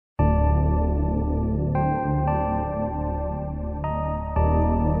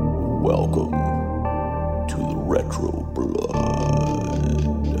Welcome to the Retro Blood.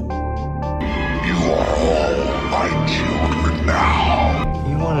 You are all my children now.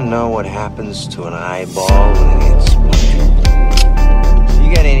 You want to know what happens to an eyeball when it gets splintered?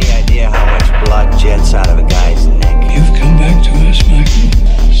 You got any idea how much blood jets out of a guy's neck? You've come back to us, Michael.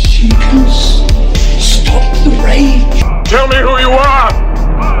 Seekers, stop the rage. Tell me who you are!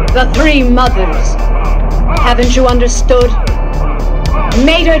 The three mothers. Haven't you understood?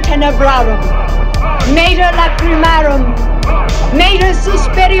 Mater tenebrarum, mater lacrimarum, mater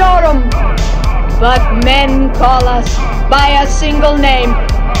suspiriorum. But men call us by a single name,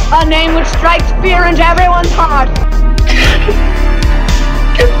 a name which strikes fear into everyone's heart.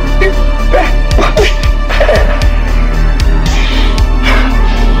 Get me back my head!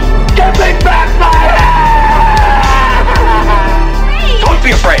 Get me back my head! Don't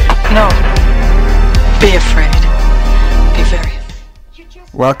be afraid! No. Be afraid. Be very afraid.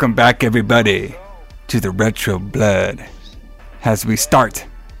 Welcome back, everybody, to the Retro Blood as we start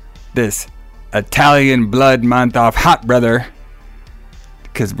this Italian Blood Month off hot, brother,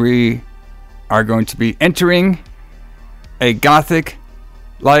 because we are going to be entering a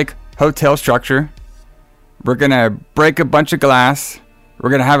gothic-like hotel structure. We're going to break a bunch of glass. We're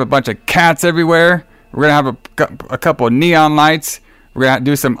going to have a bunch of cats everywhere. We're going to have a couple of neon lights. We're going to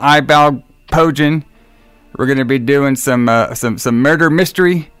do some eyebrow poaching. We're going to be doing some murder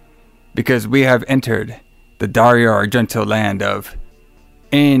mystery because we have entered the Dario Argento land of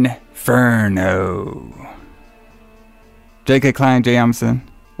Inferno. J.K. Klein, J. Amson,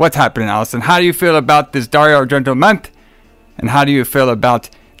 what's happening, Alison? How do you feel about this Dario Argento month? And how do you feel about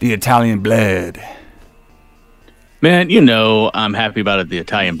the Italian blood? Man, you know I'm happy about it, the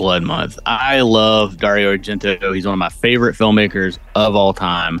Italian Blood Month. I love Dario Argento. He's one of my favorite filmmakers of all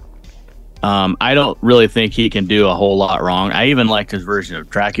time. I don't really think he can do a whole lot wrong. I even liked his version of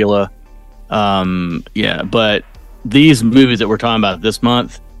Dracula. But these movies that we're talking about this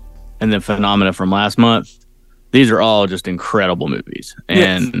month and then Phenomena from last month, these are all just incredible movies.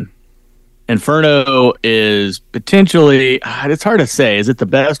 And yes. Inferno is potentially, it's hard to say, is it the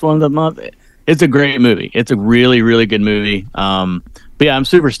best one of the month? It's a great movie. It's a really, really good movie. But yeah, I'm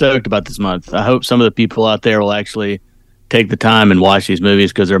super stoked about this month. I hope some of the people out there will actually take the time and watch these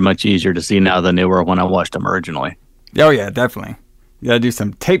movies because they're much easier to see now than they were when I watched them originally. Oh yeah, definitely. You gotta do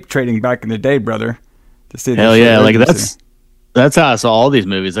some tape trading back in the day, brother, to see. Hell yeah, like that's how I saw all these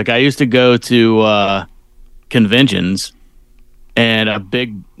movies. Like I used to go to conventions, and a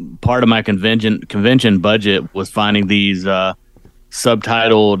big part of my convention budget was finding these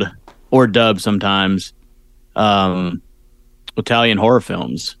subtitled or dubbed sometimes Italian horror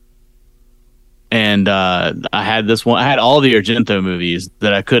films. And I had this one. I had all the Argento movies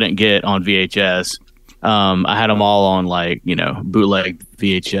that I couldn't get on VHS. I had them all on bootleg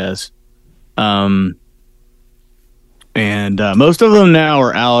VHS. And most of them now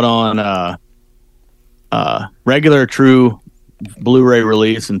are out on regular, true Blu-ray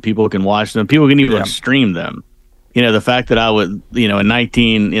release, and people can watch them. People can even stream them. You know, the fact that I would, in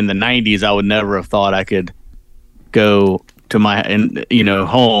the 90s, I would never have thought I could go to my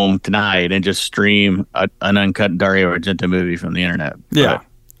home tonight and just stream an uncut Dario Argento movie from the internet. Yeah,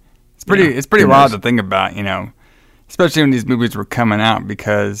 but, it's pretty wild to think about, especially when these movies were coming out,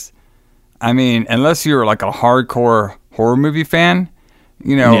 because I mean, unless you were like a hardcore horror movie fan,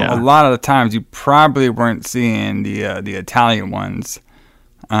 a lot of the times you probably weren't seeing the Italian ones.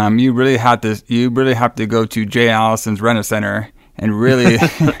 You really have to go to J. Allison's Rent Center. And really,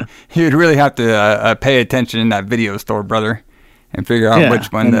 you'd really have to pay attention in that video store, brother, and figure out which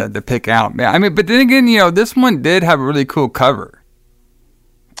one to pick out. I mean, but then again, this one did have a really cool cover.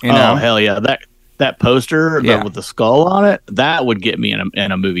 Oh, hell yeah. That poster with the skull on it, that would get me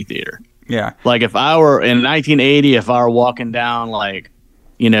in a movie theater. Yeah. Like if I were in 1980, if I were walking down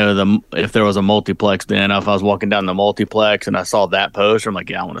if there was a multiplex then, if I was walking down the multiplex and I saw that poster, I'm like,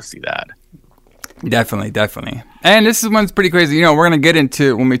 yeah, I want to see that. Definitely. And this one's pretty crazy. We're going to get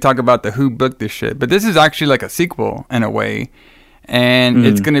into when we talk about the who booked this shit. But this is actually like a sequel in a way. And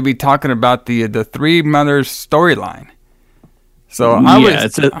it's going to be talking about the Three Mothers storyline. So go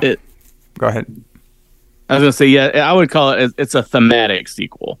ahead. I was going to say, I would call it's a thematic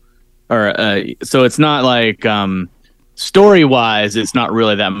sequel. So it's not like story-wise, it's not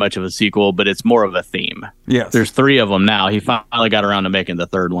really that much of a sequel, but it's more of a theme. Yes. There's 3 of them now. He finally got around to making the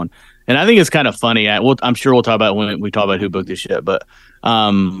 3rd one. And I think it's kind of funny. I'm sure we'll talk about it when we talk about who booked this shit. But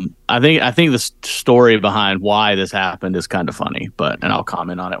I think the story behind why this happened is kind of funny. And I'll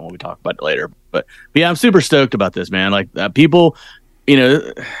comment on it when we talk about it later. But yeah, I'm super stoked about this, man. Like people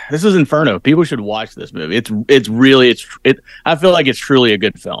this is Inferno. People should watch this movie. I feel like it's truly a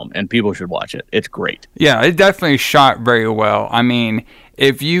good film, and people should watch it. It's great. Yeah, it definitely shot very well. I mean,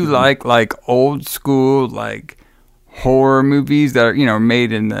 if you like old school like horror movies that are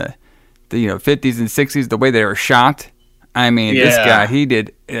made in the 50s and 60s, the way they were shot. I mean, this guy, he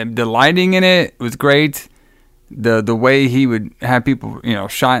did the lighting in it was great. The way he would have people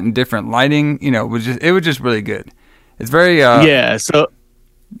shot in different lighting, it was just really good. It's very it's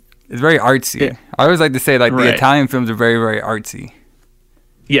very artsy. Yeah. I always like to say the Italian films are very, very artsy.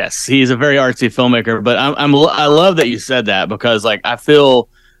 Yes, he's a very artsy filmmaker, but I love that you said that, because like I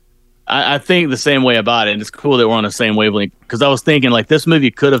think the same way about it, and it's cool that we're on the same wavelength, because I was thinking like this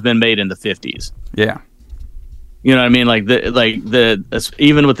movie could have been made in the 50s. Yeah. You know what I mean?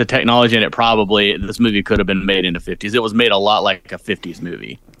 Even with the technology in it, probably this movie could have been made in the 50s. It was made a lot like a 50s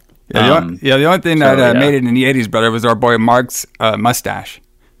movie. Yeah, the only thing that made it in the 80s, brother, was our boy Mark's mustache.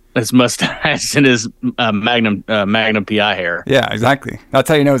 His mustache and his Magnum PI hair. Yeah, exactly. That's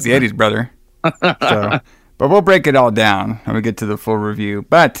how you know it's the 80s, brother. But we'll break it all down when we get to the full review.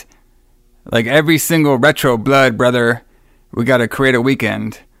 But like every single retro blood, brother, we got to create a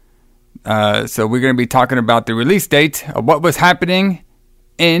weekend. So we're going to be talking about the release date of what was happening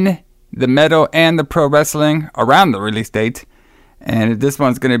in the metal and the pro wrestling around the release date. And this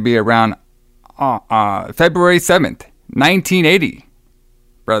one's going to be around February 7th, 1980,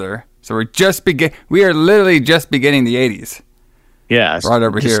 brother. So we are literally just beginning the 80s. Yeah, right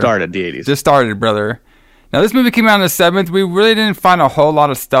over here. Started the 80s. Just started, brother. Now, this movie came out on the 7th. We really didn't find a whole lot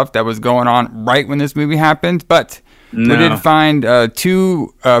of stuff that was going on right when this movie happened, but we did find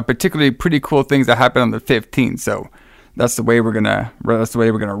two particularly pretty cool things that happened on the 15th. So that's the way we're gonna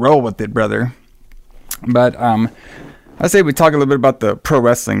roll with it, brother. But I say we talk a little bit about the pro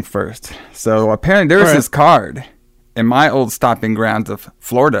wrestling first. So apparently there was this card in my old stomping grounds of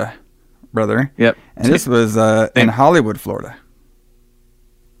Florida, brother. Yep. And this was in Hollywood, Florida.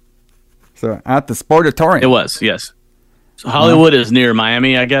 So at the Sportatorium. It was, yes. So Hollywood is near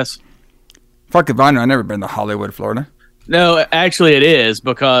Miami, I guess. Fuck if I know. I've never been to Hollywood, Florida. No, actually it is,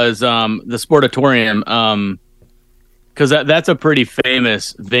 because the Sportatorium, because that's a pretty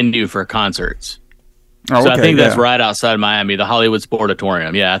famous venue for concerts. Oh, so I think that's right outside Miami, the Hollywood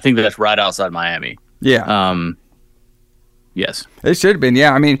Sportatorium. Yeah, I think that's right outside Miami. Yeah. Yes. It should have been,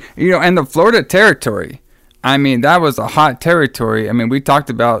 yeah. I mean, and the Florida territory, I mean, that was a hot territory. I mean, we talked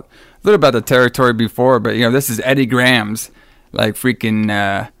a little about the territory before, but, this is Eddie Graham's, like,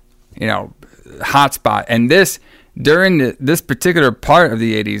 freaking, hot spot. And during this particular part of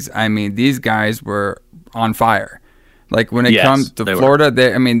the 80s, I mean, these guys were on fire. Like when it comes to Florida,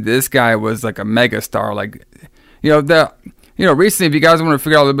 this guy was like a mega star. Like, recently, if you guys want to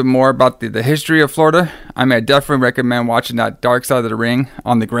figure out a little bit more about the history of Florida, I definitely recommend watching that Dark Side of the Ring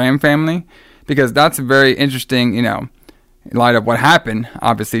on the Graham family, because that's a very interesting, in light of what happened,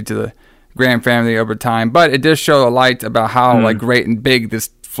 obviously, to the Graham family over time. But it does show a light about how like great and big this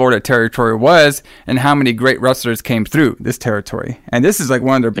Florida territory was, and how many great wrestlers came through this territory. And this is like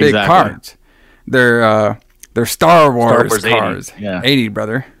one of their big cards. They're Star Wars cars. 80. Yeah. 80,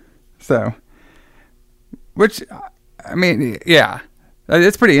 brother. So, which, I mean, yeah.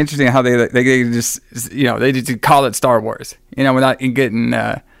 It's pretty interesting how they just, they just call it Star Wars, without getting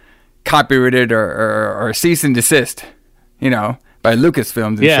copyrighted or cease and desist, by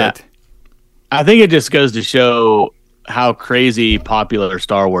Lucasfilms and shit. I think it just goes to show how crazy popular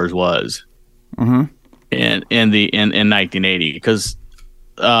Star Wars was in 1980, because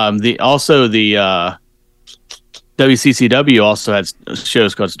the WCCW also had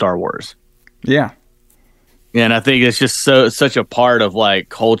shows called Star Wars. Yeah. And I think it's just such a part of like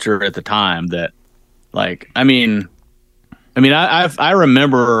culture at the time that, like, I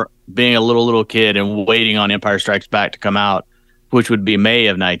remember being a little kid and waiting on Empire Strikes Back to come out, which would be May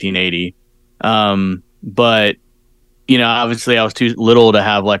of 1980. But obviously I was too little to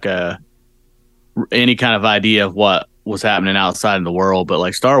have like any kind of idea of what was happening outside in the world. But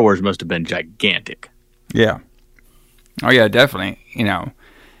like Star Wars must have been gigantic. Yeah. Oh yeah, definitely. And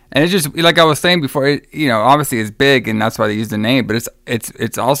it's just like I was saying before. Obviously it's big, and that's why they use the name. But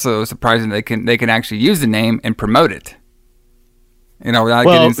it's also surprising they can actually use the name and promote it. Without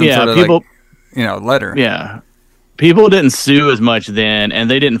getting some sort of letter. Yeah, people didn't sue as much then, and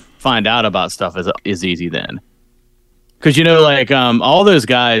they didn't find out about stuff as easy then. Because all those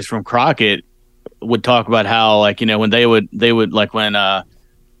guys from Crockett would talk about how when they would when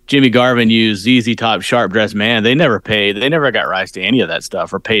Jimmy Garvin used ZZ Top Sharp Dressed Man, they never got rights to any of that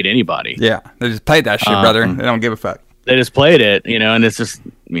stuff or paid anybody. Yeah, they just played that shit, brother. They don't give a fuck. They just played it, and it's just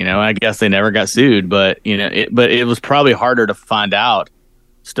I guess they never got sued, but it was probably harder to find out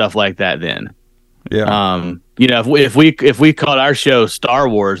stuff like that then. Yeah. If we called our show Star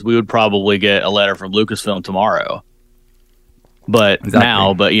Wars, we would probably get a letter from Lucasfilm tomorrow. But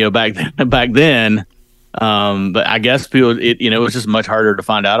now, back then, but I guess people, it was just much harder to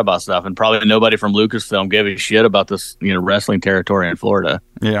find out about stuff, and probably nobody from Lucasfilm gave a shit about this, wrestling territory in Florida.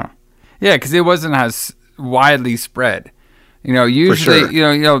 Yeah, because it wasn't as widely spread. Usually,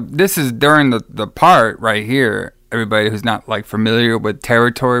 sure. This is during the part right here. Everybody who's not like familiar with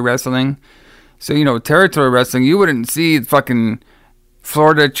territory wrestling. So, territory wrestling, you wouldn't see fucking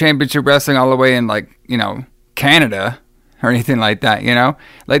Florida Championship Wrestling all the way in Canada or anything like that,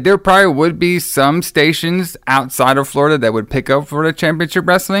 Like there probably would be some stations outside of Florida that would pick up Florida Championship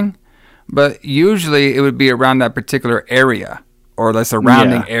Wrestling, but usually it would be around that particular area or the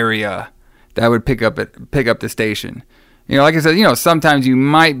surrounding area that would pick up the station. Like I said, sometimes you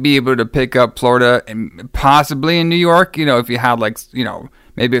might be able to pick up Florida and possibly in New York, if you had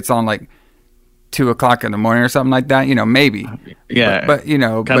maybe it's on 2:00 in the morning or something like that, maybe. Yeah. But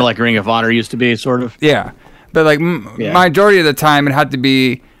kind of like Ring of Honor used to be, sort of. Yeah. But majority of the time it had to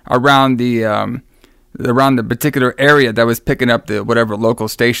be around the particular area that was picking up the whatever local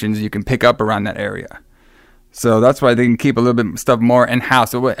stations you can pick up around that area. So that's why they can keep a little bit stuff more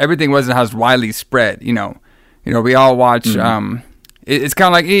in-house. So everything wasn't as widely spread, we all watch. It's kind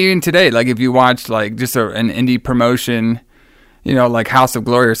of like even today. Like if you watch just an indie promotion, like House of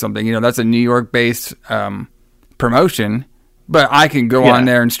Glory or something. That's a New York-based promotion, but I can go on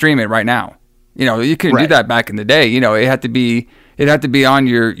there and stream it right now. You couldn't do that back in the day. It had to be on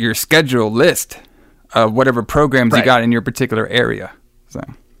your schedule list of whatever programs you got in your particular area. So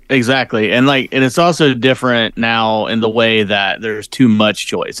exactly, and it's also different now in the way that there's too much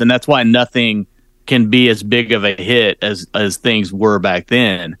choice, and that's why nothing can be as big of a hit as things were back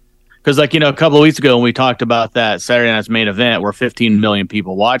then. Because a couple of weeks ago when we talked about that Saturday Night's Main Event where 15 million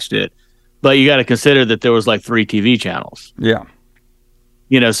people watched it, but you got to consider that there was 3 TV channels. Yeah.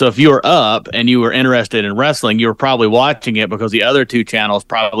 So if you were up and you were interested in wrestling, you were probably watching it because the other 2 channels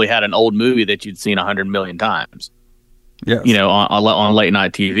probably had an old movie that you'd seen 100 million times. Yes. On late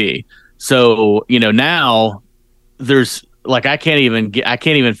night TV. So, now there's I can't even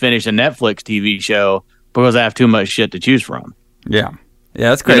finish a Netflix TV show because I have too much shit to choose from. Yeah. Yeah,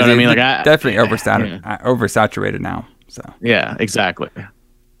 that's crazy. You know what I mean? Definitely oversaturated now. So yeah, exactly.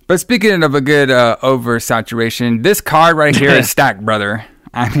 But speaking of a good oversaturation, this card right here is stacked, brother.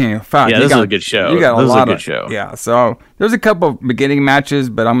 I mean, fuck. Yeah, this is a good show. You got this a lot is a good show. Yeah, so there's a couple beginning matches,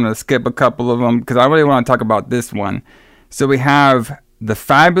 but I'm going to skip a couple of them because I really want to talk about this one. So we have the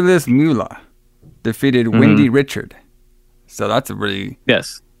Fabulous Moolah defeated Wendy Richard. So that's a really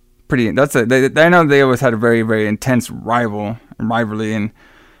pretty. I know they always had a very, very intense rivalry, and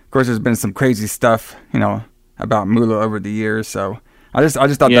of course there's been some crazy stuff, about Moolah over the years. So I just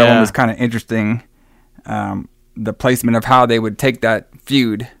thought that one was kind of interesting. The placement of how they would take that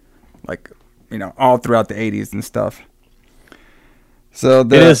feud, all throughout the 80s and stuff. So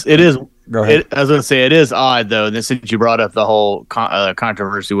it is. Go ahead. I was going to say it is odd though. And since you brought up the whole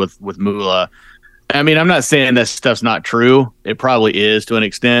controversy with Moolah, I mean, I'm not saying that stuff's not true. It probably is to an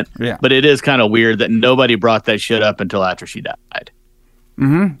extent. Yeah. But it is kind of weird that nobody brought that shit up until after she died.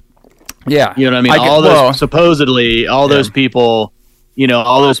 Mm-hmm. Yeah. You know what I mean? Supposedly, all those people,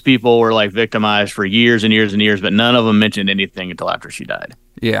 all those people were victimized for years and years and years, but none of them mentioned anything until after she died.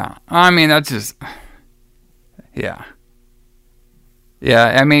 Yeah. I mean, that's just, yeah.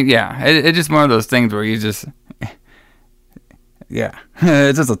 Yeah. I mean, yeah. It's just one of those things where you just, yeah.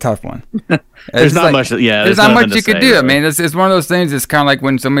 It's just a tough one. There's not much. Yeah. There's not much you can do. Really. I mean, it's one of those things. It's kind of like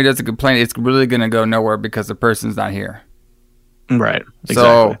when somebody does a complaint, it's really going to go nowhere because the person's not here. Right. Exactly.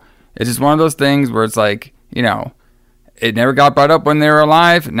 So it's just one of those things where it's it never got brought up when they were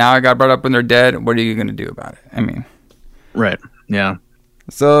alive. Now it got brought up when they're dead. What are you going to do about it? I mean. Right. Yeah.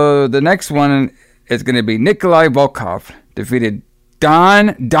 So the next one is going to be Nikolai Volkov defeated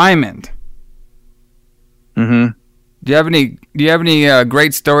Don Diamond. Mm-hmm. Do you have any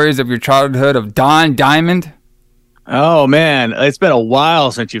great stories of your childhood of Don Diamond? Oh man, it's been a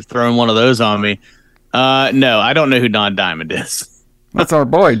while since you've thrown one of those on me. No, I don't know who Don Diamond is. That's our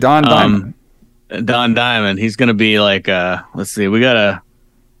boy, Don Diamond. Don Diamond. He's gonna be let's see, we gotta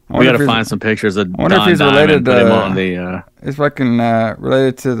find some pictures of Don Diamond. Related put him on the. It's fucking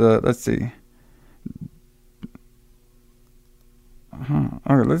related to the. Let's see.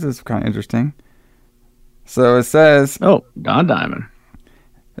 Okay, this is kind of interesting. So it says... Oh, Don Diamond.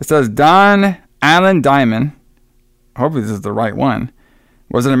 It says Don Allen Diamond, hopefully this is the right one,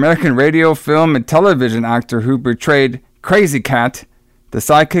 was an American radio, film, and television actor who portrayed Crazy Cat, the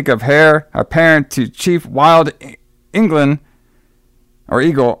sidekick of heir apparent to Chief Wild England or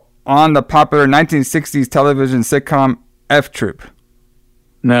Eagle on the popular 1960s television sitcom F Troop.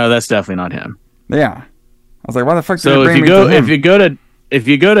 No, that's definitely not him. Yeah, I was like, why the fuck did So you bring me to him? if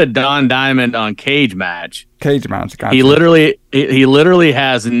you go to Don Diamond on Cage Match, gotcha. he literally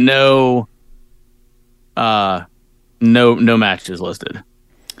has no matches listed.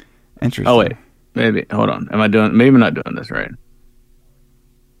 Interesting. Oh wait, maybe hold on. Maybe I'm not doing this right.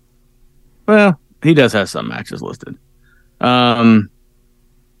 Well, he does have some matches listed.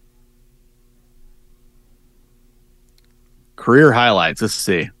 Career highlights. Let's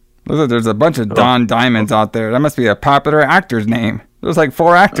see. Looks like there's a bunch of Don Diamonds out there. That must be a popular actor's name. There's like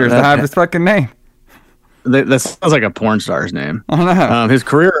 4 actors that have his fucking name. That sounds like a porn star's name. I don't know.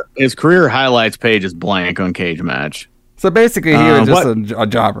 His career highlights page is blank on Cage Match. So basically, he was just a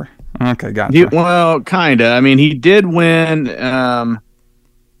jobber. Okay, gotcha. Well, kinda. I mean, he did win.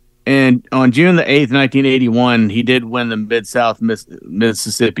 And on June the 8th, 1981, he did win the Mid-South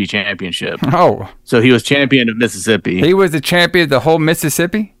Mississippi Championship. Oh. So he was champion of Mississippi. He was the champion of the whole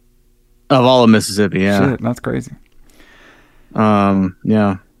Mississippi? Of all of Mississippi, yeah. Shit, that's crazy. Yeah.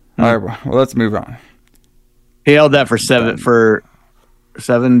 All right, well, let's move on. He held that for 7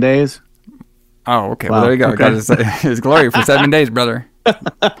 days. Oh, okay. Wow. Well, there you go. Okay. Got to say his glory for 7 days, brother.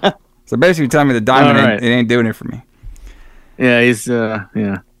 So basically, tell me the diamond ain't doing it for me. Yeah, he's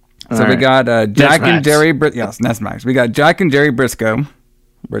yeah. So we got Jack and Jerry. Yes, Nestmax. We got Jack and Jerry Briscoe,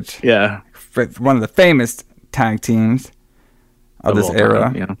 which one of the famous tag teams of this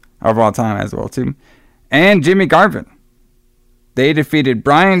era of all time as well too, and Jimmy Garvin. They defeated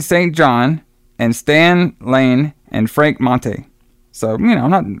Brian St. John and Stan Lane and Frank Monte. So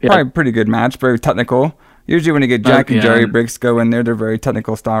probably a pretty good match, very technical. Usually when you get Jack and Jerry Briscoe in there, they're very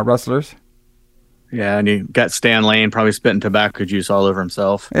technical style wrestlers. Yeah, and you got Stan Lane probably spitting tobacco juice all over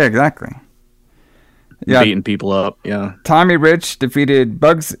himself. Yeah, exactly. Yeah, beating people up. Yeah. Tommy Rich defeated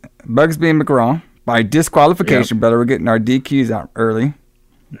Bugsby McGraw by disqualification. Brother, we're getting our DQs out early.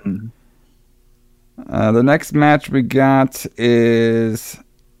 Mm-hmm. The next match we got is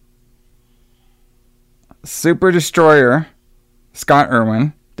Super Destroyer Scott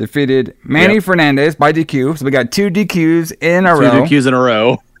Irwin defeated Manny Fernandez by DQ. So we got 2 DQs in a row. 2 DQs in a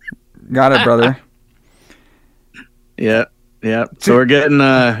row. Got it, brother. Yep. So we're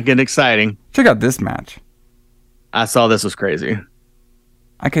getting exciting. Check out this match. I saw this was crazy.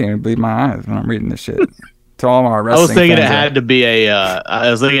 I can't even believe my eyes when I'm reading this shit. To all our wrestling I was thinking fans it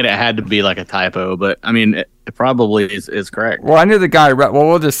had to be like a typo, but I mean it probably is correct. Well, I knew the guy. Well,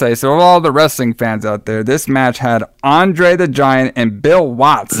 we'll just say so. Of all the wrestling fans out there, this match had Andre the Giant and Bill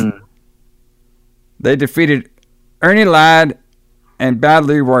Watts. They defeated Ernie Ladd and Bad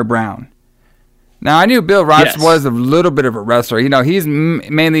Leroy Brown. Now, I knew Bill Watts was a little bit of a wrestler. He's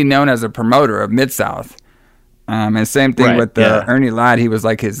mainly known as a promoter of Mid-South. And same thing with Ernie Ladd. He was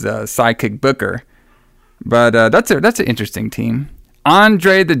like his sidekick booker. But that's an interesting team.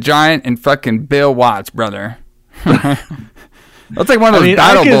 Andre the Giant and fucking Bill Watts, brother. That's like one of those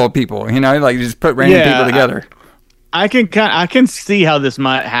Battle Bowl people. Like you just put random people together. I can see how this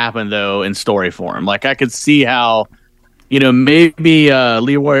might happen, though, in story form. Like, I could see how... maybe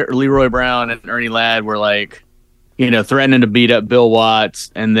Leroy Brown and Ernie Ladd were like, threatening to beat up Bill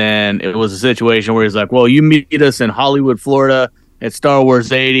Watts. And then it was a situation where he's like, well, you meet us in Hollywood, Florida at Star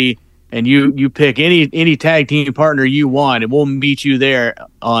Wars 80. And you pick any tag team partner you want. And we'll meet you there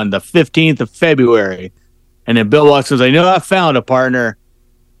on the 15th of February. And then Bill Watts says, I found a partner.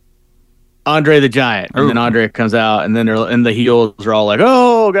 Andre the Giant. And then Andre comes out, and then the heels are all like,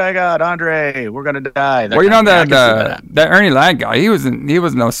 "Oh, God, Andre, we're gonna die." Well, that Ernie Ladd guy, he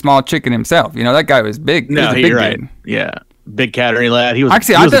was no small chicken himself. That guy was big. No, you're right. Dude. Yeah, big cat Ernie Ladd. He was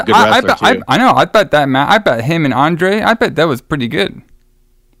actually. He was a good wrestler too. I know. I bet that I bet him and Andre. I bet that was pretty good.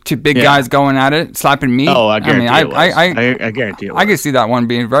 2 big guys going at it, slapping meat. Oh, I guarantee it was. I guarantee it was. I could see that one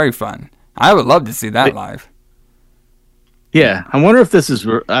being very fun. I would love to see that live. Yeah, I wonder if this is...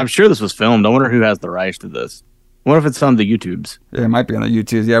 I'm sure this was filmed. I wonder who has the rights to this. I wonder if it's on the YouTubes. Yeah, it might be on the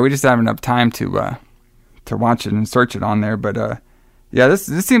YouTubes. Yeah, we just haven't enough time to watch it and search it on there. But, this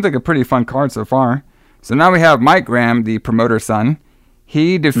seems like a pretty fun card so far. So now we have Mike Graham, the promoter's son.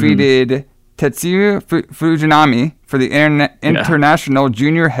 He defeated Tetsuya Fujinami for the International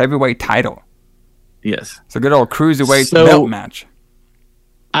Junior Heavyweight title. Yes. So good old cruiserweight belt match.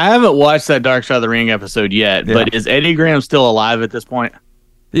 I haven't watched that Dark Side of the Ring episode yet, but is Eddie Graham still alive at this point?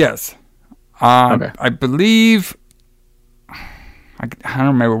 Yes. Okay. I believe... I don't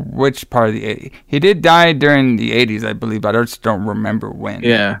remember which part of the 80s. He did die during the 80s, I believe, but I just don't remember when.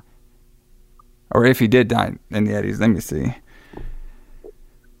 Yeah. Or if he did die in the 80s. Let me see.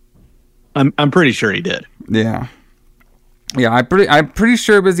 I'm pretty sure he did. Yeah. Yeah, I'm pretty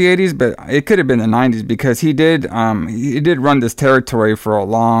sure it was the 80s, but it could have been the 90s because he did run this territory for a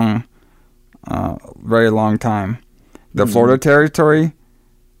long, very long time. The Florida territory.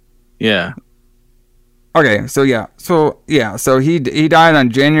 Yeah. Okay, so he died on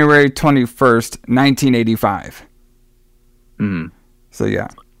January 21st, 1985. So yeah.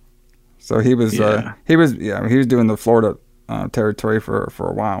 So he was doing the Florida territory for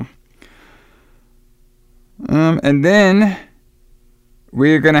a while. And then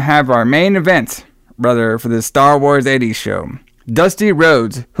we're going to have our main event, brother, for the Star Wars 80s show. Dusty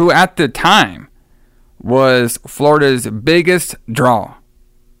Rhodes, who at the time was Florida's biggest draw.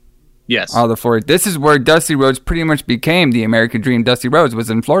 Yes. All the Florida. This is where Dusty Rhodes pretty much became the American Dream. Dusty Rhodes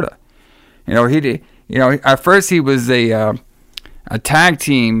was in Florida. At first he was a tag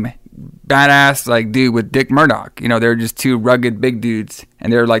team badass like dude with Dick Murdoch. They were just two rugged big dudes,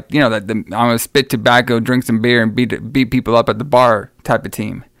 and they're like, I'm gonna spit tobacco, drink some beer, and beat people up at the bar type of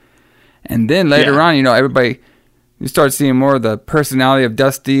team. And then later on, everybody, you start seeing more of the personality of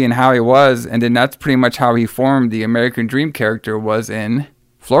Dusty and how he was, and then that's pretty much how he formed the American Dream character was in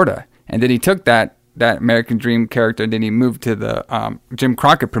Florida. And then he took that American Dream character, and then he moved to the Jim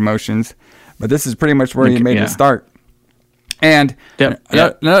Crockett Promotions. But this is pretty much where he made his start. And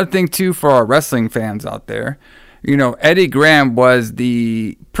another thing too for our wrestling fans out there, Eddie Graham was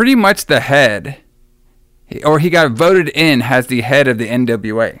pretty much the head, or he got voted in as the head of the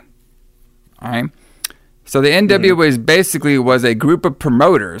NWA. All right. So the NWA basically was a group of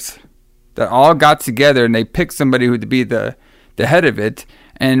promoters that all got together and they picked somebody who to be the head of it.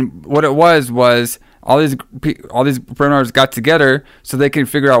 And what it was all these promoters got together so they could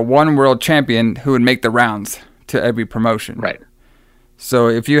figure out one world champion who would make the rounds to every promotion. Right. So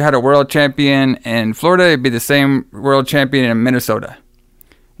if you had a world champion in Florida, it'd be the same world champion in Minnesota.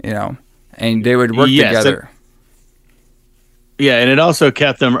 And they would work together. And it also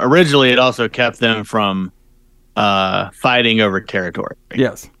kept them from fighting over territory.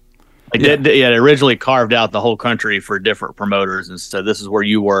 Yes. It originally carved out the whole country for different promoters and said, this is where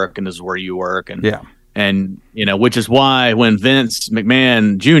you work and this is where you work. And which is why when Vince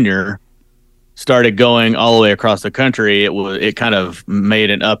McMahon Jr. started going all the way across the country, it kind of made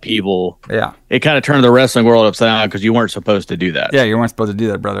an upheaval. Yeah. It kind of turned the wrestling world upside down because you weren't supposed to do that. Yeah, you weren't supposed to do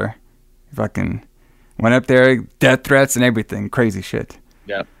that, brother. You fucking went up there, death threats and everything. Crazy shit.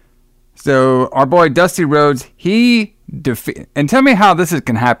 Yeah. So our boy Dusty Rhodes, and tell me how this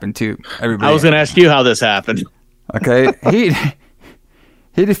can happen too, everybody. I was going to ask you how this happened. Okay.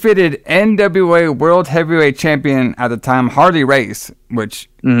 He defeated NWA World Heavyweight Champion at the time, Harley Race, which,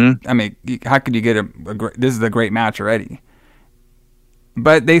 I mean, how could you get this is a great match already.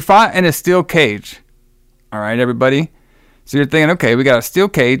 But they fought in a steel cage. All right, everybody? So you're thinking, okay, we got a steel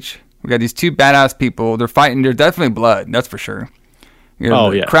cage. We got these two badass people. They're fighting. There's definitely blood. That's for sure.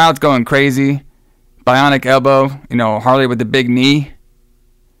 The crowd's going crazy. Bionic elbow. Harley with the big knee.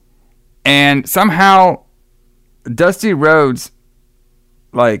 And somehow, Dusty Rhodes,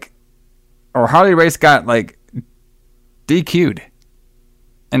 or Harley Race got, DQ'd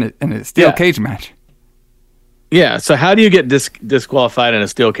in a steel cage match. Yeah, so how do you get disqualified in a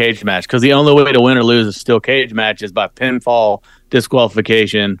steel cage match? Because the only way to win or lose a steel cage match is by pinfall,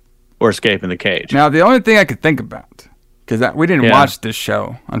 disqualification, or escaping the cage. Now, the only thing I could think about, because we didn't watch this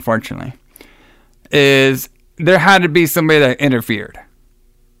show, unfortunately, is there had to be somebody that interfered.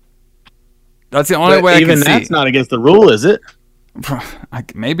 That's the only way I can see. Even that's not against the rule, is it?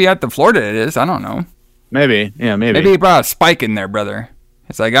 Maybe at the Florida it is. I don't know. Maybe. Yeah, maybe. Maybe he brought a spike in there, brother.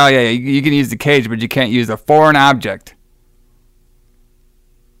 It's like, oh, yeah, you can use the cage, but you can't use a foreign object.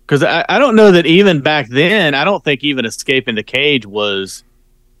 Because I don't know that even back then, I don't think even escaping the cage was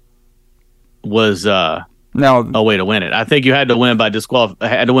a way to win it. I think you had to win by pinfall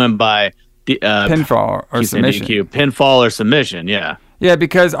or submission. Pinfall or submission, yeah. Yeah,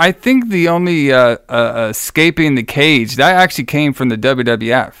 because I think the only escaping the cage, that actually came from the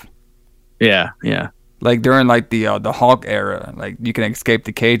WWF. Yeah. During the Hulk era, you can escape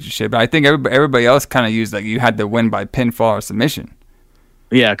the cage and shit. But I think everybody else kind of used you had to win by pinfall or submission.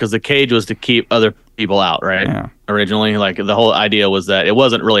 Yeah, because the cage was to keep other people out, right? Yeah. Originally, the whole idea was that it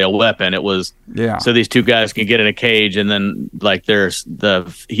wasn't really a weapon. It was so these two guys can get in a cage and then there's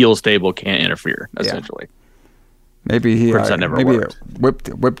the heel stable can't interfere essentially. Maybe he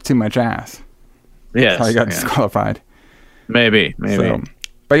whipped too much ass. Yeah, that's how he got disqualified. Maybe. So,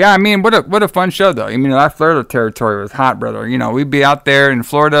 but yeah, I mean, what a fun show though. I mean, that Florida territory was hot, brother. We'd be out there in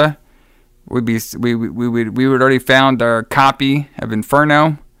Florida. We would already found our copy of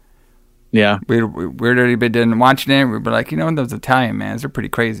Inferno. Yeah, we'd already been watching it. We'd be like, those Italian mans, they're pretty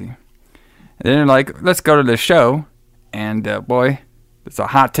crazy. And they're like, let's go to the show. And boy, it's a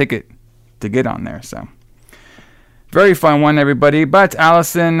hot ticket to get on there. So very fun one, everybody. But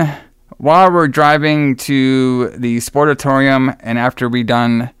Alison, while we're driving to the Sportatorium and after we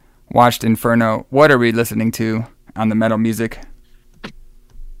watched Inferno, what are we listening to on the metal music?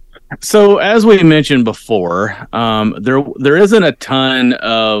 So as we mentioned before, there isn't a ton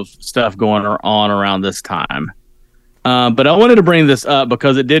of stuff going on around this time. But I wanted to bring this up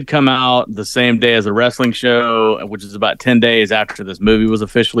because it did come out the same day as a wrestling show, which is about 10 days after this movie was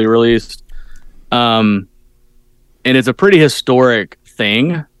officially released. And it's a pretty historic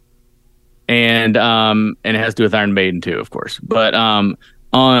thing. And it has to do with Iron Maiden too, of course. But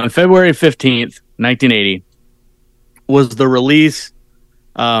on February 15th, 1980, was the release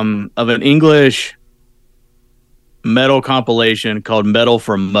of an English metal compilation called Metal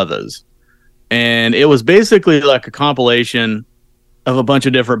from Muthas. And it was basically like a compilation of a bunch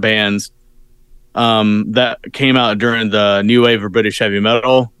of different bands that came out during the new wave of British heavy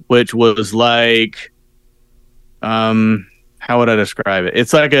metal, which was like, how would I describe it?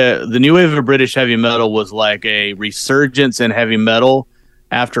 It's like the new wave of British heavy metal was like a resurgence in heavy metal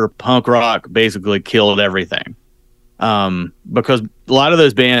after punk rock basically killed everything. Because a lot of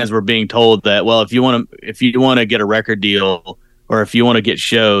those bands were being told that, well, if you want to get a record deal or if you want to get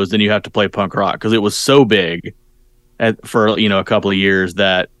shows, then you have to play punk rock, because it was so big for a couple of years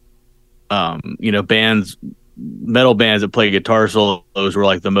that metal bands that play guitar solos were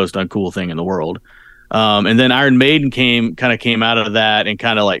like the most uncool thing in the world. And then Iron Maiden came out of that, and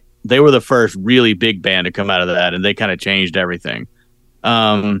kind of like they were the first really big band to come out of that, and they kind of changed everything.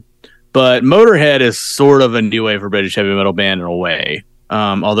 But Motorhead is sort of a new wave for British heavy metal band in a way,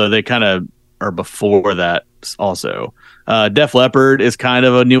 although they kind of are before that also. Def Leppard is kind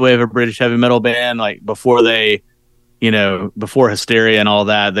of a new wave of British heavy metal band. Like before before Hysteria and all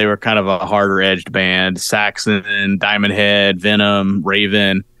that, they were kind of a harder edged band. Saxon, Diamond Head, Venom,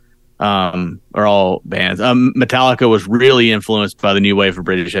 Raven are all bands. Metallica was really influenced by the new wave of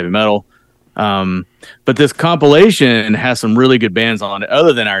British heavy metal. But this compilation has some really good bands on it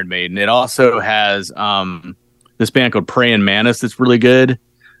other than Iron Maiden. It also has this band called Praying Mantis that's really good.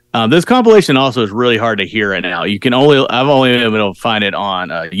 This compilation also is really hard to hear right now. I've only been able to find it on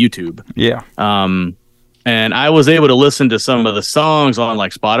YouTube. Yeah. And I was able to listen to some of the songs on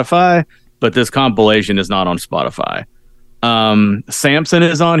like Spotify, but this compilation is not on Spotify. Samson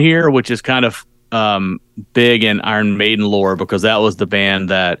is on here, which is kind of big in Iron Maiden lore because that was the band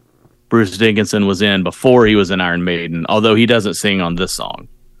that Bruce Dickinson was in before he was in Iron Maiden, although he doesn't sing on this song.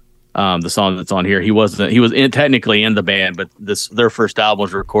 The song that's on here, he was technically in the band, but their first album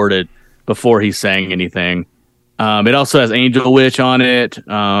was recorded before he sang anything. It also has Angel Witch on it,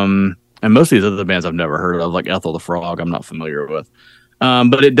 and most of these other bands I've never heard of, like Ethel the Frog, I'm not familiar with.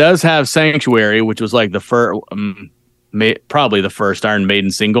 But it does have Sanctuary, which was like the first, probably the first Iron Maiden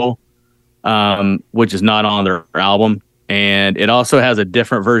single, which is not on their album. And it also has a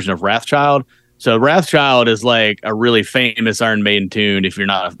different version of Wrathchild. So Wrathchild is like a really famous Iron Maiden tune. If you're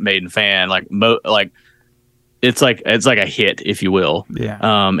not a Maiden fan, it's like a hit, if you will. Yeah.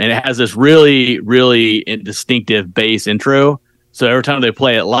 And it has this really, really distinctive bass intro. So every time they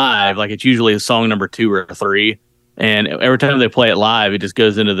play it live, like it's usually song number 2 or 3, and every time they play it live, it just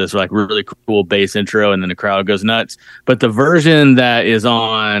goes into this like really cool bass intro, and then the crowd goes nuts. But the version that is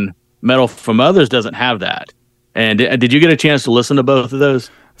on Metal from Others doesn't have that. And did you get a chance to listen to both of those?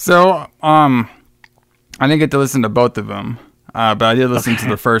 So, I didn't get to listen to both of them, but I did listen to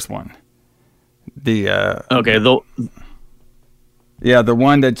the first one. The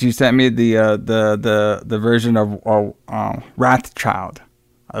one that you sent me, the version of Wrathchild.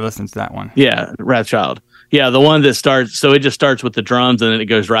 I listened to that one. Yeah, Wrathchild. Yeah, the one that starts. So it just starts with the drums and then it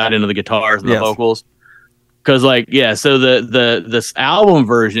goes right into the guitars and the vocals. Because so this album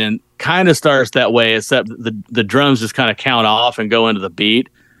version kind of starts that way, except the drums just kind of count off and go into the beat,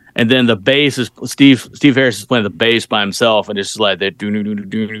 and then the bass is Steve Harris is playing the bass by himself, and it's just like that.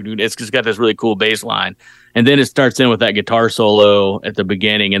 It's just got this really cool bass line, and then it starts in with that guitar solo at the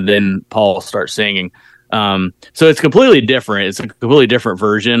beginning, and then Paul starts singing. So it's completely different. It's a completely different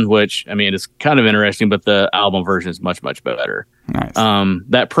version, which I mean, it's kind of interesting, but the album version is much, much better. Nice.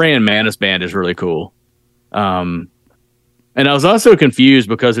 That Praying Mantis band is really cool. And I was also confused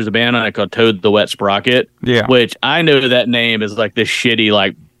because there's a band on it called Toad the Wet Sprocket, which I know that name is like this shitty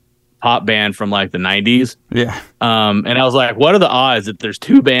like pop band from like the 90s. Yeah. And I was like, what are the odds that there's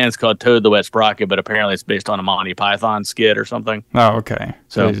 2 bands called Toad the Wet Sprocket, but apparently it's based on a Monty Python skit or something. Oh, okay.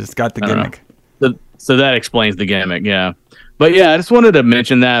 So you just got the gimmick. So that explains the gimmick, yeah. But yeah, I just wanted to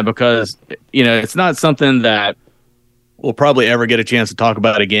mention that because, it's not something that we'll probably ever get a chance to talk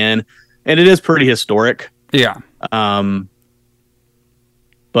about again. and it is pretty historic. Yeah.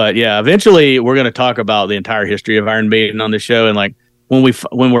 But yeah, eventually we're going to talk about the entire history of Iron Maiden on the show, and like when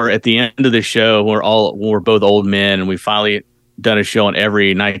we're at the end of the show, we're both old men, and we finally done a show on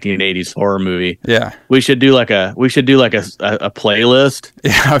every 1980s horror movie. Yeah, we should do like a playlist.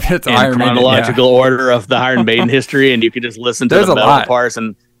 Yeah, it's in Iron chronological Maiden, order of the Iron Maiden history, and you can just listen to the metal parts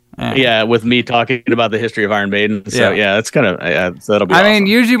and. Yeah, with me talking about the history of Iron Maiden. So yeah, it's kind of so that'll be. I mean,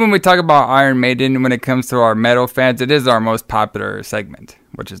 usually when we talk about Iron Maiden, when it comes to our metal fans, it is our most popular segment,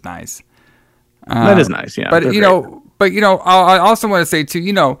 which is nice. That is nice, yeah. But I also want to say too,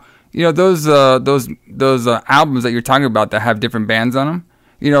 those albums that you're talking about that have different bands on them.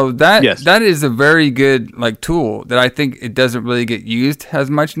 That is a very good like tool that I think it doesn't really get used as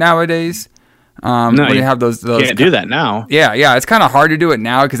much nowadays. No, when you have those can't do that now. Yeah, it's kind of hard to do it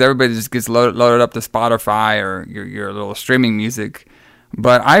now because everybody just gets loaded up to Spotify or your little streaming music.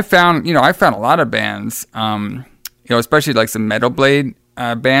 But I found a lot of bands, especially like some Metal Blade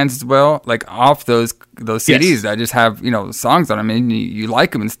bands as well, like off those CDs that just have songs on them, and you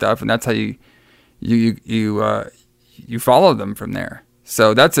like them and stuff, and that's how you follow them from there.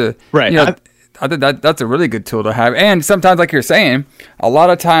 So that's a right. I think that's a really good tool to have. And sometimes, like you're saying, a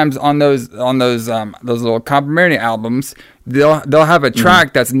lot of times on those little complimentary albums, they'll have a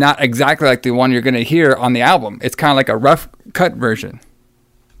track that's not exactly like the one you're going to hear on the album. It's kind of like a rough cut version.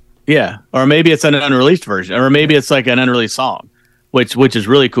 Yeah, or maybe it's an unreleased version, or maybe it's like an unreleased song, which is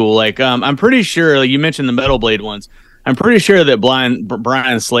really cool. Like I'm pretty sure, like you mentioned the Metal Blade ones. I'm pretty sure that Brian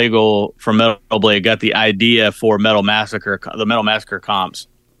Slagle from Metal Blade got the idea for the Metal Massacre comps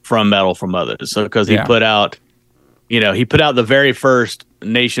from Metal from Others. So because he put out the very first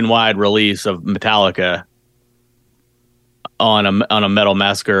nationwide release of Metallica on a Metal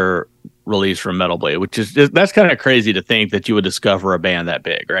Massacre release from Metal Blade, which is that's kind of crazy to think that you would discover a band that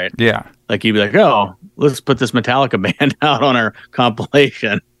big, right? Yeah. Like you'd be like, oh, let's put this Metallica band out on our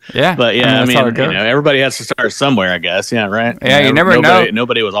compilation. Yeah. But yeah, I mean everybody has to start somewhere, I guess. Yeah, right. Yeah, you never know.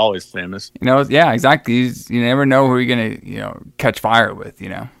 Nobody was always famous. Yeah, exactly. You never know who you're gonna, catch fire with,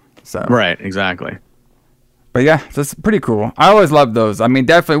 So right, exactly. But yeah, that's pretty cool. I always loved those. I mean,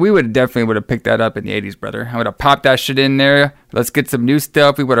 we would have picked that up in the 80s, brother. I would have popped that shit in there. Let's get some new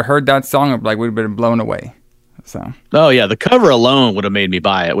stuff. We would have heard that song and we'd have been blown away. So. Oh yeah, the cover alone would have made me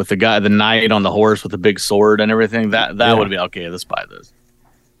buy it with the knight on the horse with the big sword and everything. That would be okay. Let's buy this.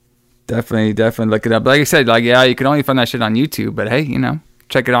 Definitely look it up. Like I said, you can only find that shit on YouTube. But hey,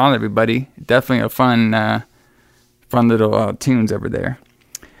 check it on, everybody. Definitely a fun little tunes over there.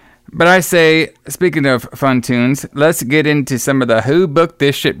 But I say, speaking of fun tunes, let's get into some of the Who Booked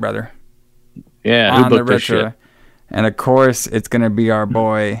This Shit, brother. Yeah, Who Booked This Shit. And of course, it's going to be our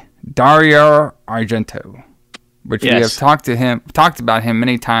boy, Dario Argento, which we have talked about him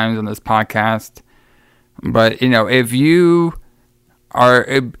many times on this podcast. But, if you are,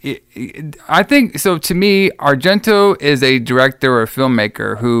 I think, so to me, Argento is a director or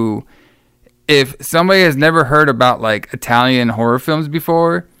filmmaker who, if somebody has never heard about, like, Italian horror films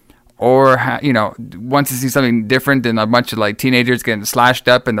before, or, wants to see something different than a bunch of, like, teenagers getting slashed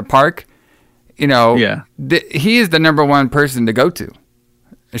up in the park, he is the number one person to go to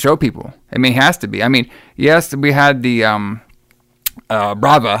show people. I mean, he has to be. I mean, yes, we had the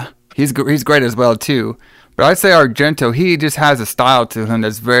Bava. He's great as well, too. But I'd say Argento, he just has a style to him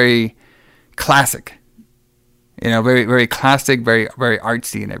that's very classic. Very, very classic, very, very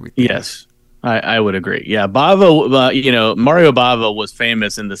artsy and everything. Yes. I would agree. Yeah, Bava, Mario Bava was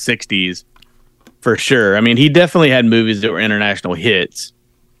famous in the 60s for sure. I mean, he definitely had movies that were international hits.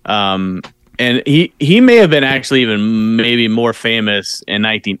 And he may have been actually even maybe more famous in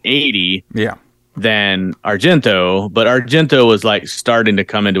 1980 than Argento, but Argento was like starting to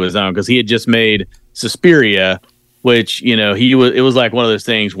come into his own because he had just made Suspiria, which, it was like one of those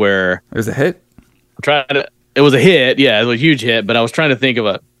things where it was a hit. It was a hit. Yeah, it was a huge hit, but I was trying to think of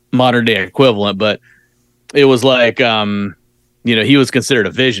a modern day equivalent, but it was like he was considered a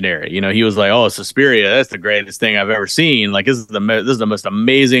visionary. He was like, oh, Suspiria, that's the greatest thing I've ever seen. Like, this is the most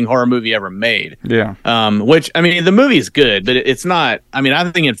amazing horror movie ever made. Yeah. Which, I mean, the movie is good, but it's not. I mean, I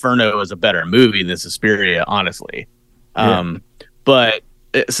think Inferno is a better movie than Suspiria, honestly. But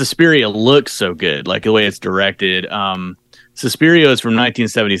Suspiria looks so good, like the way it's directed. Suspiria is from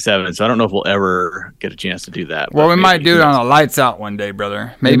 1977, so I don't know if we'll ever get a chance to do that. Well, we might do it on a Lights Out one day,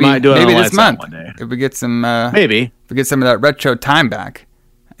 brother. Maybe this month one day. If we get some, of that retro time back.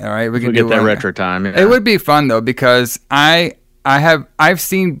 All right, we can get that retro time. Yeah. It would be fun though because I've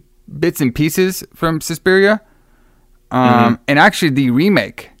seen bits and pieces from Suspiria, and actually the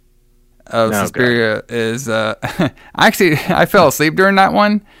remake of Suspiria is I fell asleep during that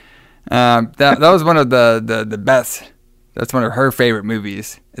one. That was one of the best. That's one of her favorite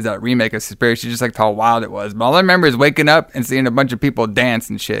movies. Is that remake of Suspiria? She just liked how wild it was. But all I remember is waking up and seeing a bunch of people dance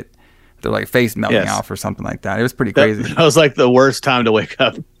and shit. They're like face melting off or something like that. It was pretty crazy. That was like the worst time to wake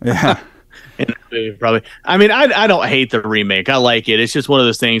up. Yeah. In the movie, probably. I mean, I don't hate the remake. I like it. It's just one of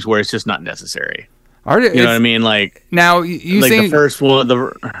those things where it's just not necessary. You know what I mean? Like now, you like saying, the first one.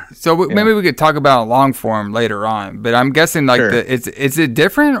 Maybe we could talk about long form later on. But I'm guessing like is it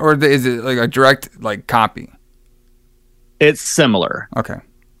different or is it like a direct like copy? It's similar. Okay.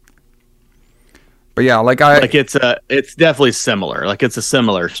 But yeah, it's definitely similar. Like it's a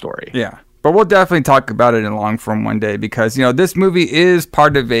similar story. Yeah. But we'll definitely talk about it in long form one day because this movie is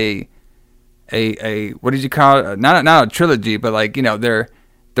part of a what did you call it? Not a trilogy, but like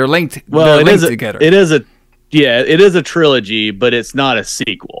they're linked. Well, they're linked together. It is a trilogy, but it's not a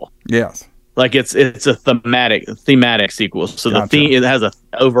sequel. Yes. Like it's a thematic sequel. So the theme, it has a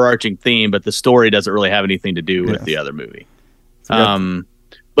overarching theme, but the story doesn't really have anything to do with the other movie. So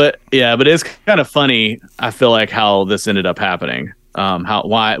but it's kind of funny. I feel like how this ended up happening.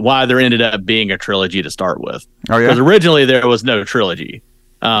 Why there ended up being a trilogy to start with. Oh yeah. Because originally there was no trilogy.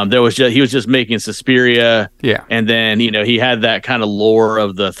 He was just making Suspiria. Yeah. And then he had that kind of lore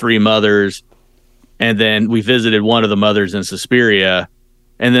of the three mothers, and then we visited one of the mothers in Suspiria.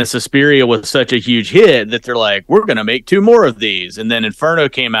 And then Suspiria was such a huge hit that they're like, we're going to make 2 more of these. And then Inferno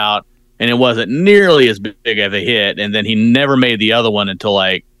came out, and it wasn't nearly as big of a hit. And then he never made the other one until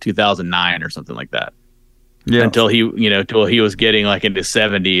like 2009 or something like that. Yeah. Until he was getting like into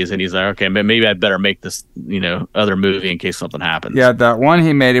 70s, and he's like, okay, maybe I'd better make this, other movie in case something happens. Yeah, that one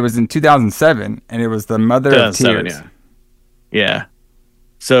he made, it was in 2007, and it was The Mother of Tears. Yeah.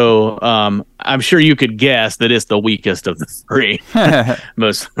 So I'm sure you could guess that it's the weakest of the 3.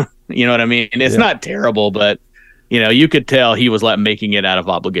 Most, you know what I mean? It's not terrible, but you could tell he was like making it out of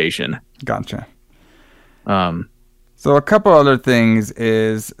obligation. Gotcha. So a couple other things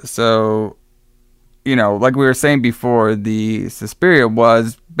is like we were saying before, the Suspiria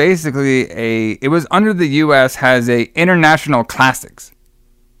was basically it was under the U.S. has a international classics.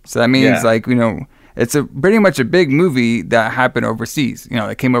 So that means it's pretty much a big movie that happened overseas.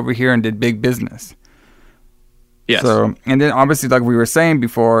 That came over here and did big business. Yes. So, and then obviously, like we were saying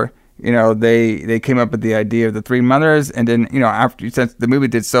before, they came up with the idea of the 3 mothers, and then since the movie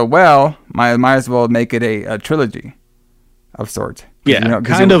did so well, might as well make it a trilogy of sorts. Yeah,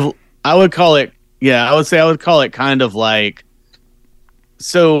 kind of. I would call it. Yeah, I would call it kind of like.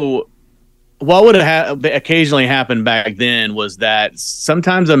 So, what would have occasionally happened back then was that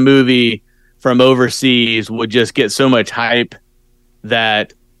sometimes a movie from overseas would just get so much hype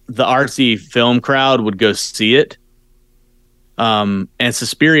that the artsy film crowd would go see it. And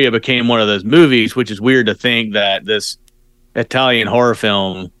Suspiria became one of those movies, which is weird to think that this Italian horror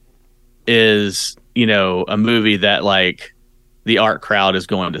film is, a movie that like the art crowd is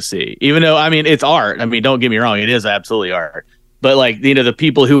going to see. Even though, I mean, it's art. I mean, don't get me wrong, it is absolutely art. But like, the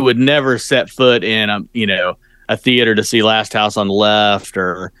people who would never set foot in a theater to see Last House on the Left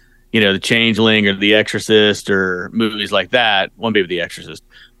or The Changeling or The Exorcist or movies like that. One maybe The Exorcist,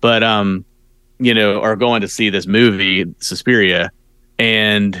 but are going to see this movie Suspiria,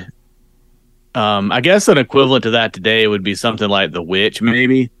 and I guess an equivalent to that today would be something like The Witch,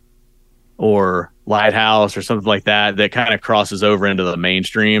 maybe, or Lighthouse or something like that. That kind of crosses over into the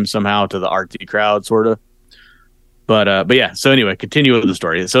mainstream somehow to the artsy crowd, sort of. But yeah. So anyway, continue with the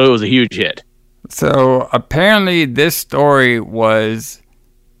story. So it was a huge hit. So apparently, this story was.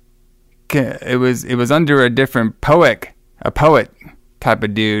 It was under a different poet type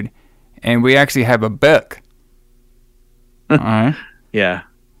of dude, and we actually have a book. All right. Yeah.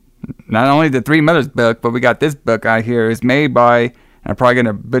 Not only the 3 Mothers book, but we got this book out here. It's made by, I'm probably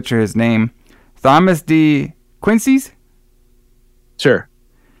gonna butcher his name, Thomas de Quinceys. Sure.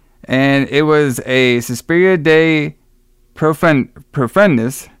 And it was a Suspiria de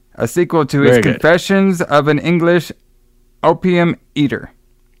Profundis, a sequel to his Confessions of an English Opium Eater.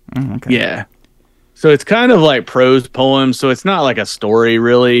 Okay. Yeah. So it's kind of like prose poems, so it's not like a story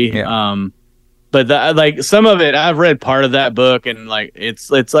really. Yeah. But like some of it, I've read part of that book, and like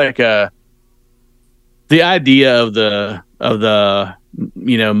it's like the idea of the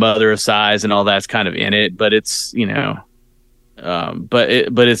mother of sighs and all that's kind of in it, but it's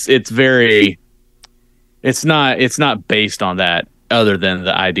it's not based on that, other than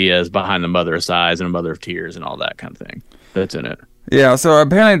the ideas behind the mother of sighs and the mother of tears and all that kind of thing that's in it. Yeah, so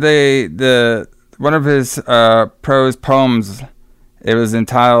apparently the one of his prose poems, it was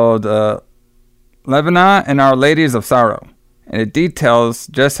entitled Levana and Our Ladies of Sorrow, and it details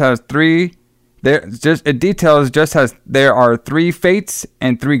just how three It details just as there are 3 fates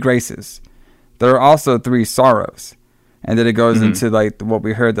and 3 graces. There are also 3 sorrows. And then it goes into like what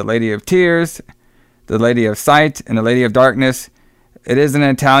we heard, the Lady of Tears, the Lady of Sight, and the Lady of Darkness. It is in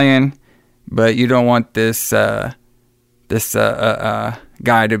Italian, but you don't want this guy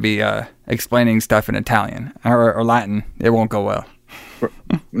to be explaining stuff in Italian or Latin. It won't go well.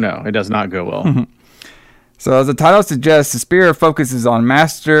 No, it does not go well. So as the title suggests, Suspiria focuses on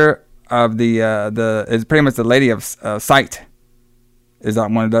master of is pretty much the Lady of Sight. Is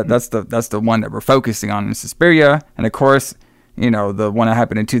that one? That's the one that we're focusing on in Suspiria, and of course, the one that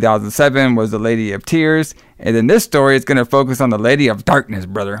happened in 2007 was the Lady of Tears, and then this story is going to focus on the Lady of Darkness,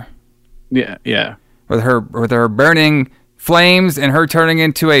 brother. Yeah. With her burning flames and her turning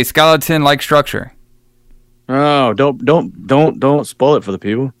into a skeleton-like structure. Oh, don't spoil it for the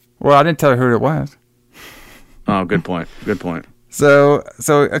people. Well, I didn't tell her who it was. Oh, good point. So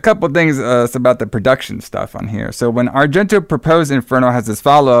a couple things about the production stuff on here. So when Argento proposed Inferno as his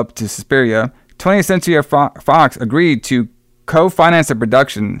follow-up to Suspiria, 20th Century Fox agreed to co-finance the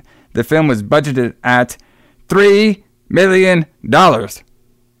production. The film was budgeted at $3 million. That's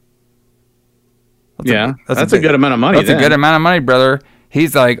a good amount of money. That's a good amount of money, brother.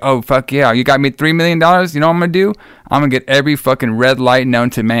 He's like, oh, fuck yeah, you got me $3 million? You know what I'm going to do? I'm going to get every fucking red light known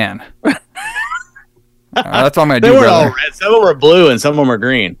to man. That's what I'm going to do, brother. They were all red. Some of them were blue and some of them were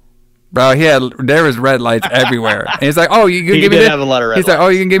green. Bro, there was red lights everywhere. And he's like, oh, you can give me have a lot of red He's lights. like, oh,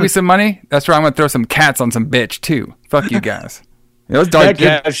 you can give me some money? That's right, I'm going to throw some cats on some bitch, too. Fuck you guys. That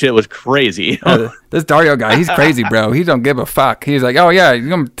cat shit was crazy. This Dario guy, he's crazy, bro. He don't give a fuck. He's like, oh, yeah, you're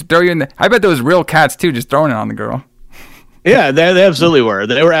going to throw you in the... I bet those real cats, too, just throwing it on the girl. Yeah, they absolutely were.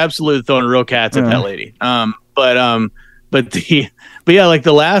 They were absolutely throwing real cats at that lady. But yeah, like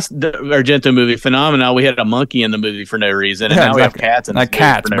the last Argento movie, Phenomena, we had a monkey in the movie for no reason, and now we have cats in the movie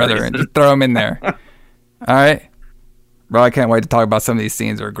cats, for no brother, reason. and just throw them in there. All right, bro. I can't wait to talk about some of these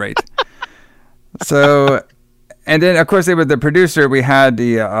scenes. Are great. So, and then of course, they were the producer. We had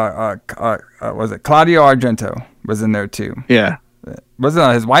the was it Claudio Argento was in there too? Yeah. Was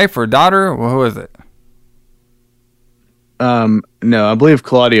it his wife or daughter? Well, who was it? No, I believe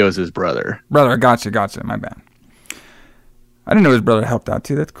Claudio is his brother. Brother, gotcha. My bad. I didn't know his brother helped out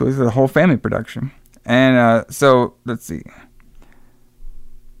too. That's cool. It's a whole family production. And so let's see.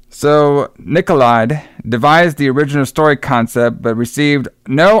 So Nicolodi devised the original story concept, but received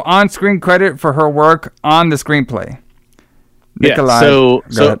no on-screen credit for her work on the screenplay. Nicolodi,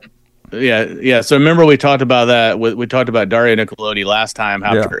 So remember we talked about that. We talked about Daria Nicolodi last time.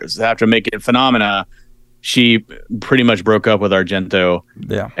 After making Phenomena, she pretty much broke up with Argento.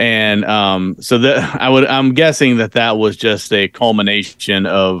 Yeah. And I'm guessing that was just a culmination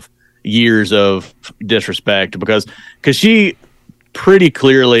of years of disrespect because she pretty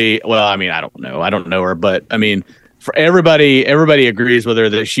clearly, well, I mean, I don't know her, but I mean, for everybody agrees with her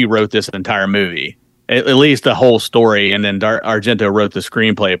that she wrote this entire movie, at least the whole story. And then Argento wrote the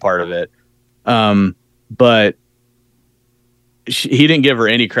screenplay part of it. But he didn't give her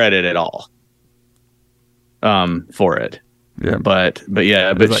any credit at all. For it. Yeah. But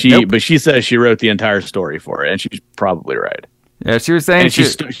she says she wrote the entire story for it, and she's probably right. Yeah, she was saying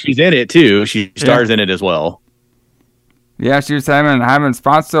she's in it too. She stars in it as well. Yeah, she was saying, I haven't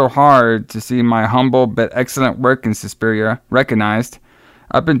fought so hard to see my humble but excellent work in Suspiria recognized.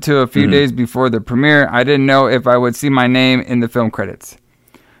 Up until a few days before the premiere, I didn't know if I would see my name in the film credits.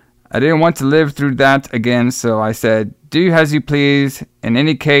 I didn't want to live through that again, so I said, do as you please. In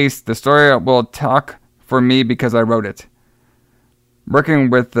any case, the story will talk for me because I wrote it. Working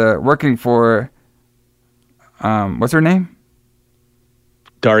for what's her name?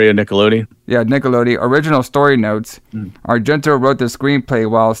 Dario Nicolodi. Yeah, Nicolodi. Original story notes. Argento wrote the screenplay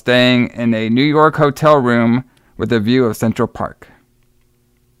while staying in a New York hotel room with a view of Central Park.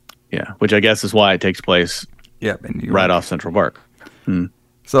 Yeah, which I guess is why it takes place in New York. Right off Central Park.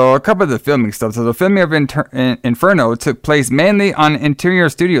 So a couple of the filming stuff. So the filming of Inferno took place mainly on interior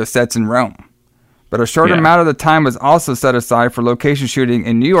studio sets in Rome. But a short amount of the time was also set aside for location shooting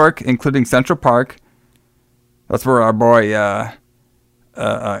in New York, including Central Park. That's where our boy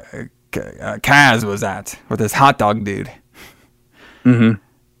Kaz was at with his hot dog dude. Mm-hmm.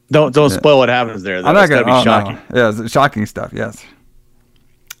 Don't spoil what happens there. I'm not gonna be shocking. No. Yeah, it's shocking stuff. Yes.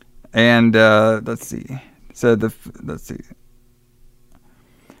 And let's see. Let's see.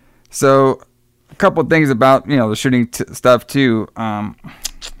 So a couple things about the shooting stuff too.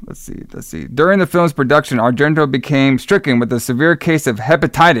 Let's see. During the film's production, Argento became stricken with a severe case of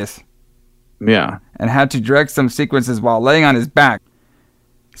hepatitis. Yeah. And had to direct some sequences while laying on his back.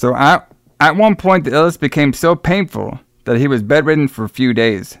 So at one point, the illness became so painful that he was bedridden for a few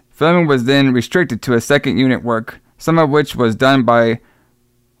days. Filming was then restricted to a second unit work, some of which was done by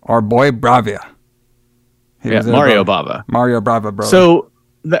our boy Bravia. Mario Bava. Mario Bava, bro. So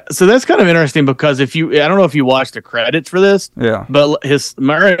that's kind of interesting because I don't know if you watched the credits for this. Yeah. But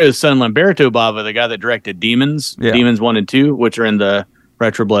Mario's son Lamberto Bava, the guy that directed Demons 1 and 2, which are in the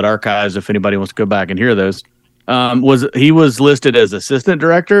Retro Blood archives, if anybody wants to go back and hear those, was listed as assistant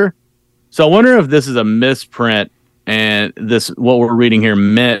director. So I wonder if this is a misprint and what we're reading here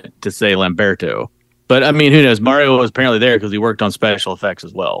meant to say Lamberto. But I mean, who knows? Mario was apparently there because he worked on special effects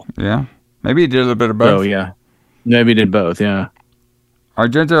as well. Yeah. Maybe he did a little bit of both. Oh, yeah. Maybe he did both, yeah.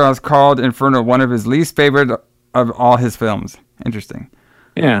 Argento has called Inferno one of his least favorite of all his films. Interesting.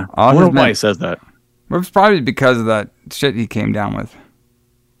 Yeah. I wonder why he says that. Well, it's probably because of that shit he came down with.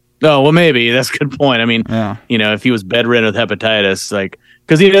 Oh, well, maybe. That's a good point. I mean, if he was bedridden with hepatitis,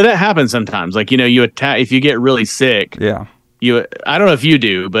 because, that happens sometimes. If you get really sick. Yeah. I don't know if you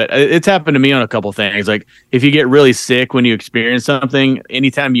do, but it's happened to me on a couple things. Like, if you get really sick when you experience something,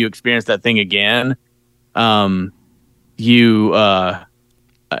 anytime you experience that thing again, you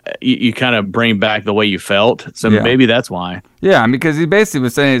kind of bring back the way you felt. So maybe that's why. Yeah, because he basically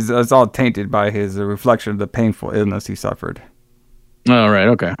was saying it's all tainted by his reflection of the painful illness he suffered. Oh, right.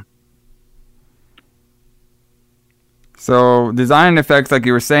 Okay. So, design effects, like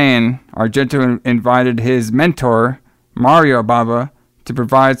you were saying, Argento invited his mentor, Mario Bava, to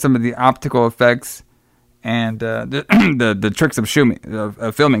provide some of the optical effects and the tricks of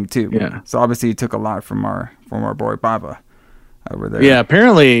filming too. Yeah. So obviously he took a lot from our boy Bava over there. Yeah.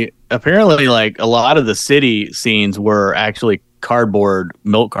 Apparently, like a lot of the city scenes were actually cardboard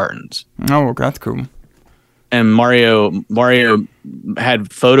milk cartons. Oh, that's cool. And Mario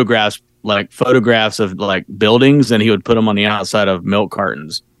had photographs of like buildings, and he would put them on the outside of milk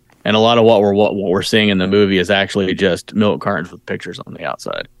cartons. And a lot of what we're seeing in the movie is actually just milk cartons with pictures on the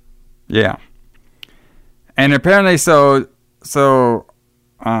outside. Yeah. And apparently, so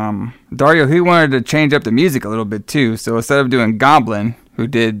Dario, he wanted to change up the music a little bit too. So instead of doing Goblin, who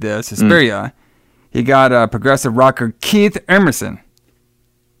did Suspiria, he got progressive rocker Keith Emerson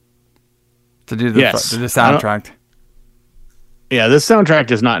to do the soundtrack. Yeah, this soundtrack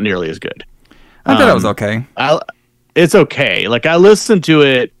is not nearly as good. I thought it was okay. It's okay. Like, I listened to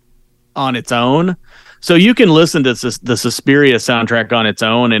it on its own. So you can listen to the Suspiria soundtrack on its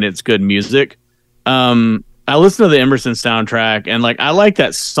own, and it's good music. I listened to the Emerson soundtrack, and I like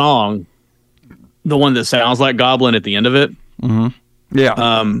that song, the one that sounds like Goblin at the end of it. Mm-hmm.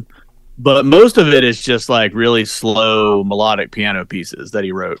 Yeah. But most of it is just like really slow melodic piano pieces that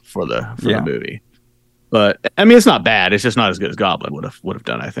he wrote for the movie. But I mean, it's not bad. It's just not as good as Goblin would have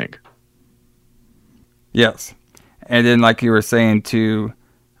done, I think. Yes. And then, like you were saying, too,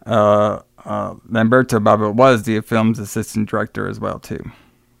 Lamberto Bava was the film's assistant director as well, too.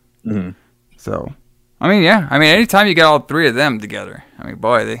 Mm-hmm. So, I mean, yeah. I mean, anytime you get all three of them together, I mean,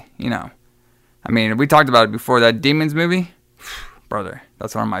 boy, I mean, we talked about it before, that Demons movie. Brother,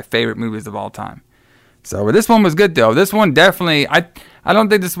 that's one of my favorite movies of all time. So, this one was good, though. This one definitely, I don't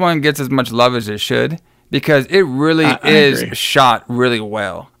think this one gets as much love as it should. Because it really is shot really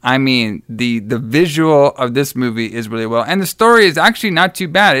well. I mean, the visual of this movie is really well, and the story is actually not too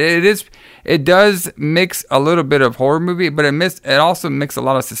bad. It does mix a little bit of horror movie, but it also mixes a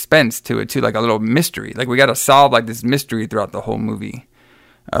lot of suspense to it too, like a little mystery. Like we got to solve like this mystery throughout the whole movie.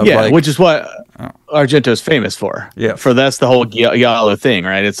 Which is what Argento's famous for. Yeah, that's the whole giallo thing,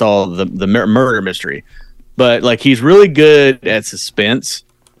 right? It's all the murder mystery, but like he's really good at suspense.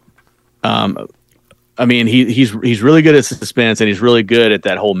 I mean, he's really good at suspense, and he's really good at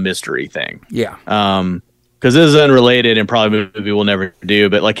that whole mystery thing. Yeah. Because this is unrelated and probably a movie we'll never do,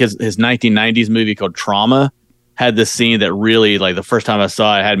 but like his 1990s movie called Trauma had this scene that really, like, the first time I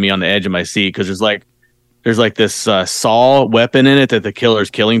saw it had me on the edge of my seat, because there's like this saw weapon in it that the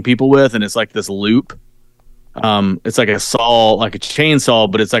killer's killing people with, and it's like this loop. It's like a saw, like a chainsaw,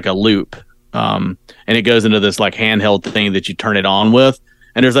 but it's like a loop. And it goes into this like handheld thing that you turn it on with,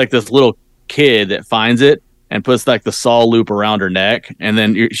 and there's like this little kid that finds it and puts like the saw loop around her neck, and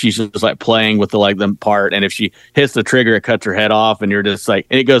then she's just like playing with the part, and if she hits the trigger it cuts her head off, and you're just like,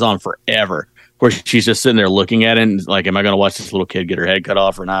 and it goes on forever. Of course, she's just sitting there looking at it and like, am I going to watch this little kid get her head cut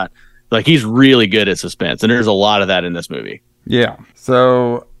off or not? Like, he's really good at suspense, and there's a lot of that in this movie. Yeah.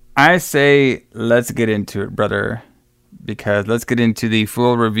 So I say let's get into it, brother, because let's get into the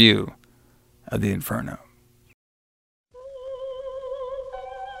full review of the Inferno.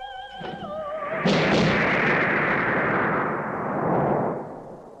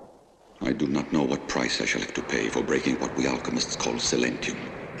 I do not know what price I shall have to pay for breaking what we alchemists call silentium.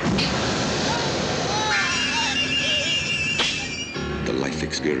 The life life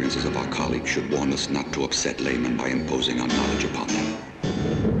experiences of our colleagues should warn us not to upset laymen by imposing our knowledge upon them.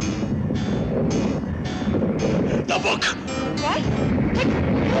 The book! What?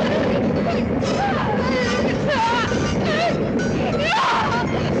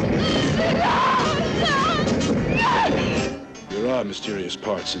 There are mysterious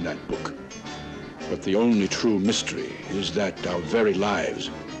parts in that book, but the only true mystery is that our very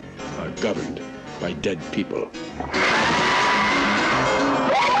lives are governed by dead people.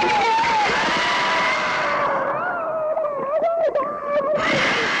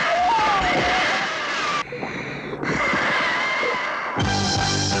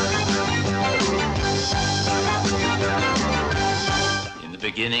 In the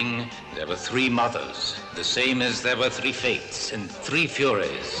beginning, there were 3 mothers, the same as there were 3 fates and 3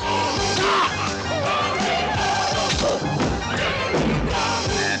 furies.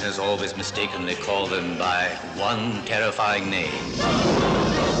 Man has always mistakenly called them by one terrifying name.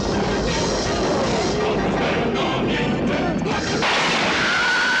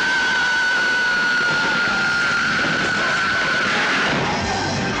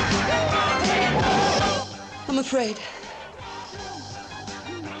 I'm afraid.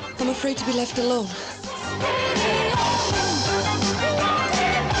 I'm afraid to be left alone.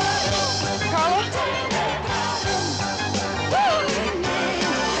 Carla?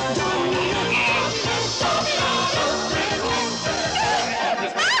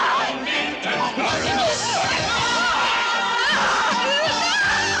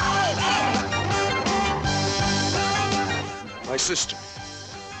 My sister.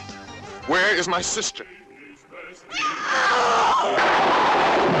 Where is my sister?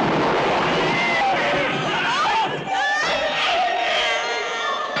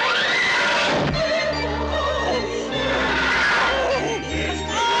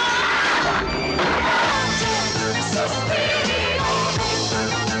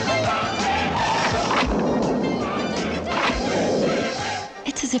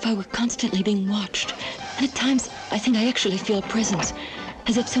 It's as if I were constantly being watched. And at times, I think I actually feel a presence.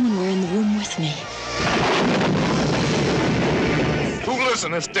 As if someone were in the room with me. Who lives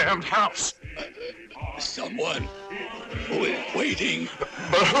in this damned house? Someone who is waiting.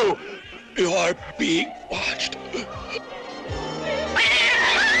 But who? You are being watched.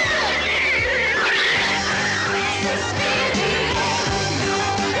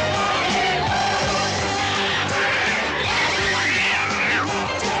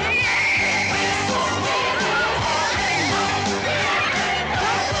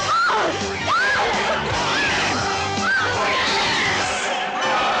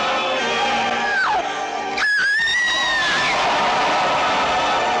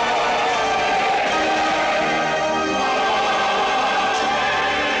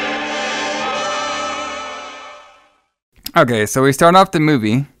 Okay, so we start off the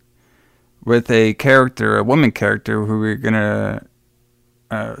movie with a character, a woman character, who we're gonna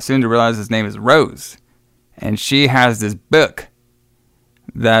soon to realize his name is Rose, and she has this book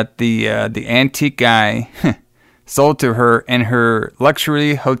that the antique guy sold to her in her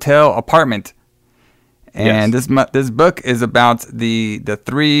luxury hotel apartment, and yes. This book is about the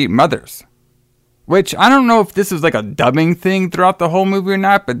 3 mothers. Which, I don't know if this was like a dubbing thing throughout the whole movie or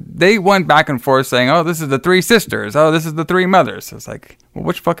not, but they went back and forth saying, oh, this is the 3 sisters. Oh, this is the 3 mothers. So it's like, well,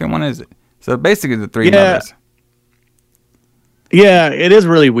 which fucking one is it? So basically the 3 mothers. Yeah, it is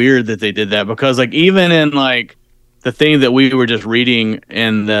really weird that they did that, because like even in like the thing that we were just reading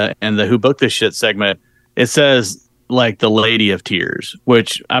in the Who Booked This Shit segment, it says like the Lady of Tears,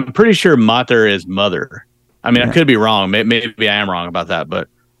 which I'm pretty sure Mater is mother. I mean, I could be wrong. Maybe I am wrong about that, but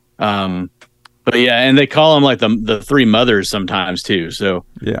yeah, and they call them like the 3 mothers sometimes too. So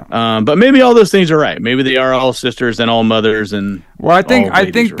yeah, but maybe all those things are right. Maybe they are all sisters and all mothers. And well, I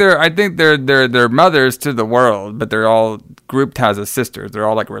think they're mothers to the world, but they're all grouped as sisters. They're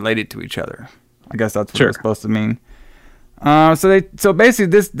all like related to each other. I guess that's what it's supposed to mean. So basically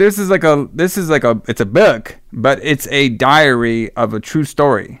this is like it's a book, but it's a diary of a true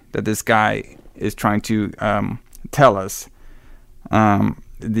story that this guy is trying to tell us.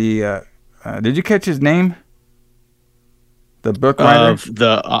 Did you catch his name? The book writer?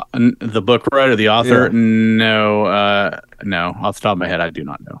 The book writer, the author? Yeah. No. Off the top of my head, I do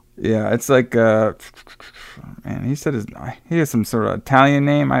not know. Yeah, it's like, man, he said he has some sort of Italian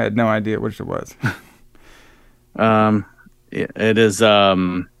name. I had no idea which it was. It is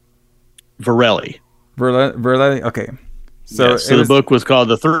Varelli. Varelli? Okay. So the book was called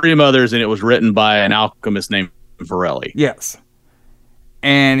The 3 Mothers, and it was written by an alchemist named Varelli. Yes.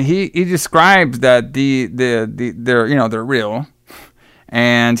 And he describes that they're real,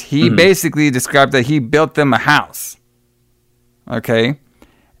 and he basically described that he built them a house. Okay,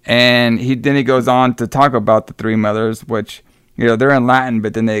 And he goes on to talk about the three mothers, which, you know, they're in Latin,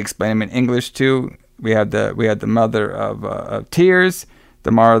 but then they explain them in English too. We had the mother of tears,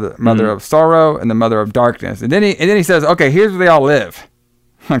 the mother of sorrow, and the mother of darkness. And then he says, okay, here's where they all live.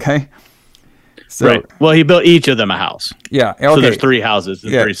 Okay. So, right. Well, he built each of them a house. Yeah. Okay. So there's 3 houses,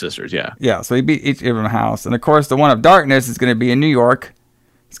 and 3 sisters. Yeah. Yeah. So he beat each of them a house, and of course, the one of darkness is going to be in New York.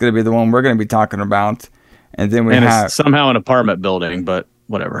 It's going to be the one we're going to be talking about, and then it's somehow an apartment building, but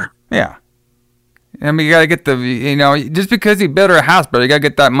whatever. Yeah. I mean, you got to get just because he built her a house, but you got to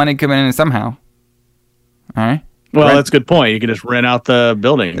get that money coming in somehow. All right. Well, that's a good point. You can just rent out the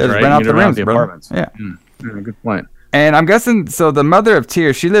buildings, right? Rent out the rooms, the apartments. Yeah. Good point. And I'm guessing, so the mother of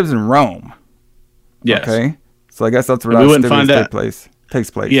tears, she lives in Rome. Yes. Okay. So I guess that's where takes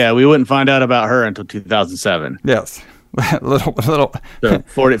place. Yeah, we wouldn't find out about her until 2007. Yes. little. So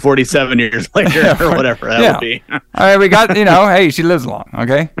 47 years later or whatever that would be. All right, we got, hey, she lives long,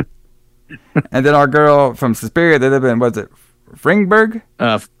 okay? And then our girl from Suspiria, they live in, what's it, Freiburg?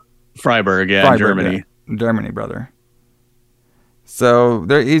 Freiburg, Germany. Yeah. Germany, brother. So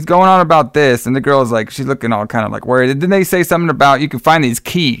he's going on about this, and the girl's like, she's looking all kind of like worried. And then they say something about you can find these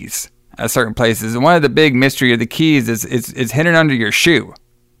keys at certain places, and one of the big mystery of the keys is hidden under your shoe.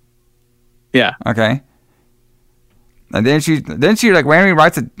 Yeah. Okay. And then she like randomly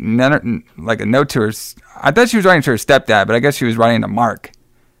writes a note to her. I thought she was writing to her stepdad, but I guess she was writing to Mark,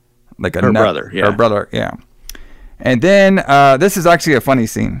 like her brother. Yeah. Her brother. Yeah. And then this is actually a funny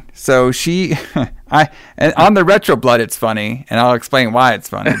scene. So and on the Retro Blood, it's funny, and I'll explain why it's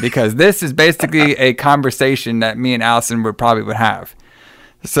funny, because this is basically a conversation that me and Alison would have.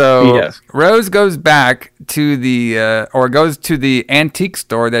 So yes. Rose goes back to goes to the antique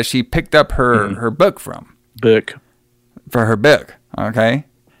store that she picked up her book from. For her book, okay?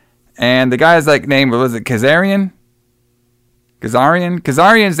 And the guy's like named, what was it, Kazarian?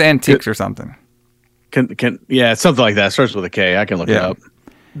 Kazarian's Antiques or something. Yeah, something like that. Starts with a K. I can look it up.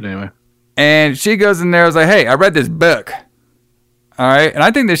 But anyway. And she goes in there and was like, hey, I read this book. All right? And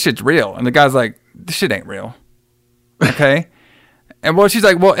I think this shit's real. And the guy's like, this shit ain't real. Okay? And she's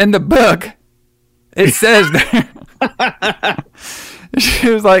like, well, in the book, it says she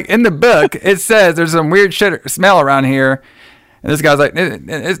was like, in the book, it says there's some weird shit smell around here. And this guy's like,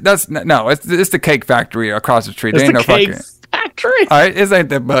 it's the cake factory across the street. There ain't no fucking factory. All right, this ain't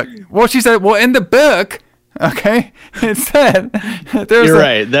the book. Well, she said, well, in the book, okay, it said there's. You're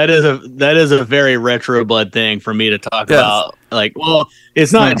right. That is a very Retro Blood thing for me to talk about. Like, well,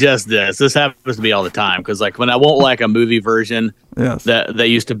 it's not just this. This happens to be all the time, because like when I won't like a movie version that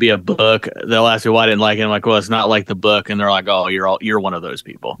used to be a book, they'll ask me why I didn't like it. I'm like, well, it's not like the book, and they're like, oh, you're one of those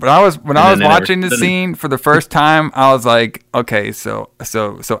people. But when I was watching the scene for the first time, I was like, okay, so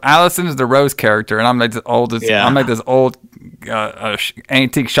Alison is the Rose character, and I'm like this oldest. Yeah. I'm like this old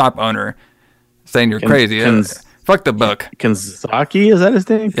antique shop owner saying you're crazy. Fuck the book. Kanzaki, is that his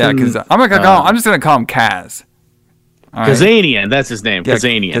name? Yeah, I'm just gonna call him Kaz. Right. Kazanian, that's his name. Yeah,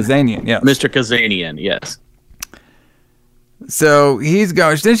 Kazanian, yes. Mr. Kazanian, yes. So he's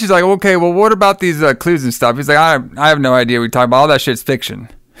going. Then she's like, okay, well, what about these clues and stuff? He's like, I have no idea what we talk about. All that shit's fiction.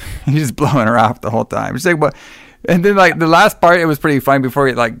 He's just blowing her off the whole time. She's like, what? And then like the last part, it was pretty funny before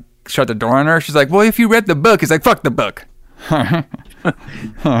he like shut the door on her. She's like, well, if you read the book, he's like, fuck the book. I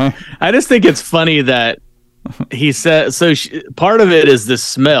just think it's funny that he said, part of it is the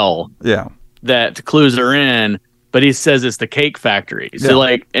smell. Yeah. That clues her in. But he says it's the cake factory. So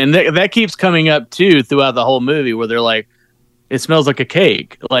like, and that keeps coming up too throughout the whole movie, where they're like, it smells like a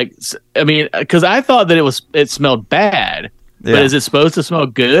cake. Like, I mean, because I thought that it smelled bad, but is it supposed to smell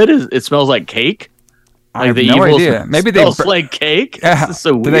good? It smells like cake. Like I have no idea. Maybe they smells like cake. Yeah. This is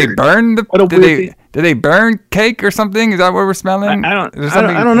so weird. Do they burn did they burn cake or something? Is that what we're smelling? I don't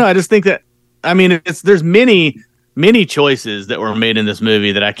know. I just think that, I mean, there's many choices that were made in this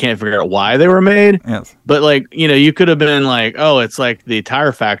movie that I can't figure out why they were made. Yes. But like, you could have been like, oh, it's like the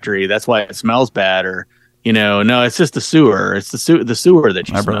tire factory, that's why it smells bad, or no, it's just the sewer. It's the sewer that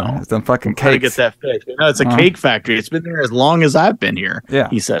you smell. It's them fucking cakes. Try to get that fixed. No, it's a cake factory. It's been there as long as I've been here. Yeah.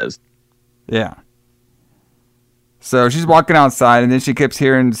 He says. Yeah. So she's walking outside, and then she keeps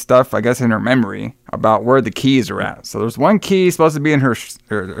hearing stuff, I guess, in her memory about where the keys are at. So there's one key supposed to be in her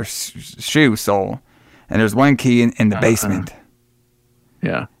shoe sole. And there's one key in the basement.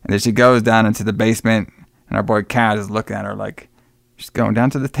 Yeah. And then she goes down into the basement, and our boy Kaz is looking at her like, she's going down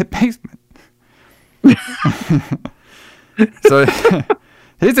to the basement. So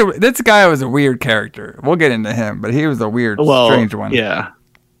this guy was a weird character. We'll get into him, but he was a weird, strange one. Yeah.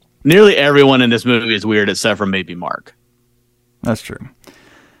 Nearly everyone in this movie is weird except for maybe Mark. That's true.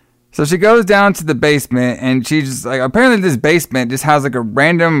 So she goes down to the basement, and she just like apparently this basement just has like a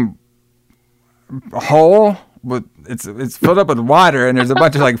random hole with it's filled up with water, and there's a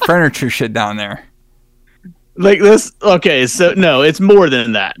bunch of like furniture shit down there. Like this. Okay, so no, it's more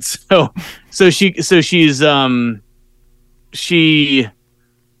than that. She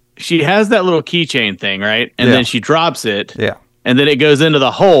has that little keychain thing, right? And then she drops it. Yeah. And then it goes into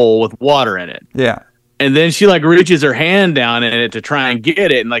the hole with water in it. Yeah. And then she like reaches her hand down in it to try and get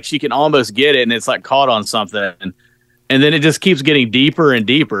it, and like she can almost get it, and it's like caught on something. And then it just keeps getting deeper and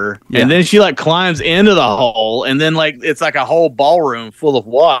deeper. Yeah. And then she like climbs into the hole, and then like it's like a whole ballroom full of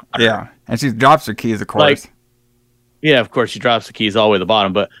water. Yeah. And she drops her keys, of course. Like, yeah, of course she drops the keys all the way to the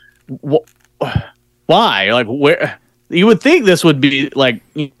bottom. But why? Like, where? You would think this would be like,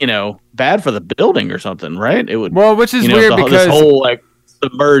 bad for the building or something, right? It would. Well, which is weird because this whole like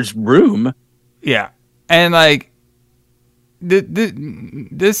submerged room. Yeah, and like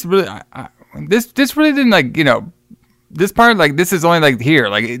this really didn't like this part like this is only like here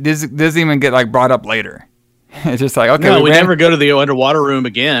like this doesn't even get like brought up later. It's just like okay, no, we never go to the underwater room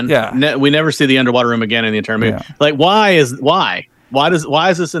again. Yeah, we never see the underwater room again in the entire movie. Yeah. Like, why is this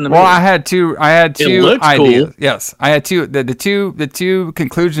in the movie? Well, I had two it looks ideas. Cool. Yes, I had two. The two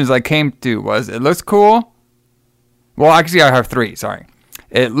conclusions I came to was it looks cool. Well, actually, I have three. Sorry,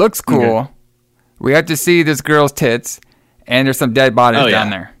 it looks cool. Okay. We have to see this girl's tits, and there's some dead bodies down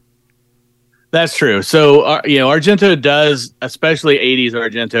there. That's true. So, Argento does, especially 80s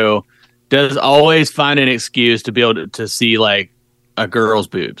Argento, does always find an excuse to be able to see like a girl's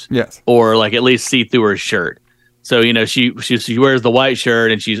boobs. Yes, or like at least see through her shirt. So, she wears the white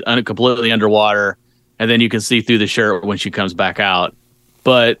shirt and she's completely underwater, and then you can see through the shirt when she comes back out.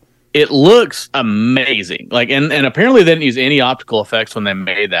 But it looks amazing. Like, and apparently they didn't use any optical effects when they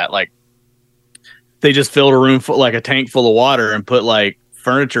made that. Like, they just filled a room full, like a tank full of water, and put like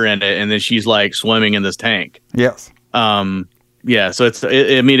furniture in it, and then she's like swimming in this tank. Yes. Yeah. So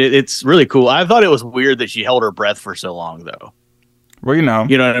it's really cool. I thought it was weird that she held her breath for so long, though. Well, you know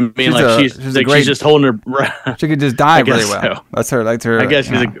what I mean. She's just holding her breath. She could just dive really well. So. That's her. Like her. I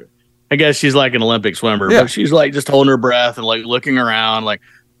guess she's like an Olympic swimmer, but she's like just holding her breath and like looking around. Like,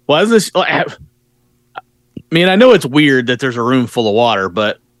 why is this? I mean, I know it's weird that there's a room full of water,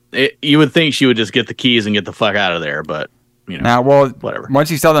 but you would think she would just get the keys and get the fuck out of there. But whatever. Once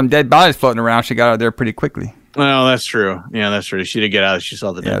you saw them dead bodies floating around, she got out of there pretty quickly. Well, that's true. Yeah, that's true. She did get out. She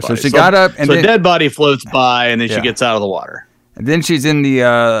saw the dead body. So she got up, and a dead body floats by, and then she gets out of the water. And then she's in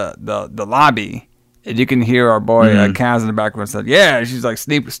the lobby, and you can hear our boy Kaz in the background said, "Yeah, she's like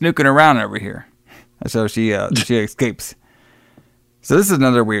snooking around over here." And so she escapes. So this is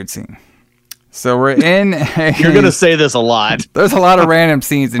another weird scene. So we're in. You're gonna say this a lot. There's a lot of random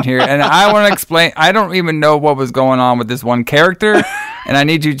scenes in here, and I want to explain. I don't even know what was going on with this one character, and I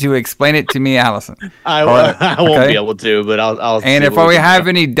need you to explain it to me, Alison. I won't be able to, but I'll. And if we have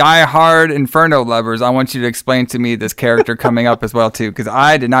any die-hard Inferno lovers, I want you to explain to me this character coming up as well too, because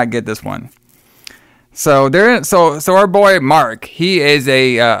I did not get this one. So so our boy Mark, he is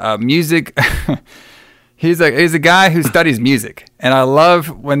a music. He's a guy who studies music, and I love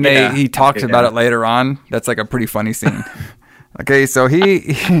when he talks about it later on. That's like a pretty funny scene. Okay, so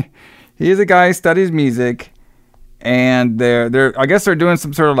he is a guy who studies music, and I guess they're doing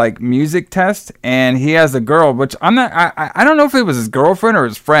some sort of like music test, and he has a girl, which I don't know if it was his girlfriend or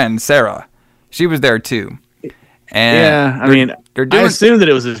his friend Sarah. She was there too. And I assume that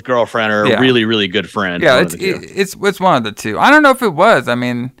it was his girlfriend or a really, really good friend. Yeah, it's one of the two. I don't know if it was. I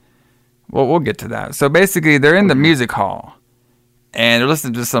mean. Well, we'll get to that. So basically, they're in the music hall, and they're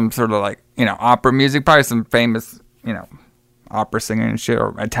listening to some sort of like opera music, probably some famous opera singer and shit,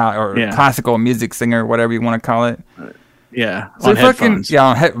 or classical music singer, whatever you want to call it. Yeah, so on headphones.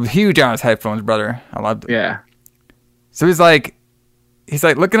 Huge on his headphones, brother. I loved it. Yeah. So he's like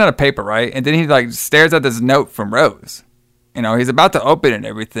looking at a paper, right, and then he like stares at this note from Rose. He's about to open it and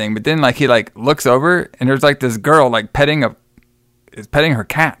everything, but then like he like looks over, and there's like this girl like petting her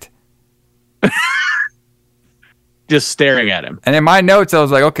cat. Just staring at him. And in my notes, I was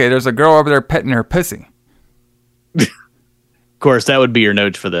like, okay, there's a girl over there petting her pussy. Of course, that would be your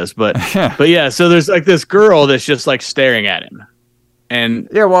notes for this, but so there's like this girl that's just like staring at him, and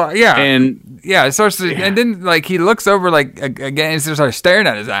it starts to, and then like he looks over like again, and starts staring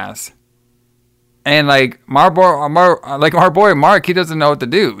at his ass, and like our boy Mark, he doesn't know what to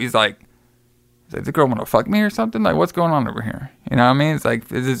do. He's like, does the girl want to fuck me or something? Like, what's going on over here? You know what I mean? It's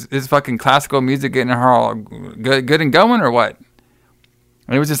like, is fucking classical music getting her all good and going or what?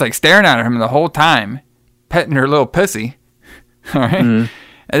 And he was just like staring at him the whole time, petting her little pussy. All right. Mm-hmm.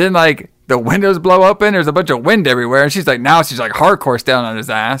 And then like the windows blow open. There's a bunch of wind everywhere. And she's like hardcore down on his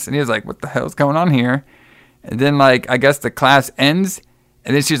ass. And he's like, what the hell's going on here? And then like, I guess the class ends.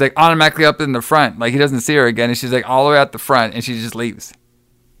 And then she's like automatically up in the front. Like he doesn't see her again. And she's like all the way at the front. And she just leaves.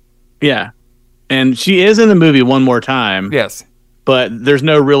 Yeah. And she is in the movie one more time. Yes. But there's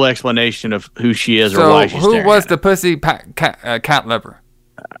no real explanation of who she is or why she's who was the pussy cat lover?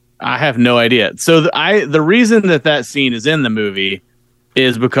 I have no idea. So the reason that scene is in the movie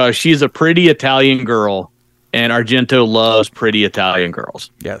is because she's a pretty Italian girl, and Argento loves pretty Italian girls.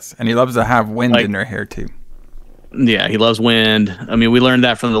 Yes, and he loves to have wind in their hair too. Yeah, he loves wind. I mean, we learned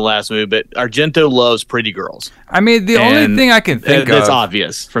that from the last movie, but Argento loves pretty girls. I mean, the only thing I can think of... It's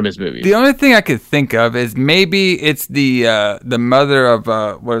obvious from his movies. The only thing I could think of is maybe it's the mother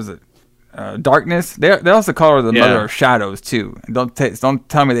of, what is it? Darkness. They also call her the mother of shadows, too. Don't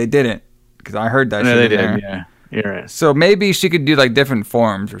tell me they didn't, because I heard that shit they in did, there. yeah. You're right. So maybe she could do, like, different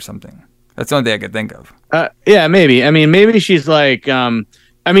forms or something. That's the only thing I could think of. Yeah, maybe. I mean, maybe she's like...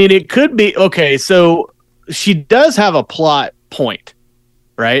 it could be... Okay, so... She does have a plot point,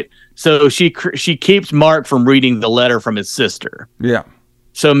 right? So she keeps Mark from reading the letter from his sister. Yeah.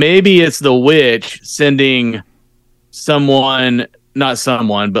 So maybe it's the witch sending someone, not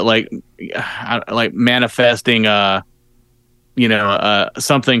someone, but like manifesting something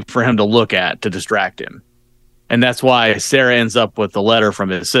for him to look at to distract him. And that's why Sarah ends up with the letter from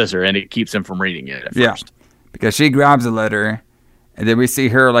his sister, and it keeps him from reading it at first. Because she grabs the letter, and then we see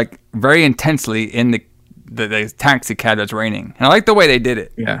her like very intensely in the taxi cab that's raining. And I like the way they did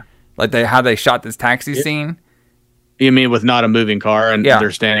it. Yeah. Like how they shot this taxi scene. You mean with not a moving car and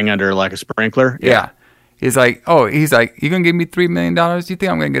they're standing under like a sprinkler? Yeah. He's like, you gonna give me $3 million? You think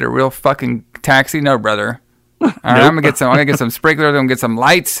I'm gonna get a real fucking taxi? No, brother. All right, I'm gonna get some sprinklers, I'm gonna get some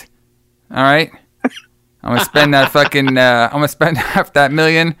lights. All right. I'm gonna spend that fucking half that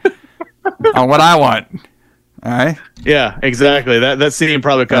million on what I want. All right. Yeah, exactly. That scene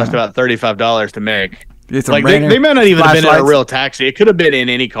probably cost about $35 to make. Like they might not even have been in a real taxi. It could have been in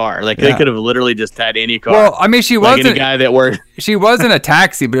any car. Like they could have literally just had any car. Well, I mean, she wasn't any guy that worked. She was in a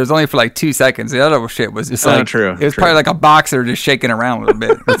taxi, but it was only for like 2 seconds. The other shit was just true. It was probably like a boxer just shaking around a little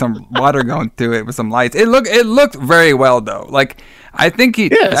bit with some water going through it with some lights. It looked very well though. Like I think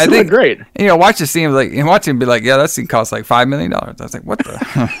I think great. Watch the scene watch him be like, yeah, that scene cost like $5 million. I was like, what the?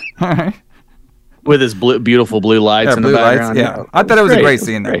 All right. With his beautiful blue lights in the background. Yeah, I thought it was a great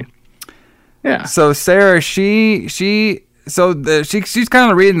scene though. Yeah. So Sarah, she's kind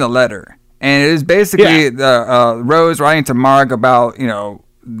of reading the letter, and it is basically the Rose writing to Mark about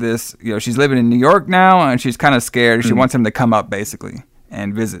this. She's living in New York now, and she's kind of scared. She wants him to come up basically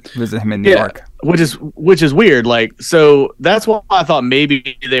and visit him in New York, which is weird. Like, so that's why I thought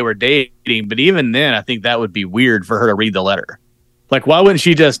maybe they were dating, but even then, I think that would be weird for her to read the letter. Like, why wouldn't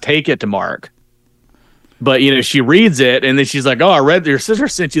she just take it to Mark? But, she reads it, and then she's like, oh, I read your sister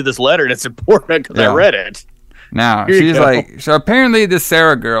sent you this letter, and it's important because I read it. Now, she's like, so apparently this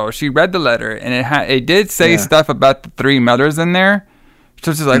Sarah girl, she read the letter, and it did say stuff about the three mothers in there.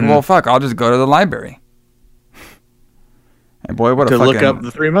 So she's like, well, fuck, I'll just go to the library. And boy, what a fucking... look up the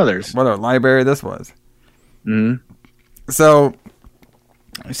three mothers. What a library this was. Mm-hmm. So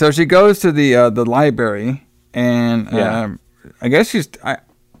she goes to the library, and I guess she's...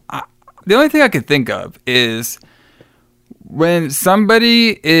 The only thing I could think of is when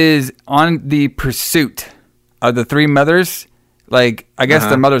somebody is on the pursuit of the three mothers, like, I guess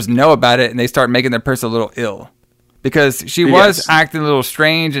the mothers know about it and they start making their person a little ill. Because she was acting a little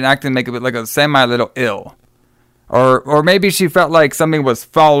strange and acting like a semi-little ill. Or maybe she felt like something was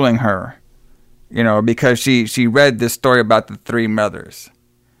following her, because she read this story about the three mothers.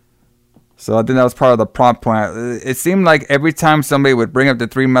 So I think that was part of the plot point. It seemed like every time somebody would bring up the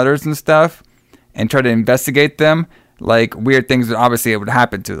three mothers and stuff and try to investigate them, like weird things would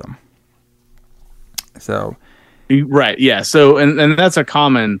happen to them. So, right, yeah. So, and that's a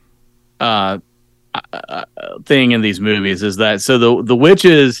common thing in these movies is that the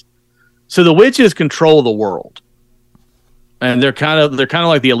witches control the world. And they're kind of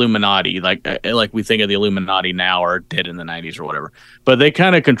like the Illuminati, like we think of the Illuminati now or did in the 90s or whatever. But they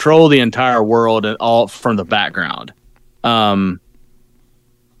kind of control the entire world and all from the background. So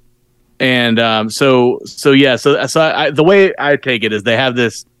the way I take it is they have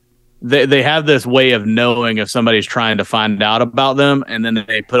this way of knowing if somebody's trying to find out about them, and then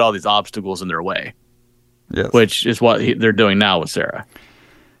they put all these obstacles in their way. Yes. Which is what they're doing now with Sarah.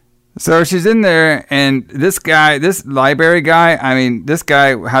 So she's in there, and this library guy, this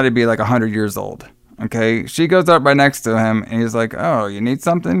guy had to be like 100 years old. Okay, she goes up right next to him, and he's like, "Oh, you need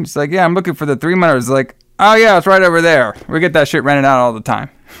something?" She's like, "Yeah, I'm looking for the three mothers." Like, "Oh yeah, it's right over there. We get that shit rented out all the time."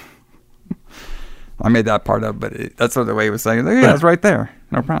 I made that part up, but that's what the way he was saying. Like, yeah, it's right there.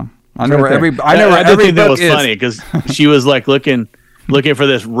 No problem. I know where every. I know where every think that book was funny because she was like looking for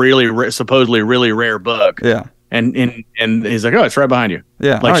this really supposedly really rare book. Yeah. And he's like, oh, it's right behind you.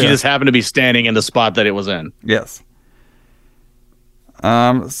 Yeah. Like she just happened to be standing in the spot that it was in. Yes.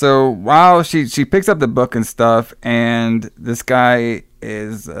 So while she picks up the book and stuff, and this guy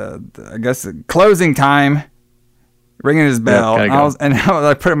is, I guess, closing time, ringing his bell. Yeah,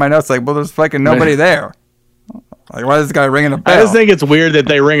 I put in my notes like, well, there's fucking nobody there. Like, why is this guy ringing a bell? I just think it's weird that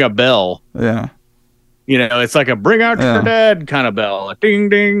they ring a bell. Yeah. You know, it's like a bring out your dead kind of bell. Like ding,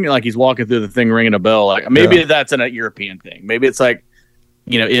 ding. Like he's walking through the thing ringing a bell. Like maybe that's a European thing. Maybe it's like,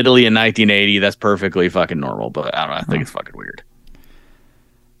 you know, Italy in 1980. That's perfectly fucking normal. But I don't know. I think it's fucking weird.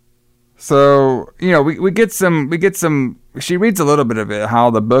 So, you know, we get some, she reads a little bit of it, how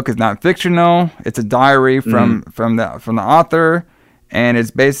the book is not fictional. It's a diary from the author. And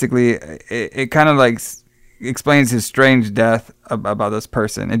it's basically, it kind of like explains his strange death about this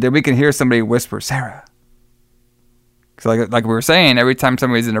person. And then we can hear somebody whisper, Sarah. Because like we were saying, every time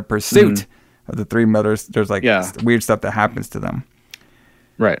somebody's in a pursuit of the three mothers, there's like weird stuff that happens to them.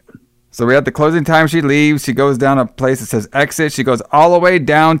 Right. So we're at the closing time. She leaves. She goes down a place that says exit. She goes all the way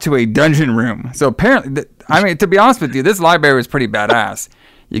down to a dungeon room. So apparently, I mean, to be honest with you, this library is pretty badass.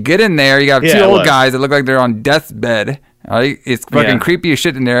 You get in there. You got two old guys that look like they're on death's bed. Right? It's fucking creepy as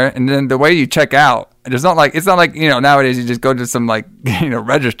shit in there. And then the way you check out, it's not like, you know, nowadays you just go to some like, you know,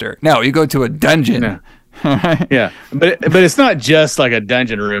 register. No, you go to a dungeon. Yeah. Yeah, but it's not just like a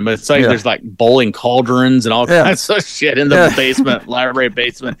dungeon room. It's like there's like bowling cauldrons and all kinds of shit in the basement, library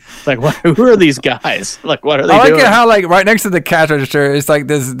basement. It's like, who are these guys? Like, what are they doing? I like it how like right next to the cash register, it's like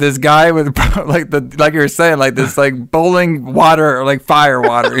this guy with like you were saying, like this like bowling water or like fire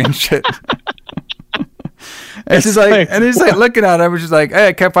water and shit. And she's like, and he's like looking at him, and she's like, hey,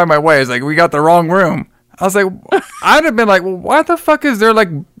 I can't find my way. It's like, we got the wrong room. I was like, I'd have been like, well, why the fuck is there like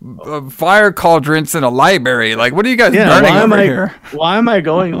fire cauldrons in a library? Like, what are you guys burning over here? Why am I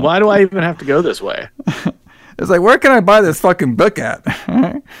going? Why do I even have to go this way? It's like, where can I buy this fucking book at?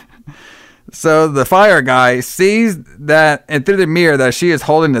 So the fire guy sees that, and through the mirror, that she is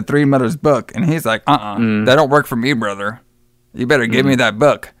holding the Three Mothers book. And he's like, that don't work for me, brother. You better give me that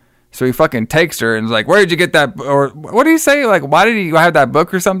book. So he fucking takes her and is like, where did you get that? Or what did he say? Like, why did you have that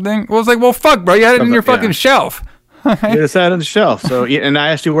book or something? Well, it's like, well, fuck, bro. You had it in your fucking shelf. You just had it on the shelf. So, and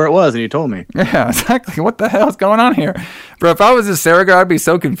I asked you where it was, and you told me. Yeah, exactly. What the hell's going on here? Bro, if I was a Sarah girl, I'd be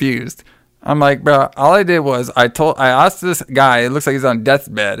so confused. I'm like, bro, all I did was I asked this guy, it looks like he's on death's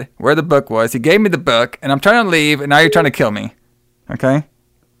bed, where the book was. He gave me the book, and I'm trying to leave, and now you're trying to kill me. Okay?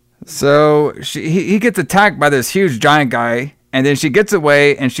 So he gets attacked by this huge giant guy. And then she gets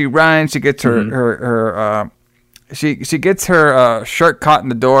away and she runs. She gets her she gets her shirt caught in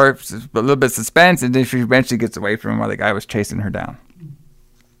the door, a little bit of suspense, and then she eventually gets away from him while the guy was chasing her down.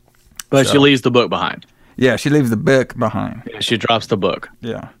 But she leaves the book behind. Yeah, she leaves the book behind. Yeah, she drops the book.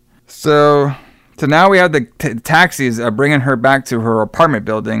 Yeah. So now we have the taxis bringing her back to her apartment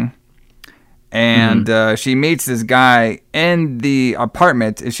building. And she meets this guy in the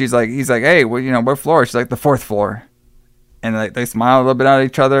apartment. And he's like, hey, well, you know, what floor? She's like, the 4th floor. And like they smile a little bit at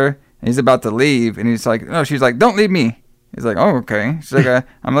each other. And he's about to leave. And he's like, no, she's like, don't leave me. He's like, oh, okay. She's like,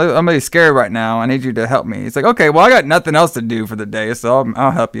 I'm really scared right now. I need you to help me. He's like, okay, well, I got nothing else to do for the day, so I'll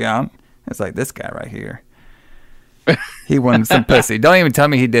help you out. It's like, this guy right here. He won some pussy. Don't even tell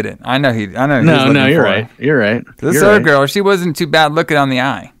me he didn't. I know. No, you're right. You're right. This other girl, she wasn't too bad looking on the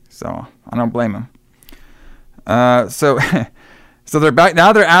eye. So I don't blame him. So they're back.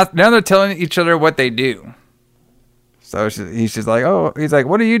 Now they're telling each other what they do. So he's just like, oh, he's like,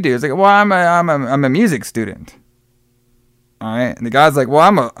 what do you do? He's like, well, I'm a music student. All right. And the guy's like,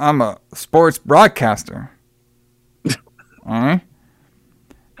 well, I'm a sports broadcaster. All right.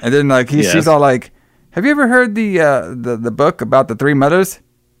 And then like she's all like, have you ever heard the book about the Three Mothers?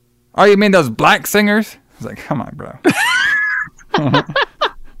 Oh, you mean those black singers? I was like, come on, bro.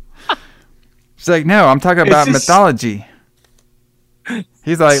 She's like, no, I'm talking about mythology.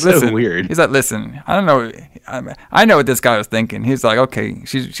 He's like, listen. So weird. He's like, listen. I don't know. I know what this guy was thinking. He's like, okay,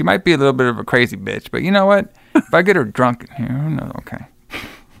 she might be a little bit of a crazy bitch, but you know what? If I get her drunk in here, no, okay.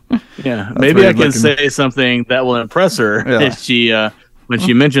 Yeah, maybe I can say something that will impress her if she when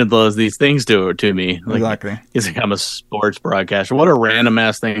she mentioned these things to me. Like, exactly. He's like, I'm a sports broadcaster. What a random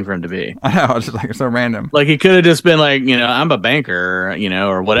ass thing for him to be. I know. It's just like, it's so random. Like he could have just been like, you know, I'm a banker, you know,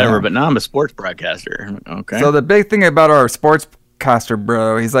 or whatever. But now I'm a sports broadcaster. Okay. So the big thing about our sportscaster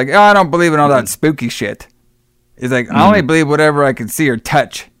bro, he's like, oh, I don't believe in all that spooky shit. He's like, I only believe whatever I can see or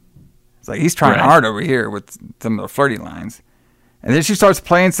touch. It's like he's trying hard over here with some of the flirty lines. And then she starts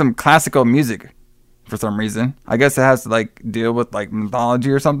playing some classical music. for some reason. I guess it has to like deal with like mythology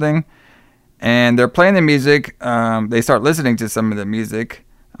or something. And they're playing the music. They start listening to some of the music.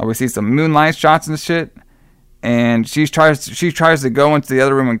 We see some moonlight shots and shit. And she tries to go into the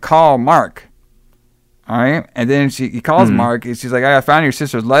other room and call Mark. All right, and then he calls Mark, and she's like, "I found your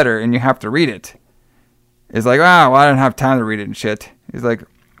sister's letter, and you have to read it." It's like, well, I didn't have time to read it and shit. He's like,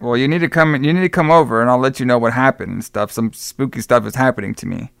 "Well, you need to come over, and I'll let you know what happened and stuff. Some spooky stuff is happening to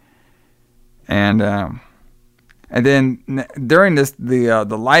me." And then during this, the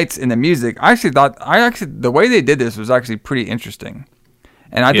lights and the music, I actually thought the way they did this was actually pretty interesting,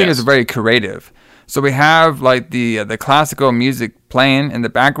 and I think it's very creative. So we have like the classical music playing in the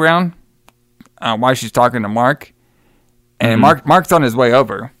background. While she's talking to Mark, and Mark's on his way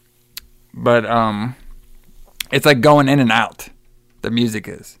over, but it's like going in and out. The music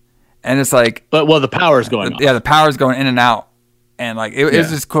is, and it's like, but the power's going. Yeah, the power's going in and out, and like it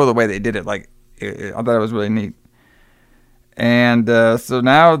was just cool the way they did it. Like I thought it was really neat. And so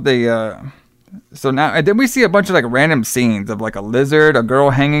now and then we see a bunch of like random scenes of like a lizard, a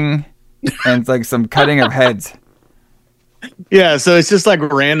girl hanging, and it's like some cutting of heads. Yeah, so it's just like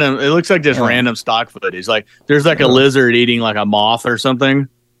random. It looks like just random stock footage. Like there's like a lizard eating like a moth or something.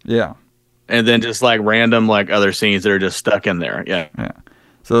 Yeah, and then just like random like other scenes that are just stuck in there. Yeah.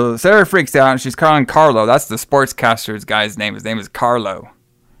 So Sarah freaks out and she's calling Carlo. That's the sportscaster's guy's name. His name is Carlo.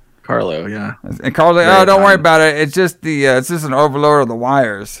 Carlo, yeah. And Carlo's like, "Oh, don't worry about it. It's just it's just an overload of the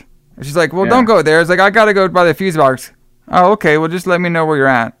wires." And she's like, "Well, don't go there." It's like, "I gotta go by the fuse box." "Oh, okay. Well, just let me know where you're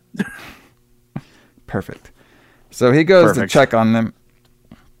at." Perfect. So he goes to check on them,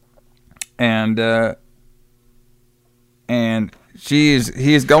 and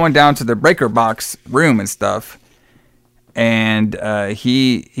he's going down to the breaker box room and stuff, and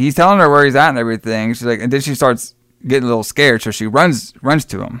he's telling her where he's at and everything. She's like, and then she starts getting a little scared, so she runs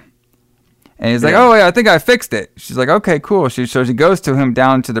to him, and he's like, "Oh yeah, I think I fixed it." She's like, "Okay, cool." So she goes to him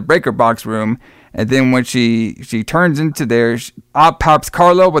down to the breaker box room, and then when she turns into there, out pops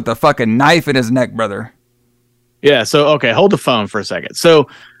Carlo with a fucking knife in his neck, brother. Yeah, so, okay, hold the phone for a second. So,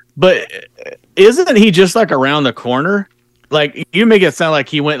 but isn't he just, like, around the corner? Like, you make it sound like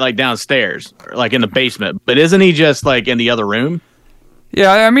he went, like, downstairs, or, like, in the basement. But isn't he just, like, in the other room?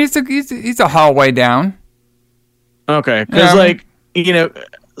 Yeah, I mean, he's a hallway down. Okay, because, like, you know,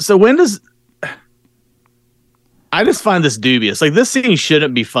 so when does... I just find this dubious. Like, this scene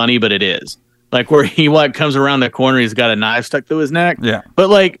shouldn't be funny, but it is. Like, where he, like, comes around the corner, he's got a knife stuck through his neck. Yeah.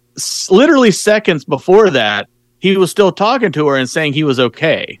 But, like, literally seconds before that, he was still talking to her and saying he was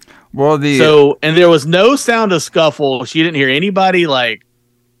okay. Well, and there was no sound of scuffle. She didn't hear anybody like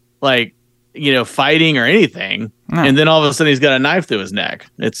you know, fighting or anything. No. And then all of a sudden he's got a knife through his neck.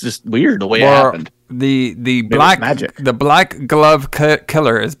 It's just weird the way it happened. The black glove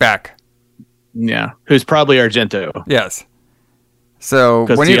killer is back. Yeah, who's probably Argento. Yes. So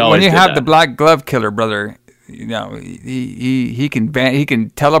when you have the black glove killer, brother, you know, he can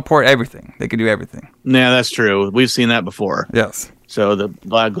teleport everything. They can do everything. Yeah, that's true. We've seen that before. Yes. So the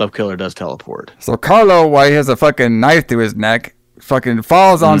black glove killer does teleport. So Carlo, while he has a fucking knife through his neck, fucking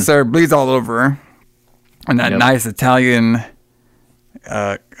falls on Sarah, bleeds all over her, and that nice Italian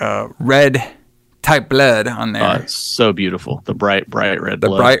red type blood on there. Oh, it's so beautiful. The bright red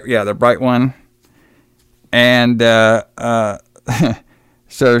blood. The bright one. And so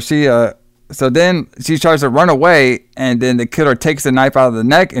then she tries to run away, and then the killer takes the knife out of the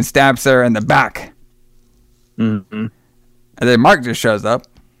neck and stabs her in the back. Mm-hmm. And then Mark just shows up.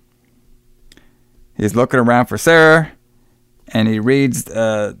 He's looking around for Sarah, and he reads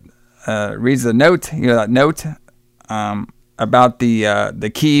the note. You know that note about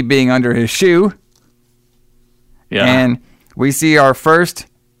the key being under his shoe. Yeah. And we see our first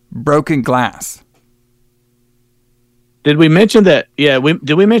broken glass. Did we mention that? Yeah,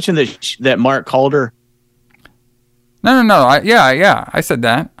 did we mention that Mark called her? No. I said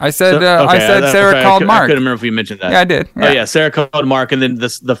that. I said Sarah called Mark. I couldn't remember if we mentioned that. Yeah, I did. Yeah. Oh yeah, Sarah called Mark, and then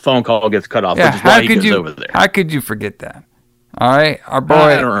the phone call gets cut off. Yeah, which is why he goes over there. How could you forget that? All right, our boy.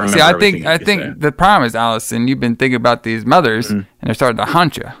 I don't remember. See, I think the problem is, Alison, you've been thinking about these mothers, and they're starting to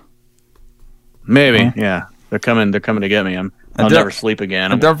haunt you. Maybe, yeah. They're coming to get me. I'll never sleep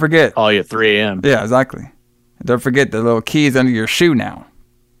again. And don't forget. Call you at 3 a.m. Yeah, exactly. Don't forget the little keys under your shoe now.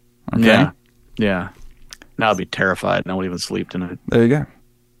 Okay? Yeah. Now I'll be terrified, and I won't even sleep tonight. There you go.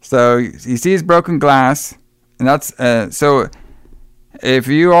 So he sees broken glass, and that's so. If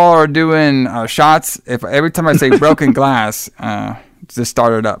you all are doing shots, if every time I say broken glass, just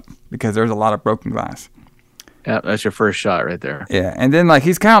start it up because there's a lot of broken glass. Yeah, that's your first shot right there. Yeah, and then like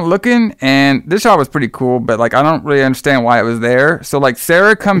he's kind of looking, and this shot was pretty cool, but like I don't really understand why it was there. So like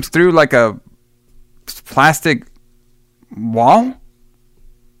Sarah comes through like a plastic wall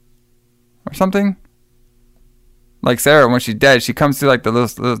or something. Like Sarah, when she's dead, she comes through like the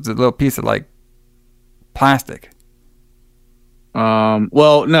little piece of like plastic.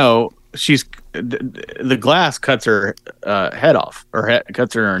 Well, no, she's the glass cuts her head off, or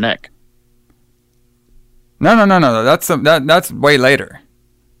cuts her in her neck. No. That's way later.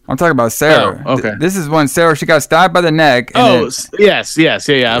 I'm talking about Sarah. Oh, okay. This is when Sarah, she got stabbed by the neck. And yes. Yeah.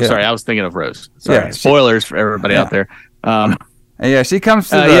 I'm sorry. I was thinking of Rose. Sorry. Yeah, spoilers for everybody out there. And yeah, she comes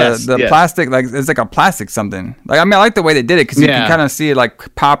to the plastic, like it's like a plastic something. Like, I mean, I like the way they did it, because you can kind of see it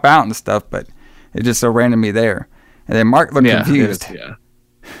like pop out and stuff, but it's just so randomly there. And then Mark looked confused.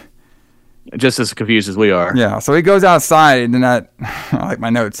 Just as confused as we are. Yeah. So he goes outside, and then I like my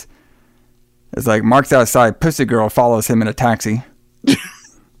notes. It's like Mark's outside. Pussy girl follows him in a taxi.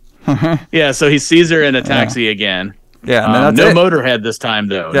 Yeah. So he sees her in a taxi again. Yeah. And then no Motorhead this time,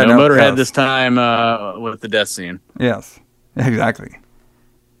 though. Yeah, no Motorhead this time with the death scene. Yes. Exactly.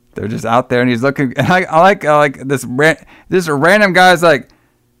 They're just out there, and he's looking. And I like this random guy's like,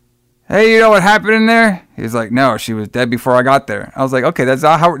 "Hey, you know what happened in there?" He's like, "No, she was dead before I got there." I was like, "Okay, that's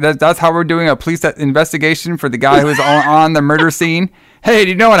how we're doing a police investigation for the guy who was on the murder scene." Hey,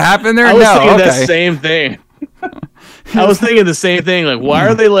 do you know what happened there? I was thinking that same thing. I was thinking the same thing. Like, why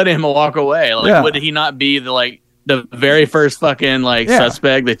are they letting him walk away? Like, would he not be the very first fucking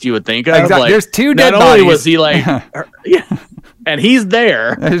suspect that you would think of? Exactly. Like, there's two dead bodies. Not only was he like, and he's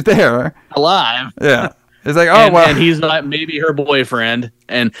there, alive. Yeah. It's like, and he's not maybe her boyfriend,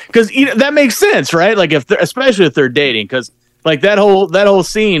 and because that makes sense, right? Like, especially if they're dating, because like that whole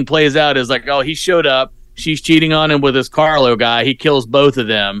scene plays out as like, oh, he showed up, she's cheating on him with this Carlo guy, he kills both of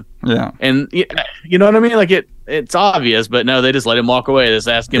them, and you know what I mean? Like it's obvious, but no, they just let him walk away. They just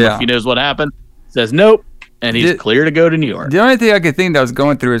ask him if he knows what happened. Says nope. And he's clear to go to New York. The only thing I could think that was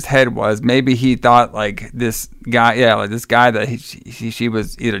going through his head was maybe he thought like this guy, this guy that she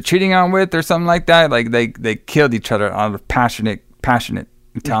was either cheating on with or something like that. Like they killed each other out of passionate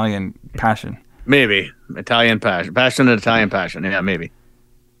Italian passion. Maybe passionate Italian passion. Yeah, maybe,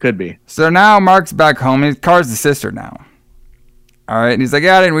 could be. So now Mark's back home. He calls the sister now. All right, and he's like,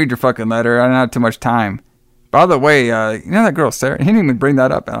 "Yeah, I didn't read your fucking letter. I didn't have too much time." By the way, you know that girl Sarah? He didn't even bring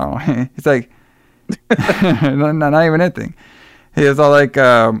that up at all. He's like. not even anything. He was all like,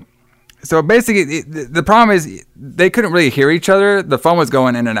 so basically, the problem is they couldn't really hear each other. The phone was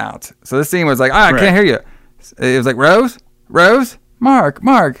going in and out. So this scene was like, I can't hear you. It was like, Rose, Mark,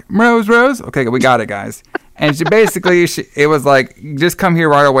 Rose. Okay, we got it, guys. And she basically, it was like, just come here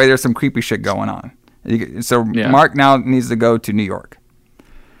right away. There's some creepy shit going on. So Mark now needs to go to New York.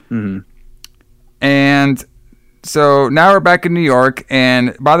 Mm-hmm. And so now we're back in New York,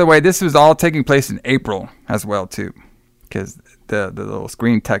 and by the way, this was all taking place in April as well too, because the little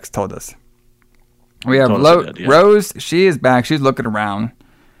screen text told us. We have Rose. She is back. She's looking around.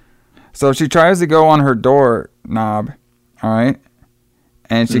 So she tries to go on her door knob, all right,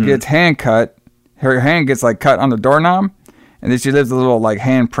 and she gets hand cut. Her hand gets like cut on the doorknob, and then she leaves a little like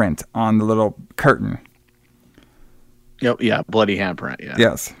handprint on the little curtain. Yep. Yeah. Bloody handprint. Yeah.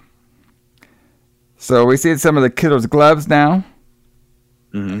 Yes. So we see some of the killer's gloves now.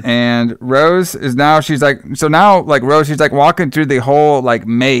 Mm-hmm. And Rose is now, she's like walking through the whole like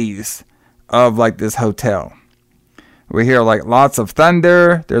maze of like this hotel. We hear like lots of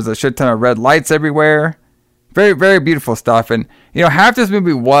thunder. There's a shit ton of red lights everywhere. Very, very beautiful stuff. And, half this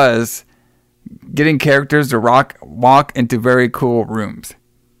movie was getting characters to walk into very cool rooms.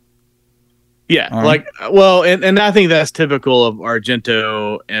 Yeah, and I think that's typical of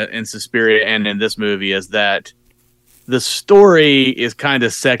Argento in Suspiria and in this movie, is that the story is kind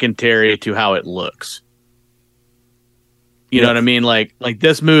of secondary to how it looks. You know what I mean? Like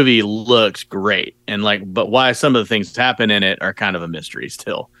this movie looks great, and but why some of the things happen in it are kind of a mystery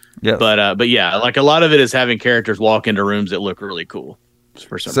still. Yeah. But yeah, like a lot of it is having characters walk into rooms that look really cool.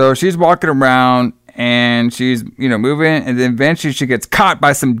 So she's walking around and she's moving, and then eventually she gets caught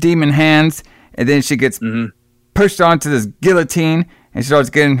by some demon hands. And then she gets pushed onto this guillotine, and she starts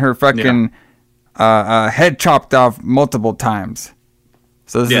getting her fucking head chopped off multiple times.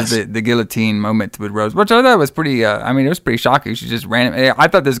 So this is the guillotine moment with Rose, which I thought was pretty. It was pretty shocking. She just ran. I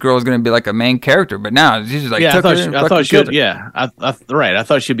thought this girl was going to be like a main character, but now she's just like I thought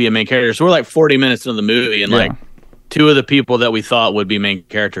she'd be a main character. So we're like 40 minutes into the movie, and like two of the people that we thought would be main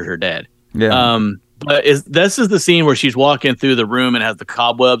characters are dead. Yeah. But this is the scene where she's walking through the room and has the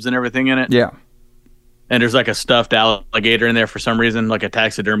cobwebs and everything in it. Yeah. And there's like a stuffed alligator in there for some reason, like a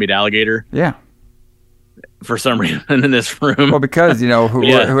taxidermied alligator. Yeah. For some reason in this room. Well, because,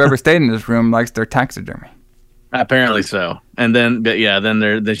 whoever stayed in this room likes their taxidermy. Apparently so. And then,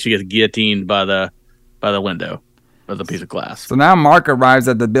 then she gets guillotined by the by the window of the piece of glass. So now Mark arrives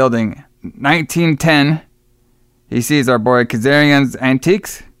at the building. 1910. He sees our boy Kazarian's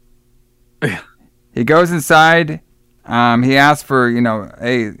Antiques. He goes inside. He asks for,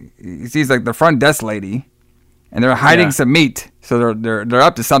 he sees like the front desk lady, and they're hiding some meat. So they're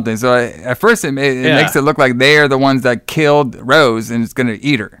up to something. So at first it makes it look like they are the ones that killed Rose and it's gonna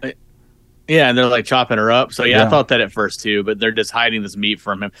eat her. Yeah, and they're like chopping her up. So I thought that at first too, but they're just hiding this meat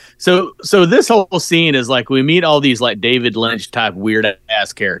from him. So this whole scene is like we meet all these like David Lynch type weird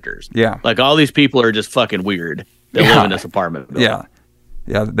ass characters. Yeah, like all these people are just fucking weird. They live in this apartment building.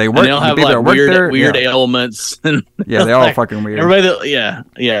 Yeah, they work. And they'll have like weird ailments. And yeah, they're all fucking weird. Everybody,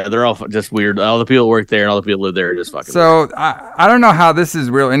 they're all just weird. All the people that work there and all the people who live there are just fucking weird. I don't know how this is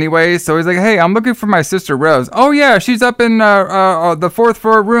real anyway. So he's like, hey, I'm looking for my sister Rose. Oh yeah, she's up in the 4th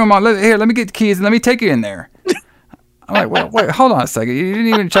floor room. Here, let me get the keys and let me take you in there. I'm like, wait, hold on a second. You didn't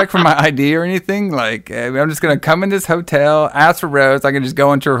even check for my ID or anything? Like, I'm just going to come in this hotel, ask for Rose. I can just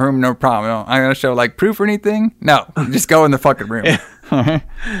go into her room, no problem. I'm going to show, like, proof or anything? No, just go in the fucking room. I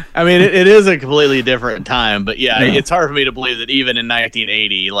mean, it is a completely different time, but it's hard for me to believe that even in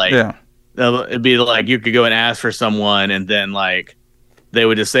 1980, like, it'd be like you could go and ask for someone, and then, like, they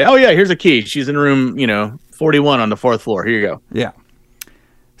would just say, oh, yeah, here's a key. She's in room, 41 on the 4th floor. Here you go. Yeah.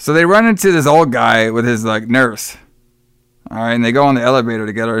 So they run into this old guy with his, like, nurse. All right, and they go on the elevator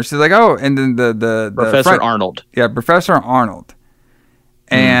together. She's like, oh, and then the Professor Arnold. Yeah, Professor Arnold.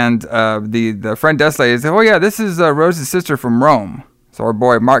 And the front desk lady says, oh, yeah, this is Rose's sister from Rome. So our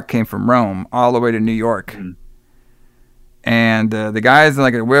boy Mark came from Rome all the way to New York. And the guy's in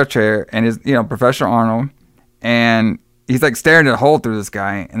like a wheelchair, and is Professor Arnold, and he's like staring at a hole through this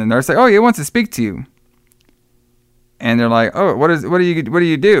guy. And the nurse like, oh, he wants to speak to you. And they're like, oh, what do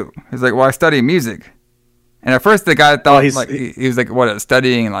you do? He's like, well, I study music. And at first the guy thought he was like, what,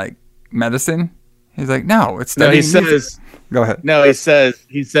 studying like medicine? He's like, no, it's studying music. Go ahead. No, he says,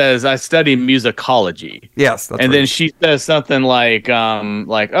 I study musicology. Yes. That's and then she says something like,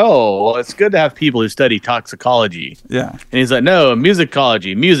 oh, well, it's good to have people who study toxicology. Yeah. And he's like, no,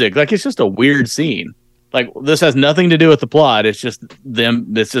 musicology, music. Like, it's just a weird scene. Like, this has nothing to do with the plot. It's just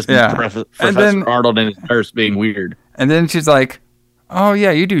them. It's just Professor Arnold and his nurse being weird. And then she's like, oh,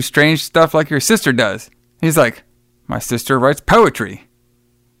 yeah, you do strange stuff like your sister does. He's like, my sister writes poetry.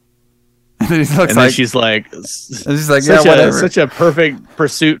 And then she's like, yeah, whatever. Such a perfect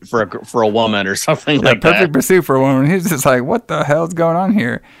pursuit for a woman or something like that. Perfect pursuit for a woman. He's just like, what the hell's going on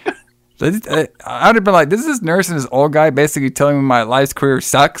here? I'd have been like, this is this nurse and this old guy basically telling me my life's career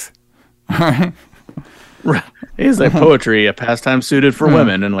sucks. Right. He's like, poetry, a pastime suited for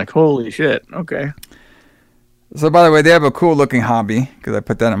women. And like, holy shit. Okay. So by the way, they have a cool looking hobby because I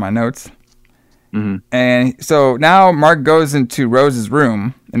put that in my notes. Mm-hmm. And so now Mark goes into Rose's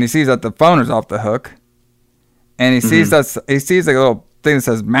room and he sees that the phone is off the hook, and he sees like a little thing that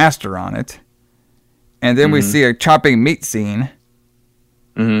says "master" on it, and then we see a chopping meat scene,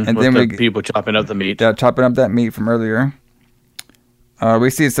 and then people chopping up the meat. Yeah, chopping up that meat from earlier. We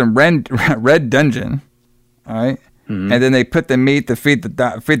see some red dungeon, all right, and then they put the meat to feed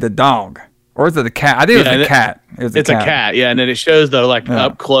the dog, or is it a cat? I think it was a cat. It's a cat, yeah, and then it shows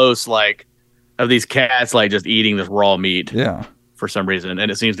up close of these cats like just eating this raw meat. Yeah. For some reason,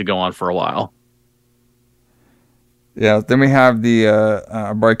 and it seems to go on for a while. Yeah. Then we have the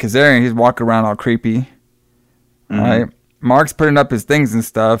boy Kazarian. He's walking around all creepy. All right. Mark's putting up his things and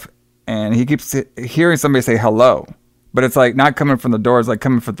stuff, and he keeps hearing somebody say hello, but it's like not coming from the door. It's like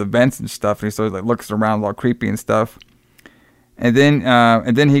coming from the vents and stuff. And so he like looks around all creepy and stuff. And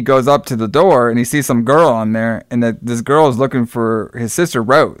then he goes up to the door and he sees some girl on there, and that this girl is looking for his sister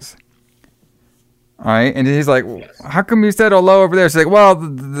Rose. All right, and he's like, how come you said hello over there? She's like, well,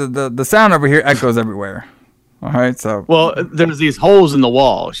 the sound over here echoes everywhere. All right, so. Well, there's these holes in the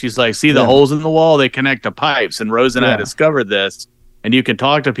wall. She's like, see the holes in the wall? They connect to pipes. And Rose and I discovered this. And you can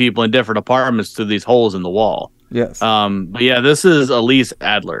talk to people in different apartments through these holes in the wall. Yes. But yeah, this is Elise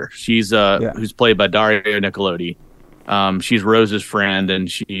Adler. She's who's played by Daria Nicolodi. She's Rose's friend, and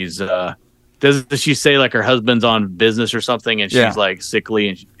she's does she say like her husband's on business or something, and she's like sickly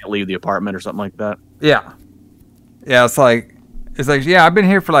and she can't leave the apartment or something like that? Yeah. Yeah, it's like, yeah, I've been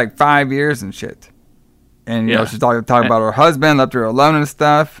here for like 5 years and shit. And, you know, she's talking about her husband, left her alone and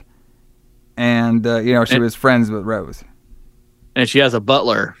stuff. And, she was friends with Rose. And she has a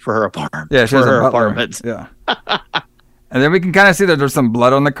butler for her apartment. Yeah, she has a butler. Apartment. Yeah. And then we can kind of see that there's some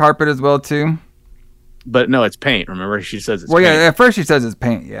blood on the carpet as well, too. But no, it's paint. Remember, she says it's paint. Well, yeah, at first she says it's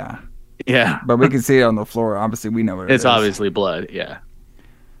paint, yeah. Yeah. But we can see it on the floor. Obviously, we know what it is. It's obviously blood, yeah.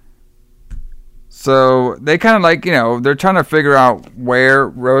 So they kind of like, they're trying to figure out where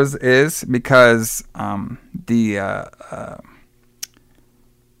Rose is because Adler,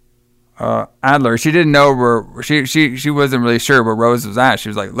 she didn't know where she wasn't really sure where Rose was at. She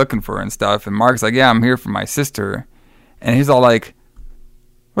was like looking for her and stuff. And Mark's like, yeah, I'm here for my sister. And he's all like,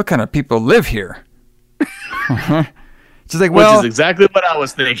 what kind of people live here? She's like, well, which is exactly what I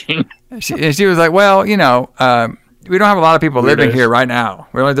was thinking. She was like, well, we don't have a lot of people living here right now.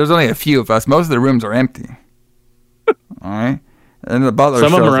 There's only a few of us. Most of the rooms are empty. All right. And the butler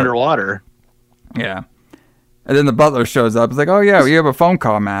Some of them are up. underwater. Yeah. And then the butler shows up. It's like, oh, yeah, you have a phone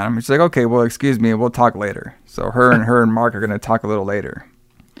call, madam. She's like, okay, well, excuse me. We'll talk later. So her and Mark are going to talk a little later.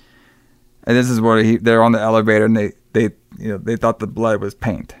 And this is where they're on the elevator, and they thought the blood was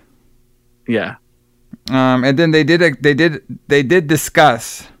paint. Yeah. And then they did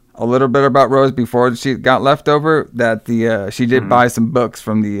discuss a little bit about Rose before she got left over, that she did buy some books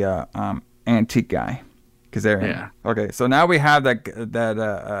from the antique guy, Kazarian. Yeah. Okay, so now we have that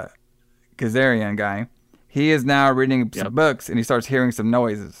Kazarian guy. He is now reading some books, and he starts hearing some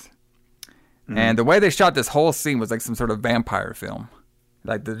noises. And the way they shot this whole scene was like some sort of vampire film,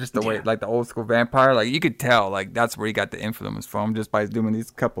 like the way, like the old school vampire. Like you could tell, like that's where he got the influence from, just by doing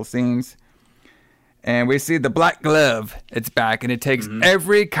these couple scenes. And we see the black glove. It's back, and it takes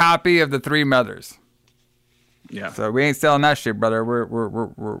every copy of the Three Mothers. Yeah. So we ain't selling that shit, brother. We're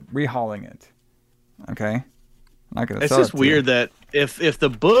rehauling it. Okay. I'm not gonna. It's just weird that if the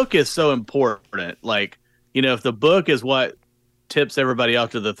book is so important, like if the book is what tips everybody off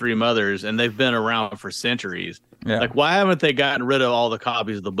to the Three Mothers, and they've been around for centuries, like why haven't they gotten rid of all the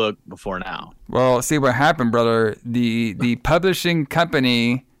copies of the book before now? Well, see what happened, brother. The publishing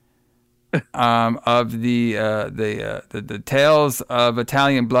company. Of the Tales of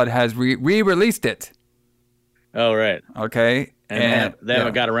Italian Blood has re-released it. Oh right, okay, and they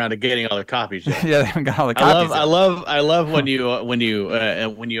haven't got around to getting all the copies yet. Yeah, they haven't got all the copies. I love when you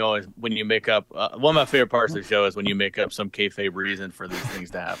make up. One of my favorite parts of the show is when you make up some kayfabe reason for these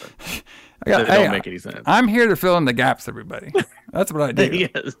things to happen. They don't make any sense. I'm here to fill in the gaps, everybody. That's what I do.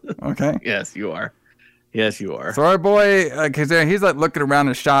 Yes. Okay. Yes, you are. Yes, you are. So our boy, because he's like looking around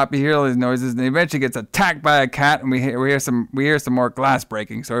the shop, he hears all these noises, and he eventually gets attacked by a cat, and we hear some more glass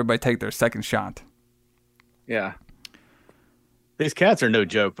breaking. So everybody take their second shot. Yeah. These cats are no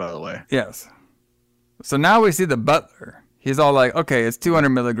joke, by the way. Yes. So now we see the butler. He's all like, okay, it's 200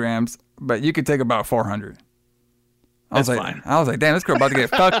 milligrams, but you could take about 400. That's fine. I was like, damn, this girl about to get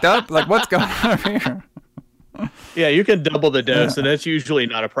fucked up. Like, what's going on here? Yeah, you can double the dose, and that's usually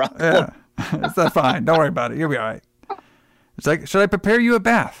not a problem. Yeah. It's not fine. Don't worry about it. You'll be all right. It's like, should I prepare you a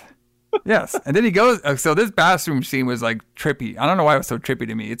bath? Yes. And then he goes, so this bathroom scene was like trippy. I don't know why it was so trippy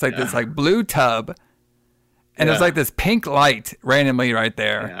to me. It's like this like blue tub, and there's like this pink light randomly right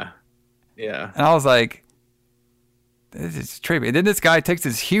there. Yeah. Yeah. And I was like, this is trippy. And then this guy takes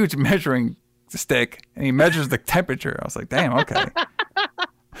this huge measuring stick, and he measures the temperature. I was like, damn, okay.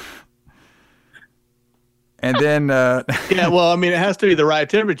 And then... yeah, well, I mean, it has to be the right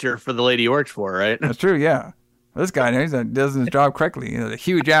temperature for the lady he works for, right? That's true, yeah. This guy, he does his job correctly. The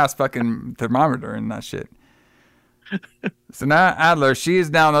huge-ass fucking thermometer and that shit. So now Adler, she is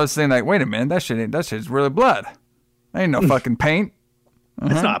now noticing, like, wait a minute, that shit's really blood. That ain't no fucking paint.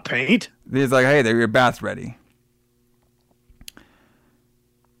 It's not paint. He's like, hey, your bath's ready.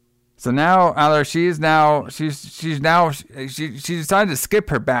 So now Adler, she decided to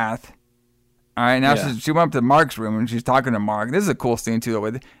skip her bath. All right, now she went up to Mark's room, and she's talking to Mark. This is a cool scene too.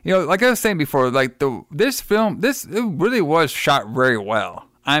 With like I was saying before, like this it really was shot very well.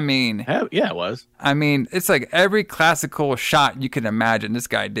 I mean, yeah, it was. I mean, it's like every classical shot you can imagine. This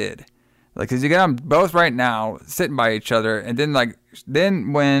guy did, like, because you get them both right now sitting by each other, and then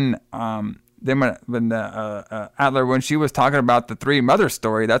when Adler, when she was talking about the Three Mothers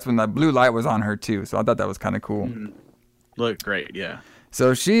story, that's when the blue light was on her too. So I thought that was kind of cool. Looked great, yeah.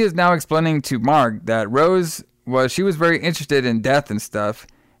 So she is now explaining to Mark that Rose was very interested in death and stuff,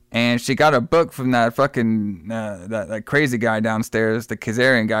 and she got a book from that fucking that crazy guy downstairs, the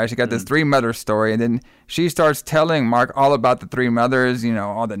Kazarian guy. She got this Three Mothers story, and then she starts telling Mark all about the Three Mothers,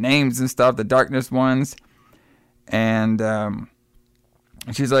 all the names and stuff, the darkness ones, and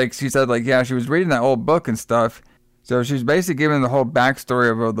she said yeah, she was reading that old book and stuff. So she's basically giving the whole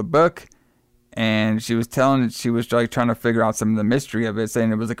backstory of the book. And she was like trying to figure out some of the mystery of it,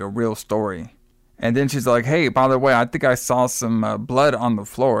 saying it was like a real story. And then she's like, hey, by the way, I think I saw some blood on the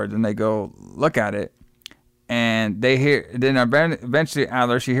floor. Then they go look at it, and then eventually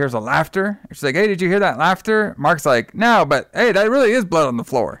Adler, she hears a laughter. She's like, hey, did you hear that laughter? Mark's like, no, but hey, that really is blood on the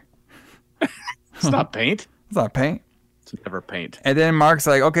floor. It's not paint. It's not paint. It's never paint. And then Mark's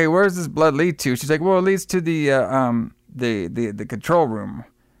like, okay, where does this blood lead to? She's like, well, it leads to the control room.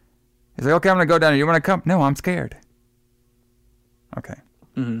 He's like, okay, I'm gonna go down there. You want to come? No, I'm scared. Okay.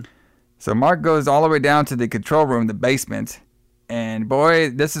 Mm-hmm. So Mark goes all the way down to the control room, the basement, and boy,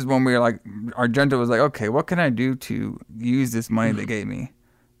 this is when we were like, Argento was like, okay, what can I do to use this money they gave me?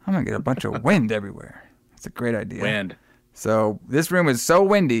 I'm gonna get a bunch of wind everywhere. It's a great idea. Wind. So this room is so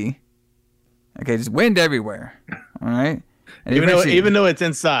windy. Okay, just wind everywhere. All right. And even though it's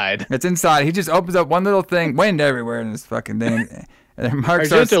inside. It's inside. He just opens up one little thing, wind everywhere in this fucking thing. And then Mark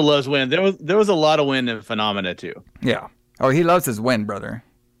Argento loves wind. There was a lot of wind in Phenomena too. Yeah. Oh, he loves his wind, brother.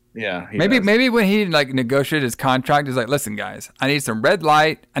 Yeah. Maybe when he like negotiated his contract, he's like, listen, guys, I need some red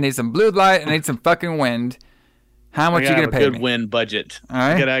light, I need some blue light, I need some fucking wind. How much you gonna pay me? Good wind budget. All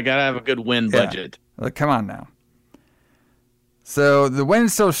right. I gotta have a good wind budget. Like, come on now. So the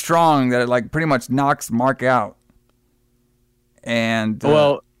wind's so strong that it like pretty much knocks Mark out. And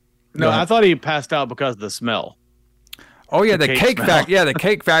I thought he passed out because of the smell. Oh yeah, the cake factory. Yeah, the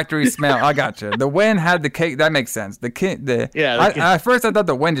cake factory smell. I got you. The wind had the cake. That makes sense. At first I thought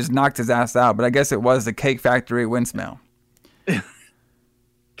the wind just knocked his ass out, but I guess it was the cake factory wind smell.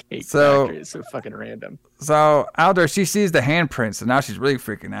 Cake factory is so fucking random. So out there, she sees the handprints, so now she's really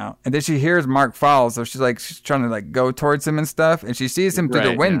freaking out. And then she hears Mark fall, so she's trying to like go towards him and stuff, and she sees him through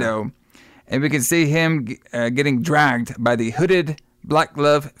the window, and we can see him getting dragged by the hooded black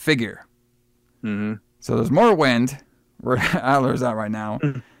glove figure. Mm-hmm. So there's more wind. Where Adler's at right now.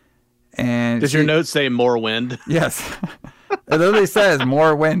 And does your note say more wind? Yes. It literally says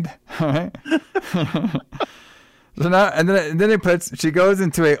more wind. Right? So now, and then she goes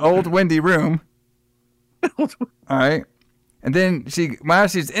into an old windy room. All right. And then while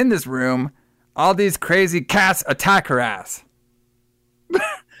she's in this room, all these crazy cats attack her ass.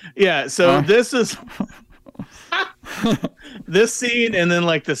 Yeah. So this is this scene, and then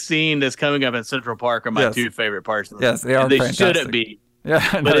like the scene that's coming up in Central Park are my two favorite parts. Yes, they are. They fantastic. Shouldn't be.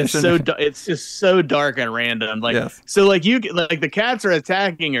 Yeah, but it's just so dark and random. Like so, like the cats are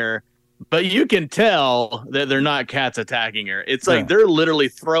attacking her, but you can tell that they're not cats attacking her. It's like they're literally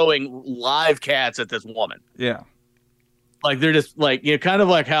throwing live cats at this woman. Yeah, like they're just like kind of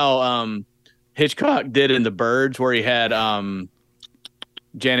like how Hitchcock did in The Birds, where he had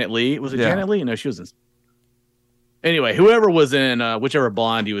Janet Leigh. Was it Janet Leigh? No, she was in. Anyway, whoever was in whichever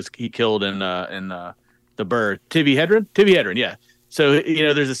blonde he killed in The Bird, Tibby Hedren, yeah. So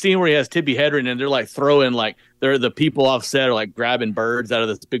there's a scene where he has Tibby Hedren, and they're like throwing the people off set are like grabbing birds out of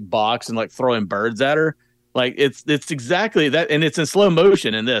this big box and like throwing birds at her. Like it's exactly that, and it's in slow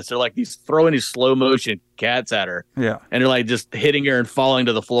motion in this. They're like throwing these slow motion cats at her, yeah, and they're like just hitting her and falling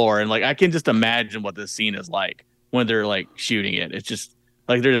to the floor. And like I can just imagine what this scene is like when they're like shooting it. It's just.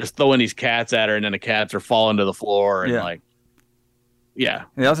 Like they're just throwing these cats at her, and then the cats are falling to the floor, and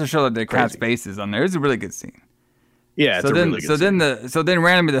They also show the cat's faces on there. It's a really good scene. Yeah. So then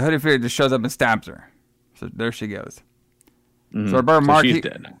randomly the hooded figure just shows up and stabs her. So there she goes. Mm-hmm. So our brother Mark, she's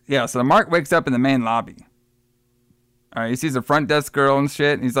dead. Yeah. So Mark wakes up in the main lobby. All right. He sees a front desk girl and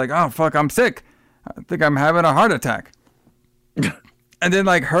shit, and he's like, "Oh fuck, I'm sick. I think I'm having a heart attack." And then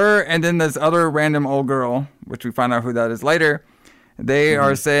like her, and then this other random old girl, which we find out who that is later. They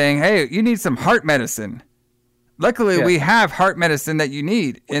are saying, hey, you need some heart medicine. Luckily, we have heart medicine that you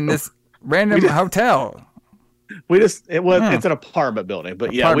need in this random hotel. It's an apartment building, but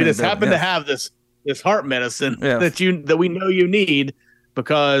we just happen to have this heart medicine that we know you need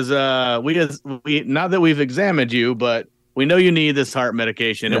because we not that we've examined you, but we know you need this heart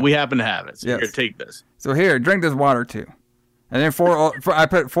medication and we happen to have it. So here, take this. So here, drink this water too. And then I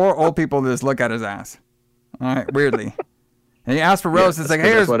put four old people to just look at his ass. All right, weirdly. And he asked for Rose. It's like,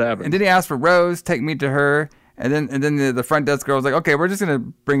 hey, that's what happened. And then he asked for Rose, take me to her. And then the front desk girl was like, okay, we're just gonna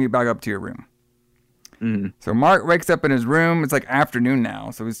bring you back up to your room. Mm. So Mark wakes up in his room. It's like afternoon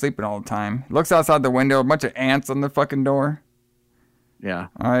now, so he's sleeping all the time. He looks outside the window, a bunch of ants on the fucking door. Yeah.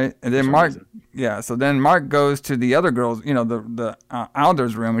 All right, and then Mark. Yeah. So then Mark goes to the other girl's, the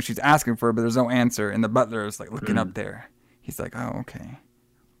Alder's room, and she's asking for her, but there's no answer. And the butler is like looking up there. He's like, oh, okay.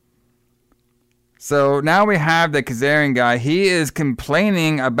 So now we have the Kazarian guy. He is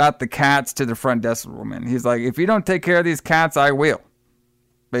complaining about the cats to the front desk woman. He's like, if you don't take care of these cats, I will.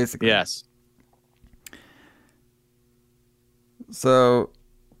 Basically. Yes. So,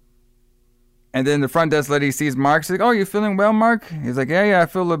 and then the front desk lady sees Mark. She's like, oh, you feeling well, Mark? He's like, yeah, I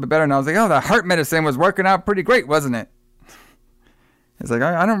feel a little bit better. And I was like, oh, the heart medicine was working out pretty great, wasn't it? He's like,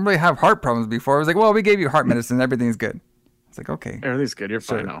 I don't really have heart problems before. I was like, well, we gave you heart medicine. Everything's good. It's like, okay. Everything's good. You're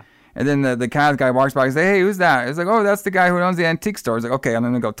fine now. And then the cat guy walks by and says, hey, who's that? He's like, oh, that's the guy who owns the antique store. He's like, okay, I'm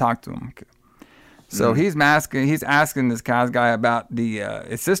going to go talk to him. Okay. So he's asking this guy about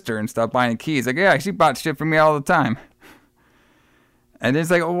his sister and stuff, buying keys. Like, yeah, she bought shit for me all the time. And then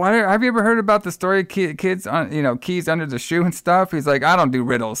it's like, oh, have you ever heard about the story of kids on, keys under the shoe and stuff? He's like, I don't do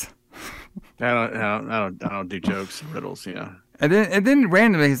riddles. I don't do jokes, riddles, yeah. And then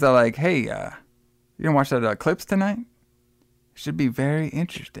randomly he's like, hey, you gonna watch that Eclipse tonight? Should be very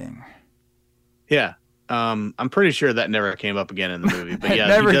interesting. Yeah. I'm pretty sure that never came up again in the movie. But yeah,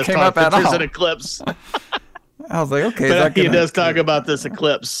 never he does came talk up at there's all. an eclipse. I was like, okay. But he does talk about this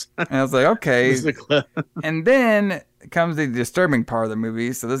eclipse. And I was like, okay. This eclipse. And then comes the disturbing part of the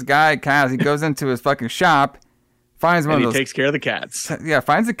movie. So this guy, Kaz, he goes into his fucking shop, finds one of those. He takes care of the cats. Yeah,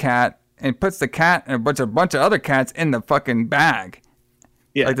 finds a cat and puts the cat and a bunch of other cats in the fucking bag.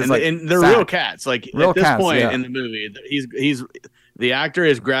 Yeah, like this, and they're real cats. Like real at this cats, point yeah. in the movie, he's the actor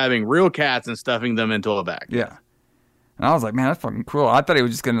is grabbing real cats and stuffing them into a bag. Yeah. And I was like, man, that's fucking cool. I thought he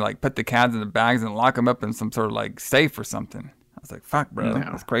was just going to like put the cats in the bags and lock them up in some sort of like safe or something. I was like, fuck, bro. No.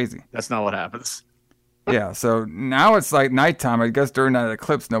 That's crazy. That's not what happens. Yeah. So now it's like nighttime. I guess during that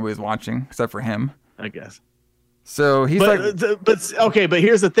eclipse, nobody's watching except for him. I guess. So he's but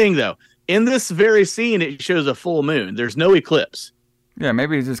here's the thing though. In this very scene, it shows a full moon. There's no eclipse. Yeah.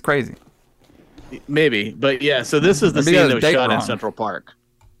 Maybe he's just crazy. Maybe. But yeah. So this is the Maybe scene that was shot wrong. in Central Park.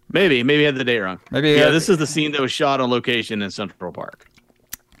 Maybe he had the date wrong. This is the scene that was shot on location in Central Park.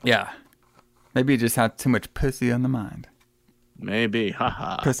 Yeah. Maybe he just had too much pussy on the mind. Maybe.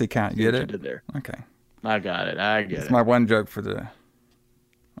 Haha. Pussy cat. Get it? Did there. Okay. I got it. I get it. That's my one joke for the...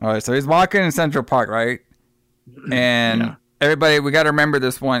 All right. So he's walking in Central Park, right? And everybody, we got to remember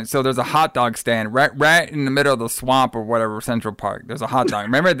this one. So there's a hot dog stand right in the middle of the swamp or whatever, Central Park. There's a hot dog.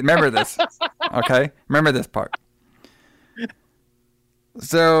 Remember this. Okay? Remember this part.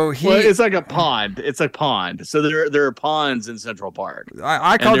 So it's like a pond. It's a pond. So there are ponds in Central Park.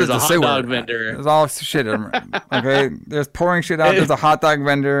 I call it the hot sewer. dog vendor. There's all shit. Okay, there's pouring shit out. There's a hot dog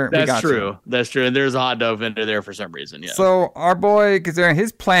vendor. That's true. That's true. And there's a hot dog vendor there for some reason. Yeah. So our boy, because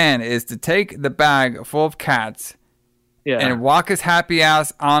his plan is to take the bag full of cats, and walk his happy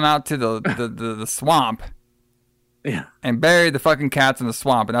ass on out to the swamp. Yeah. And bury the fucking cats in the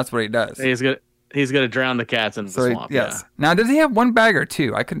swamp, and that's what he does. He's gonna drown the cats in the swamp. Yes. Yeah. Now, does he have one bag or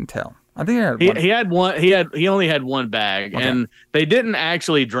two? I couldn't tell. I think he had one. He only had one bag, and they didn't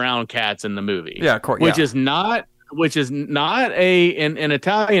actually drown cats in the movie. Yeah, of course. Which is not in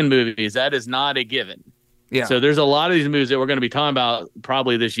Italian movies. That is not a given. Yeah. So there's a lot of these movies that we're going to be talking about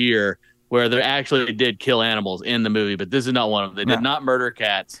probably this year where they actually did kill animals in the movie, but this is not one of them. They did not murder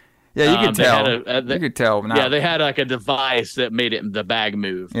cats. Yeah, you could tell. You could tell. Yeah, they had like a device that made the bag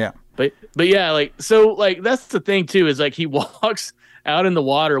move. Yeah. But yeah, like that's the thing too, is like he walks out in the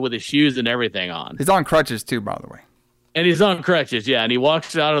water with his shoes and everything on. He's on crutches too, by the way. And he's on crutches, yeah. And he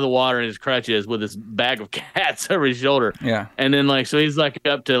walks out of the water in his crutches with his bag of cats over his shoulder. Yeah. And then so he's like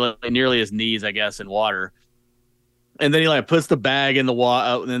up to like nearly his knees, I guess, in water. And then he like puts the bag in the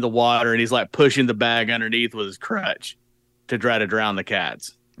water, and he's like pushing the bag underneath with his crutch to try to drown the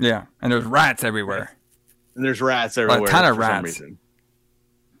cats. Yeah, and there's rats everywhere. And there's rats everywhere. A ton of for rats. Some reason.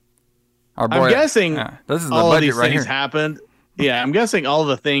 Our boy, I'm guessing this is the all budget of these right things here. happened. Yeah, I'm guessing all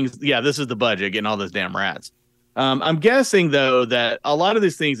the things. Yeah, this is the budget, getting all those damn rats. I'm guessing though that a lot of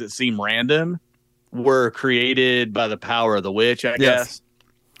these things that seem random were created by the power of the witch. I guess.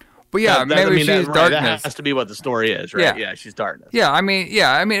 But yeah, maybe she's darkness. That has to be what the story is, right? Yeah, she's darkness. Yeah, I mean,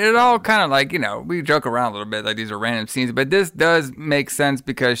 it all kind of like, we joke around a little bit, like these are random scenes, but this does make sense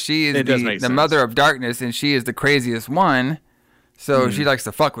because she is the mother of darkness, and she is the craziest one, so she likes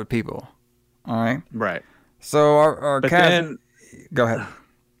to fuck with people. All right? Right. So our cat... Go ahead.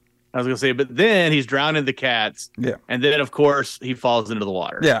 I was going to say, but then he's drowning the cats, and then, of course, he falls into the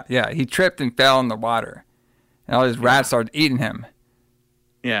water. Yeah, he tripped and fell in the water, and all these rats started eating him.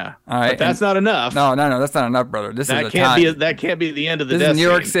 Yeah, all right, but that's not enough. No, that's not enough, brother. That can't be the end of the. This is New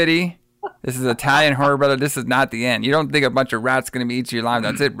York City. This is Italian horror, brother. This is not the end. You don't think a bunch of rats gonna be eating you alive?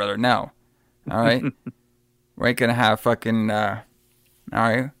 That's it, brother. No. All right, we ain't gonna have fucking. All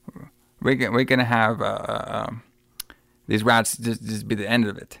right, we're gonna have these rats just be the end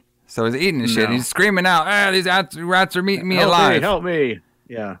of it. So he's eating this shit. And he's screaming out, these rats are eating me alive. Help me!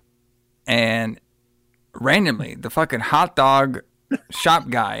 Yeah. And randomly, the fucking hot dog shop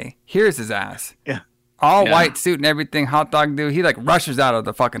guy hears his ass. Yeah. All white suit and everything, hot dog dude. He like rushes out of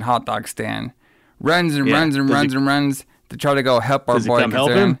the fucking hot dog stand. Runs to try to go help our boy.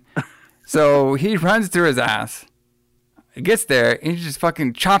 Help him? So he runs to his ass. He gets there and he just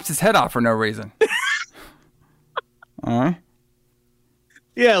fucking chops his head off for no reason. Alright.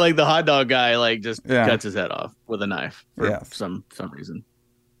 Yeah, like the hot dog guy, like just cuts his head off with a knife for some reason.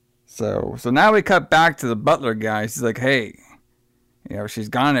 So now we cut back to the butler guy. She's like, hey, she's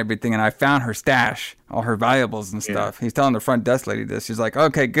gone and everything, and I found her stash, all her valuables and stuff. He's telling the front desk lady this. She's like,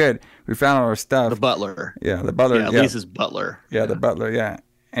 okay, good. We found all her stuff. The butler. Yeah, the butler. Yeah, Lisa's butler. Yeah, the butler, yeah.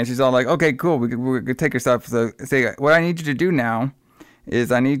 And she's all like, okay, cool. We could take your stuff. So say, what I need you to do now is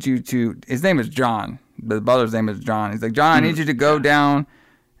I need you to, his name is John. The butler's name is John. He's like, John, I need you to go down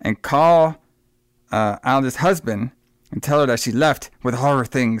and call Alice's husband and tell her that she left with all her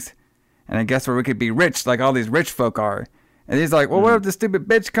things. And I guess where we could be rich like all these rich folk are. And he's like, well, what if the stupid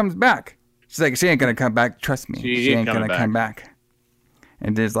bitch comes back? She's like, she ain't going to come back. Trust me. She ain't going to come back.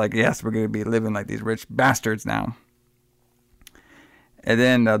 And he's like, yes, we're going to be living like these rich bastards now. And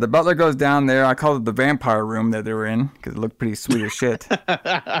then the butler goes down there. I called it the vampire room that they were in because it looked pretty sweet as shit.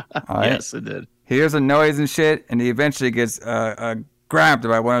 Yes, it did. He hears a noise and shit, and he eventually gets grabbed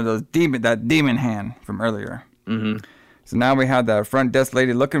by one of those demon hand from earlier. Mm-hmm. So now we have the front desk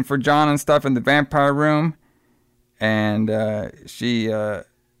lady looking for John and stuff in the vampire room. And and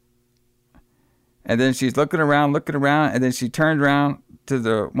then she's looking around, and then she turns around to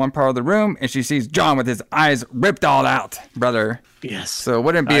the one part of the room, and she sees John with his eyes ripped all out, brother. Yes. So it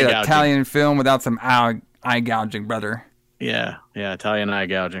wouldn't be an Italian film without some eye gouging, brother. Yeah, Italian eye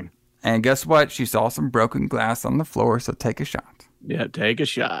gouging. And guess what? She saw some broken glass on the floor, so take a shot. Yeah, take a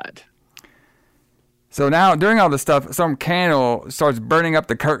shot. So now, during all this stuff, some candle starts burning up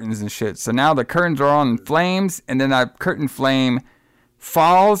the curtains and shit. So now the curtains are on flames, and then that curtain flame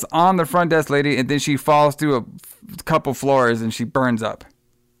falls on the front desk lady, and then she falls through a couple floors, and she burns up.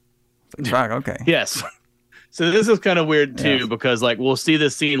 It's like, okay. Yes. So this is kind of weird, too, because, like, we'll see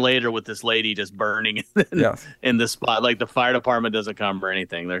this scene later with this lady just burning in the spot. Like, the fire department doesn't come or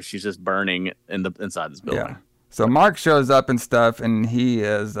anything. She's just burning inside this building. Yeah. So Mark shows up and stuff, and he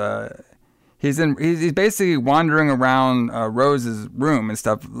is... He's basically wandering around Rose's room and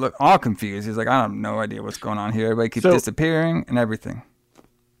stuff, look all confused. He's like, I have no idea what's going on here. Everybody keeps disappearing and everything.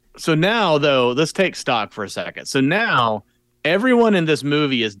 So now, though, let's take stock for a second. So now, everyone in this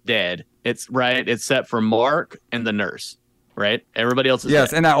movie is dead. It's right, except for Mark and the nurse, right? Everybody else is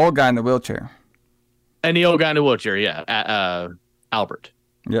dead. And that old guy in the wheelchair. And the old guy in the wheelchair, yeah, Albert.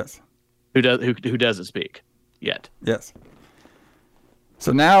 Yes. Who doesn't speak yet? Yes.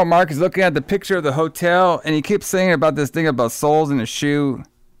 So now Mark is looking at the picture of the hotel, and he keeps saying about this thing about souls in a shoe.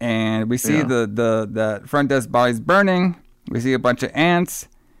 And we see the front desk body's burning. We see a bunch of ants,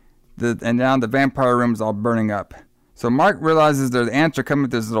 and now the vampire room is all burning up. So Mark realizes there's ants are coming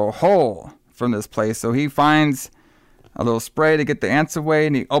through this little hole from this place. So he finds a little spray to get the ants away,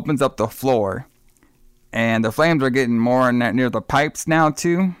 and he opens up the floor. And the flames are getting more near the pipes now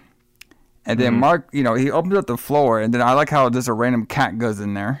too. And then Mark, he opens up the floor, and then I like how just a random cat goes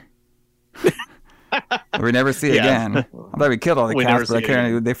in there. We never see it again. I thought we killed all the cats,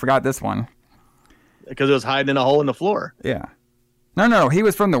 but they forgot this one. Because it was hiding in a hole in the floor. Yeah. No, he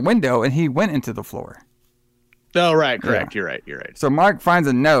was from the window, and he went into the floor. Oh, right, correct. Yeah. You're right. So Mark finds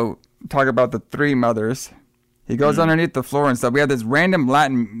a note talking about the three mothers. He goes underneath the floor and stuff. We have this random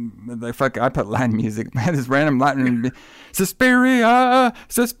Latin, I put Latin music. We have this random Latin, Suspiria.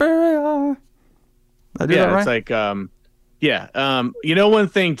 Did I do that right? It's like, one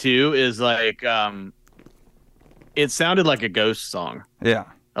thing too is like, it sounded like a Ghost song. Yeah.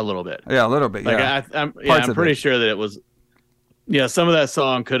 A little bit. Yeah, a little bit. Yeah. I'm pretty sure that it was. Yeah, some of that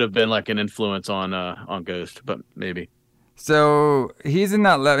song could have been like an influence on Ghost, but maybe. So he's in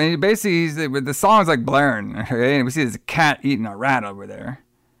that level. And basically, the song's like blaring. Right? And we see this cat eating a rat over there.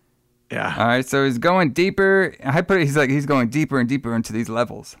 Yeah. All right. So he's going deeper. He's going deeper and deeper into these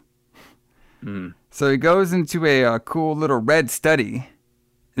levels. So he goes into a cool little red study.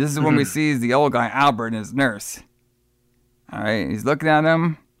 This is when we see the old guy Albert and his nurse. All right. He's looking at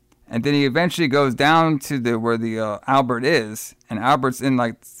him, and then he eventually goes down to where the Albert is, and Albert's in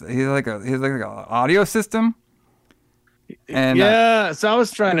he's like an audio system. And so I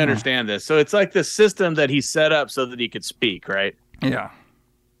was trying to understand this. So it's like the system that he set up so that he could speak, right? Yeah.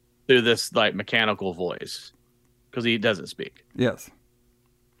 Through this like mechanical voice, because he doesn't speak. Yes.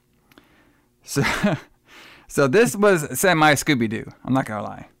 So this was semi Scooby-Doo. I'm not gonna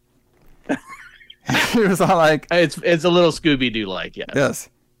lie. It was all like it's a little Scooby-Doo like, yes. Yes.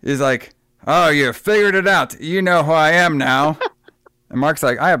 He's like, oh, you figured it out. You know who I am now. And Mark's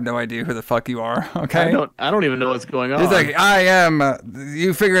like, I have no idea who the fuck you are. Okay. I don't even know what's going on. He's like, I am.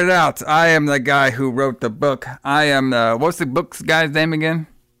 You figured it out. I am the guy who wrote the book. I am. What's the book's guy's name again?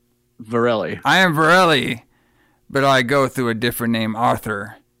 Varelli. I am Varelli, but I go through a different name,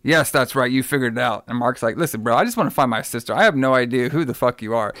 Arthur. Yes, that's right. You figured it out. And Mark's like, listen, bro, I just want to find my sister. I have no idea who the fuck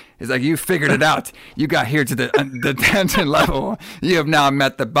you are. He's like, you figured it out. You got here to the detention level. You have now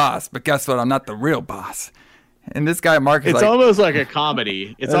met the boss. But guess what? I'm not the real boss. And this guy, Mark, is it's almost like a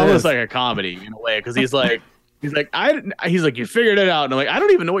comedy. It's almost like a comedy in a way, because he's like, you figured it out. And I'm like, I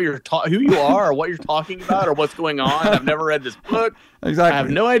don't even know what who you are, or what you're talking about, or what's going on. I've never read this book. Exactly. I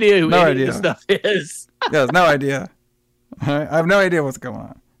have no idea who any of this stuff is. Yes, no idea. I have no idea what's going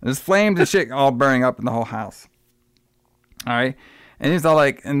on. There's flames and shit all burning up in the whole house. All right. And he's all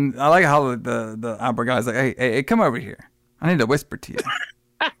like, and I like how the opera guy's like, hey, come over here. I need to whisper to you.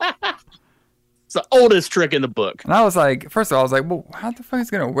 It's the oldest trick in the book. And I was like, first of all, I was like, well, how the fuck is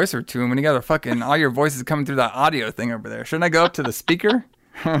he going to whisper to him when you got a fucking, all your voices coming through that audio thing over there? Shouldn't I go up to the speaker?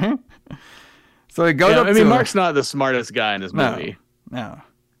 So he goes up to Mark's not the smartest guy in this movie. No.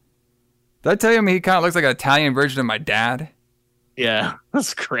 Did I tell you he kind of looks like an Italian version of my dad? Yeah,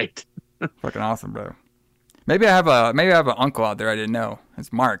 that's great. Fucking awesome, bro. Maybe I have an uncle out there I didn't know.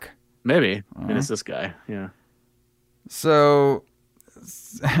 It's Mark. Maybe. And it's this guy. Yeah. So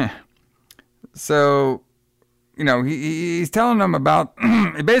you know, he's telling them about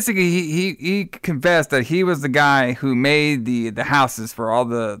basically he confessed that he was the guy who made the houses for all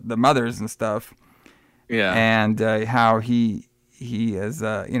the mothers and stuff. Yeah. And how he is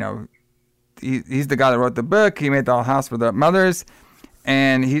you know, he's the guy that wrote the book. He made the house for the mothers,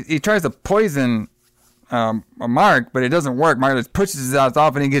 and he tries to poison Mark, but it doesn't work. Mark just pushes his ass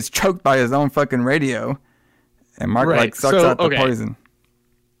off, and he gets choked by his own fucking radio. And Mark sucks out the poison.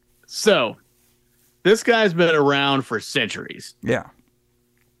 So this guy's been around for centuries. Yeah.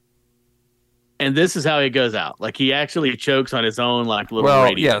 And this is how he goes out. Like, he actually chokes on his own little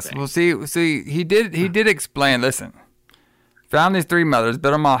radio thing. Well, see, he did explain. Listen, found these 3 mothers,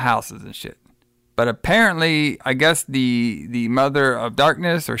 built them all houses and shit. But apparently, I guess the mother of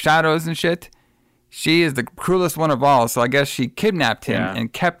darkness or shadows and shit, she is the cruelest one of all. So I guess she kidnapped him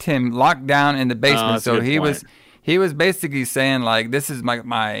and kept him locked down in the basement. So he was basically saying, like, this is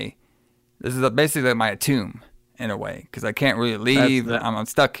basically my tomb in a way, because I can't really leave. I'm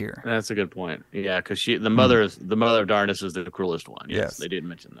stuck here. That's a good point. Yeah, because the mother of darkness is the cruelest one. Yes, they did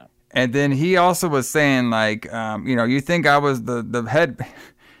mention that. And then he also was saying, like, you know, you think I was the head,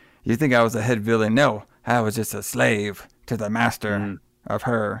 you think I was the head villain? No, I was just a slave to the master of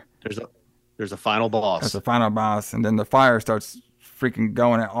her. There's a final boss. There's a final boss, and then the fire starts freaking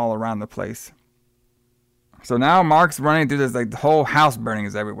going all around the place. So now Mark's running through this, like, the whole house burning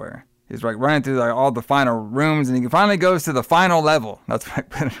is everywhere. He's like running through like all the final rooms, and he finally goes to the final level. That's what I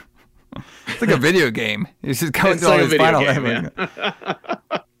put it. It's like a video game. He's just going through all these final levels.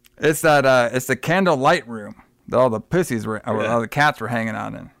 Yeah. It's the candle light room that all the pussies were, or all the cats were hanging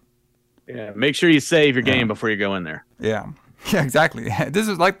out in. Yeah, make sure you save your game before you go in there. Yeah, exactly. This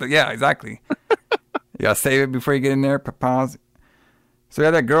is like exactly. You gotta save it before you get in there. Pause. So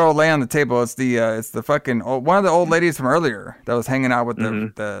yeah, that girl lay on the table. It's the fucking one of the old ladies from earlier that was hanging out with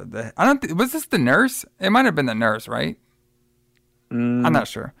the was this the nurse? It might have been the nurse, right? I'm not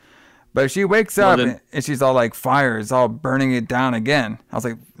sure. But she wakes up and she's all like, fire is all burning it down again. I was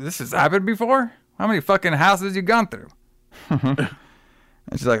like, this has happened before? How many fucking houses you gone through? And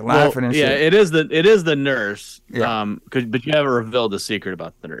she's like laughing and shit. Yeah, it is the nurse. Yeah. But you haven't revealed the secret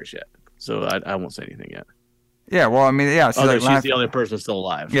about the nurse yet. So I won't say anything yet. Yeah, well, I mean, yeah. She's the only person still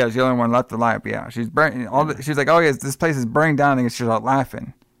alive. Yeah, she's the only one left alive. Yeah, she's burning. She's like, oh yeah, this place is burning down, and she's all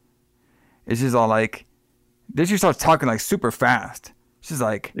laughing. And she's all like, then she starts talking like super fast. She's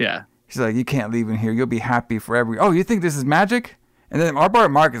like, you can't leave in here. You'll be happy forever. Oh, you think this is magic? And then our boy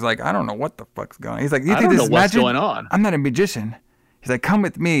Mark is like, I don't know what the fuck's going on. He's like, you think this is magic? What's going on? I'm not a magician. He's like, come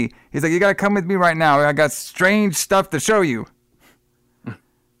with me. He's like, you gotta come with me right now. I got strange stuff to show you. All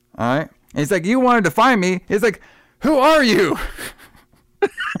right. And he's like, you wanted to find me. He's like, who are you?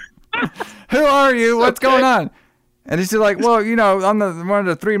 Who are you? What's going on? And she's like, well, you know, I'm one of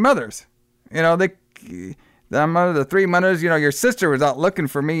the 3 mothers. You know, I'm one of the 3 mothers. You know, your sister was out looking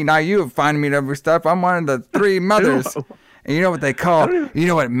for me. Now you have found me and every stuff. I'm one of the 3 mothers. And you know what they call, you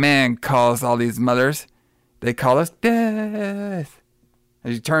know what man calls all these mothers? They call us death.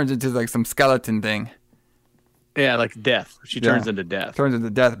 And she turns into like some skeleton thing. Yeah, like death. She turns into death. Turns into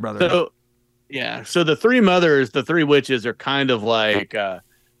death, brother. So the 3 mothers, the 3 witches are kind of like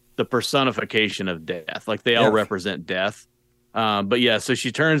the personification of death. Like they all represent death. But yeah, so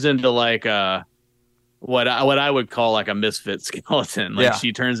she turns into like what I would call like a misfit skeleton. Like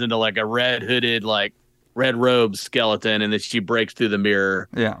she turns into like a red hooded, like red robe skeleton, and then she breaks through the mirror.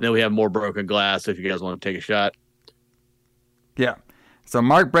 Yeah. And then we have more broken glass if you guys want to take a shot. Yeah. So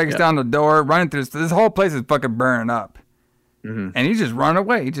Mark breaks down the door, running through this whole place is fucking burning up. And he just run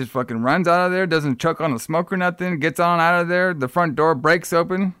away. He just fucking runs out of there, doesn't choke on the smoke or nothing, gets on out of there. The front door breaks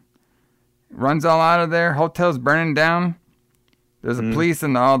open, runs all out of there. Hotel's burning down. There's a police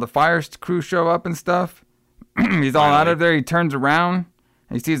and all the fire crew show up and stuff. He's all out of there. He turns around.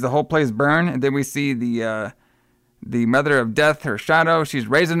 He sees the whole place burn. And then we see the mother of death, her shadow. She's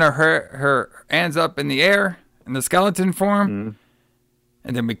raising her hands up in the air in the skeleton form.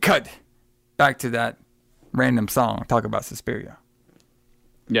 And then we cut back to that random song. Talk about Suspiria.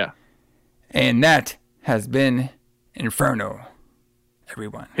 Yeah. And that has been Inferno,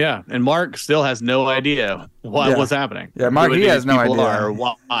 everyone. Yeah. And Mark still has no idea what's happening. Yeah, Mark, he has no idea. Or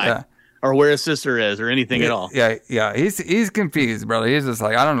why. Or where his sister is or anything at all. Yeah. He's confused, brother. He's just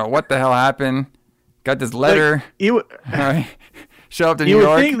like, I don't know what the hell happened. Got this letter. Like, show up to New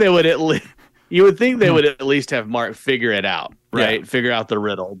York. You would think they would at least have Mark figure it out, right? Yeah. Figure out the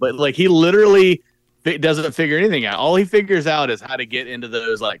riddle. But like he literally doesn't figure anything out. All he figures out is how to get into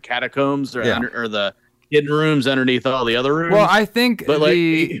those like catacombs or the hidden rooms underneath all the other rooms. Well, I think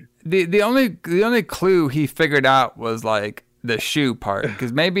the only clue he figured out was like the shoe part,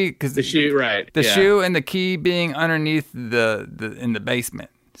 because the shoe, right? The shoe and the key being underneath the in the basement.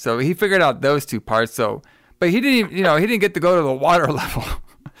 So he figured out those two parts. So, but he didn't, he didn't get to go to the water level.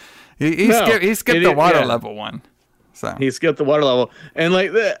 he skipped the water level one. So he skipped the water level, and like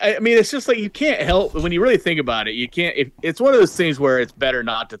I mean, it's just like you can't help when you really think about it. You can't. It's one of those things where it's better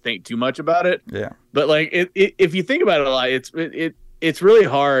not to think too much about it. Yeah. But like if you think about it a lot, it's really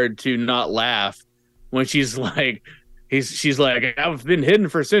hard to not laugh when she's like. She's like, I've been hidden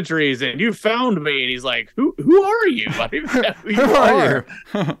for centuries, and you found me. And he's like, Who are you? I don't even know who you are.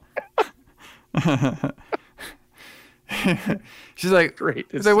 She's like,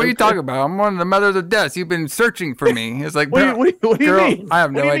 great. What are you talking about? I'm one of the mothers of death. You've been searching for me. It's like, what do you mean? I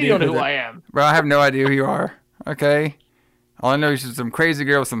have no idea who I am. Bro, I have no idea who you are. Okay, all I know is you're some crazy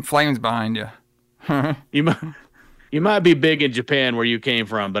girl with some flames behind you. You might be big in Japan where you came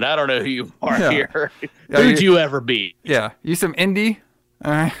from, but I don't know who you are here. Who'd you ever be? Yeah. You some indie?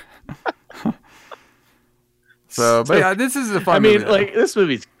 All right. But this is a fun movie. Like, this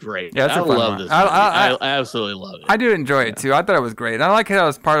movie's great. Yeah, it's I a fun love one. this movie. I absolutely love it. I do enjoy it, too. I thought it was great. I like how it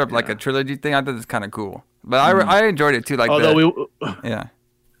was part of, like, a trilogy thing. I thought it was kind of cool. But I enjoyed it, too. Like, yeah.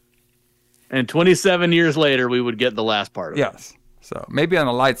 And 27 years later, we would get the last part of it. Yes. So maybe on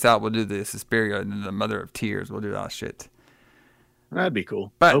the Lights Out, we'll do the Suspiria and the Mother of Tears. We'll do that shit. That'd be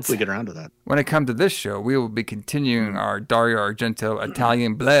cool. But hopefully get around to that. When it comes to this show, we will be continuing our Dario Argento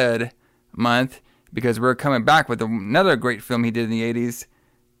Italian Blood month because we're coming back with another great film he did in the 80s,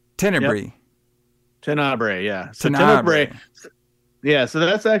 Tenebrae. Yep. Tenebrae, yeah. So Tenebrae. Yeah, so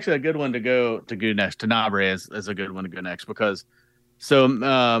that's actually a good one to go next. Tenebrae is a good one to go next because so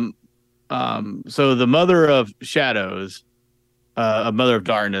the Mother of Shadows, a Mother of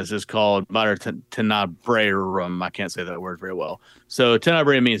Darkness is called Mater Tenebrarum. I can't say that word very well. So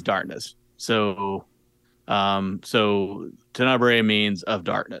Tenebrae means darkness. So Tenebrae means of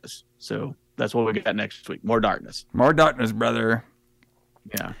darkness. So that's what we got next week. More darkness. More darkness, brother.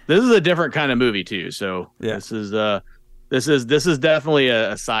 Yeah. This is a different kind of movie too. So this is definitely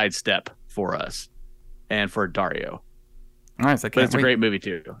a sidestep for us and for Dario. Nice. But it's a great movie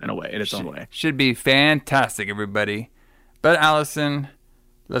too, in a way, in its own way. Should be fantastic, everybody. But Alison,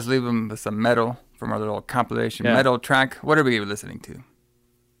 let's leave them with some metal from our little compilation metal track. What are we listening to?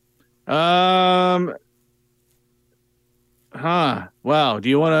 Wow. Do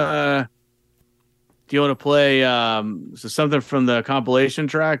you want to play something from the compilation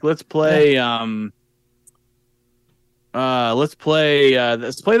track? Let's play let's play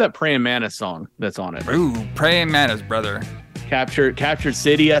that Praying Mantis song that's on it. Ooh, Praying Mantis, brother. Captured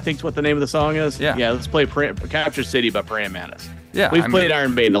City, I think is what the name of the song is. Yeah, let's play Captured City by Praying Mantis. Yeah, we've played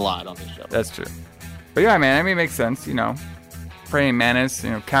Iron Maiden a lot on this show. That's true. But yeah, man, I mean, it makes sense, Praying Mantis,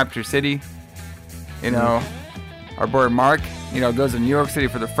 Capture City, our boy Mark, goes to New York City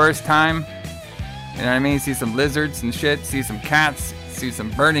for the first time. You know what I mean? See some lizards and shit, see some cats, see some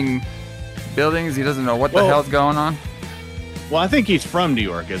burning buildings. He doesn't know what the hell's going on. Well, I think he's from New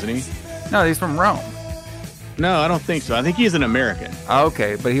York, isn't he? No, he's from Rome. No, I don't think so. I think he's an American. Oh,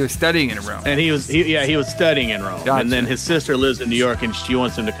 okay, but he was studying in Rome. And he was studying in Rome. Gotcha. And then his sister lives in New York, and she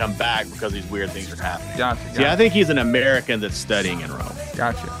wants him to come back because these weird things are happening. Gotcha. Yeah, I think he's an American that's studying in Rome.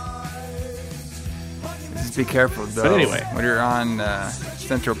 Gotcha. Just be careful, though. But anyway, when you're on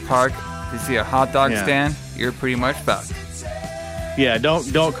Central Park, if you see a hot dog stand, you're pretty much fucked. Yeah, don't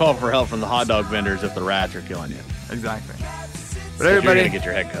call for help from the hot dog vendors if the rats are killing you. Exactly. But everybody, you're gonna get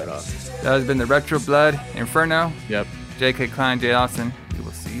your head cut off. That has been the Retro Blood Inferno. Yep. J.K. Klein, J. Alison. We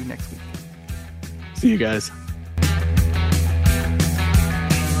will see you next week. See you guys.